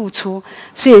的付出，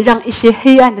所以让一些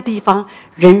黑暗的地方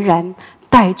仍然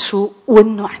带出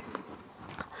温暖。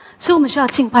所以我们需要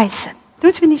敬拜神。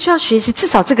对不起，你需要学习，至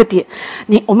少这个点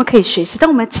我们可以学习。当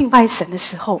我们敬拜神的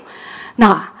时候，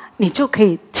那你就可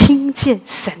以听见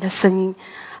神的声音。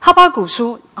哈巴谷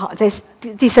书在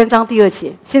第3章第2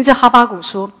节，现在哈巴谷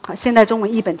说，现代中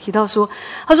文译本提到说，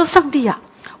他说：上帝啊，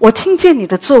我听见你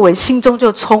的作为，心中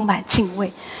就充满敬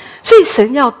畏。所以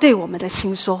神要对我们的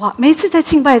心说话。每一次在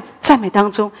敬拜赞美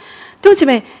当中，弟兄姐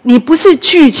妹，你不是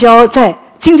聚焦在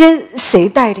今天谁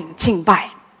带领敬拜，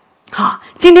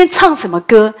今天唱什么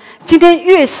歌，今天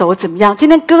乐手怎么样，今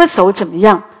天歌手怎么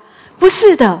样，不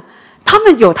是的，他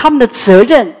们有他们的责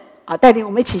任带领我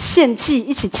们一起献祭，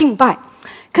一起敬拜。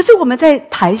可是我们在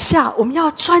台下，我们要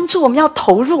专注，我们要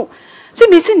投入。所以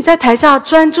每次你在台下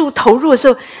专注投入的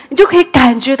时候，你就可以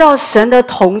感觉到神的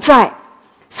同在，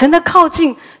神的靠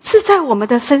近是在我们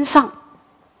的身上。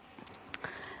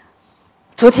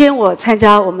昨天我参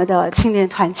加我们的青年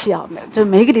团契就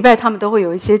每一个礼拜他们都会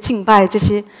有一些敬拜这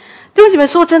些。弟兄姐妹，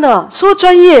说真的，说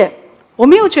专业，我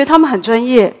没有觉得他们很专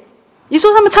业。你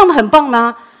说他们唱得很棒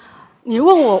吗？你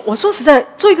问我，我说实在，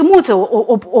做一个牧者，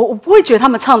我不会觉得他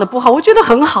们唱得不好，我觉得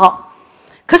很好。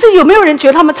可是有没有人觉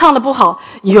得他们唱得不好？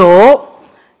有，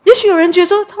也许有人觉得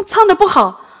说他们唱得不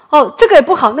好，这个也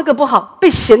不好，那个不好，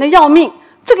被嫌得要命，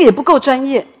这个也不够专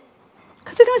业。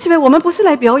可是弟兄姐妹，我们不是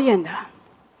来表演的，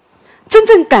真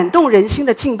正感动人心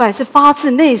的敬拜是发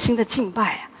自内心的敬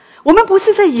拜我们不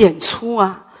是在演出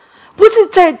不是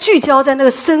在聚焦在那个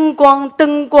声光、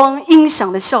灯光、音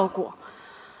响的效果，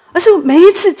而是每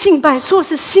一次敬拜说的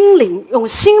是心灵，用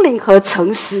心灵和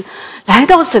诚实来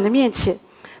到神的面前。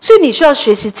所以你需要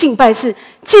学习敬拜是，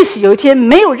即使有一天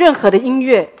没有任何的音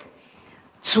乐，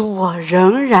主我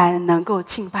仍然能够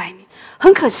敬拜你。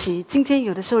很可惜，今天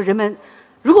有的时候人们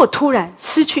如果突然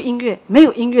失去音乐，没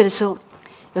有音乐的时候，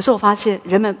有时候我发现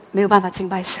人们没有办法敬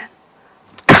拜神，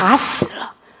卡死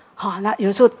了。那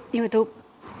有时候因为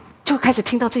就开始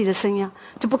听到自己的声音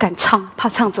就不敢唱，怕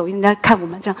唱走音，人家看我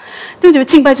们这样。对不对？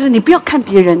敬拜就是你不要看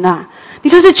别人你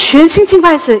就是全心敬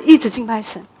拜神，一直敬拜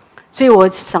神。所以我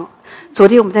想，昨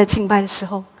天我们在敬拜的时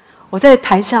候，我在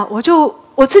台下，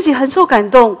我自己很受感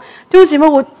动。弟兄姐妹，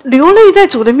我流泪在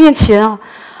主的面前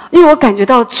因为我感觉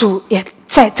到主也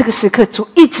在这个时刻，主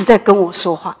一直在跟我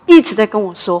说话，一直在跟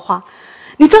我说话。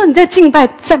你知道你在敬拜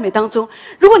赞美当中，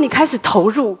如果你开始投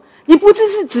入，你不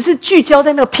只是聚焦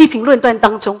在那个批评论断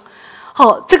当中，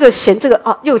这个嫌这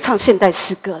个又唱现代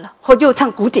诗歌了，或又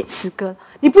唱古典诗歌，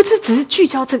你不是只是聚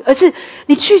焦这个，而是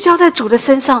你聚焦在主的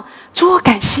身上。主，我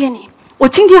感谢你，我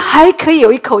今天还可以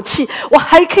有一口气，我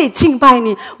还可以敬拜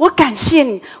你，我感谢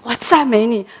你，我赞美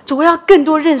你。主，我要更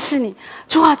多认识你。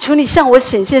主求你向我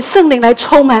显现，圣灵来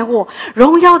充满我，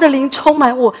荣耀的灵充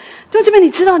满我。对这边你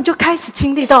知道，你就开始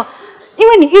经历到，因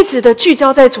为你一直的聚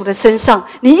焦在主的身上，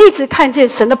你一直看见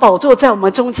神的宝座在我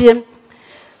们中间，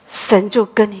神就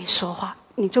跟你说话，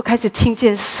你就开始听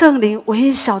见圣灵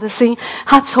微小的声音，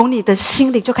它从你的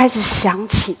心里就开始响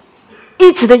起，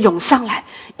一直的涌上来，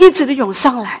一直的涌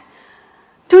上来。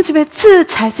弟兄姐妹，这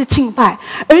才是敬拜。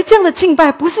而这样的敬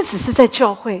拜不是只是在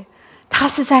教会，它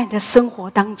是在你的生活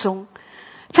当中，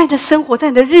在你的生活，在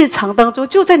你的日常当中，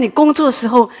就在你工作的时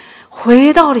候，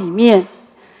回到里面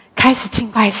开始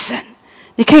敬拜神。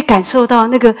你可以感受到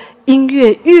那个音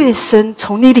乐乐声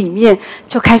从你里面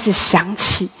就开始响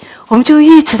起，我们就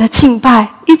一直的敬拜，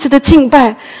一直的敬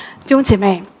拜。弟兄姐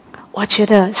妹，我觉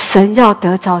得神要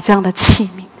得着这样的器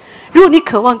皿。如果你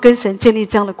渴望跟神建立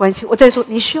这样的关系，我再说，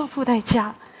你需要付代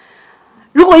价。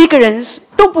如果一个人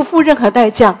都不付任何代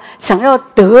价，想要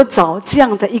得着这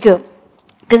样的一个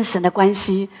跟神的关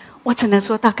系，我只能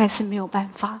说大概是没有办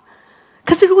法。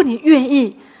可是如果你愿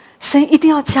意，神一定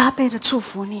要加倍的祝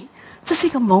福你。这是一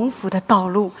个蒙福的道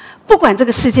路，不管这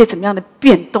个世界怎么样的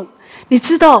变动，你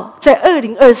知道在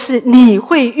2024你一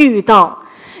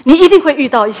定会遇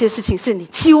到一些事情是你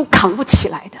几乎扛不起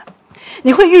来的，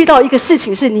你会遇到一个事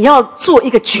情是你要做一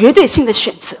个绝对性的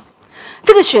选择，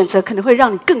这个选择可能会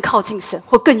让你更靠近神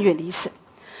或更远离神。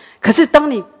可是当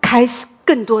你开始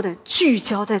更多的聚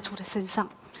焦在主的身上，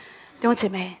弟兄姐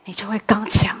妹，你就会刚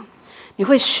强，你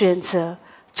会选择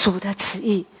主的旨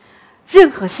意。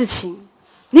任何事情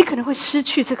你可能会失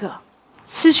去这个，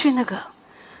失去那个，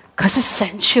可是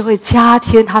神却会加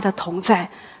添他的同在，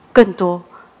更多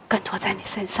在你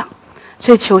身上。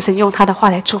所以求神用他的话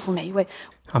来祝福每一位。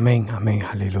阿们，阿们，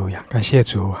哈利路亚！感谢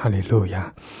主，哈利路亚！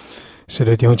是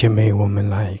的，弟兄姐妹，我们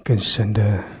来更深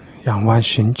的仰望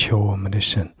寻求我们的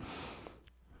神，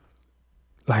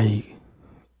来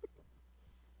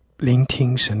聆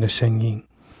听神的声音，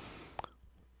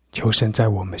求神在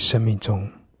我们生命中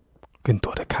更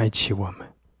多的开启我们。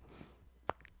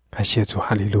感谢主，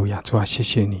哈利路亚！主啊，谢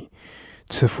谢你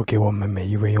赐福给我们每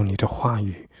一位，用你的话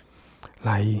语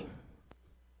来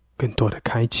更多的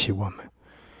开启我们，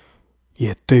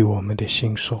也对我们的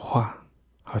心说话，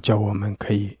好叫我们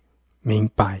可以明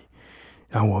白，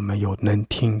让我们有能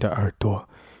听的耳朵。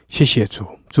谢谢主，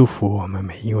祝福我们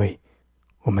每一位，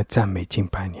我们赞美敬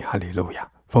拜你，哈利路亚！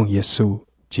奉耶稣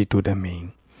基督的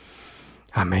名，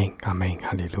阿们，阿们，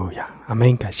哈利路亚，阿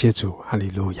们！感谢主，哈利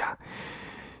路亚！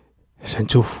神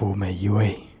祝福每一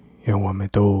位，愿我们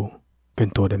都更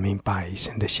多的明白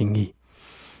神的心意。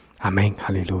阿们，哈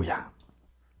利路亚，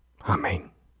阿们。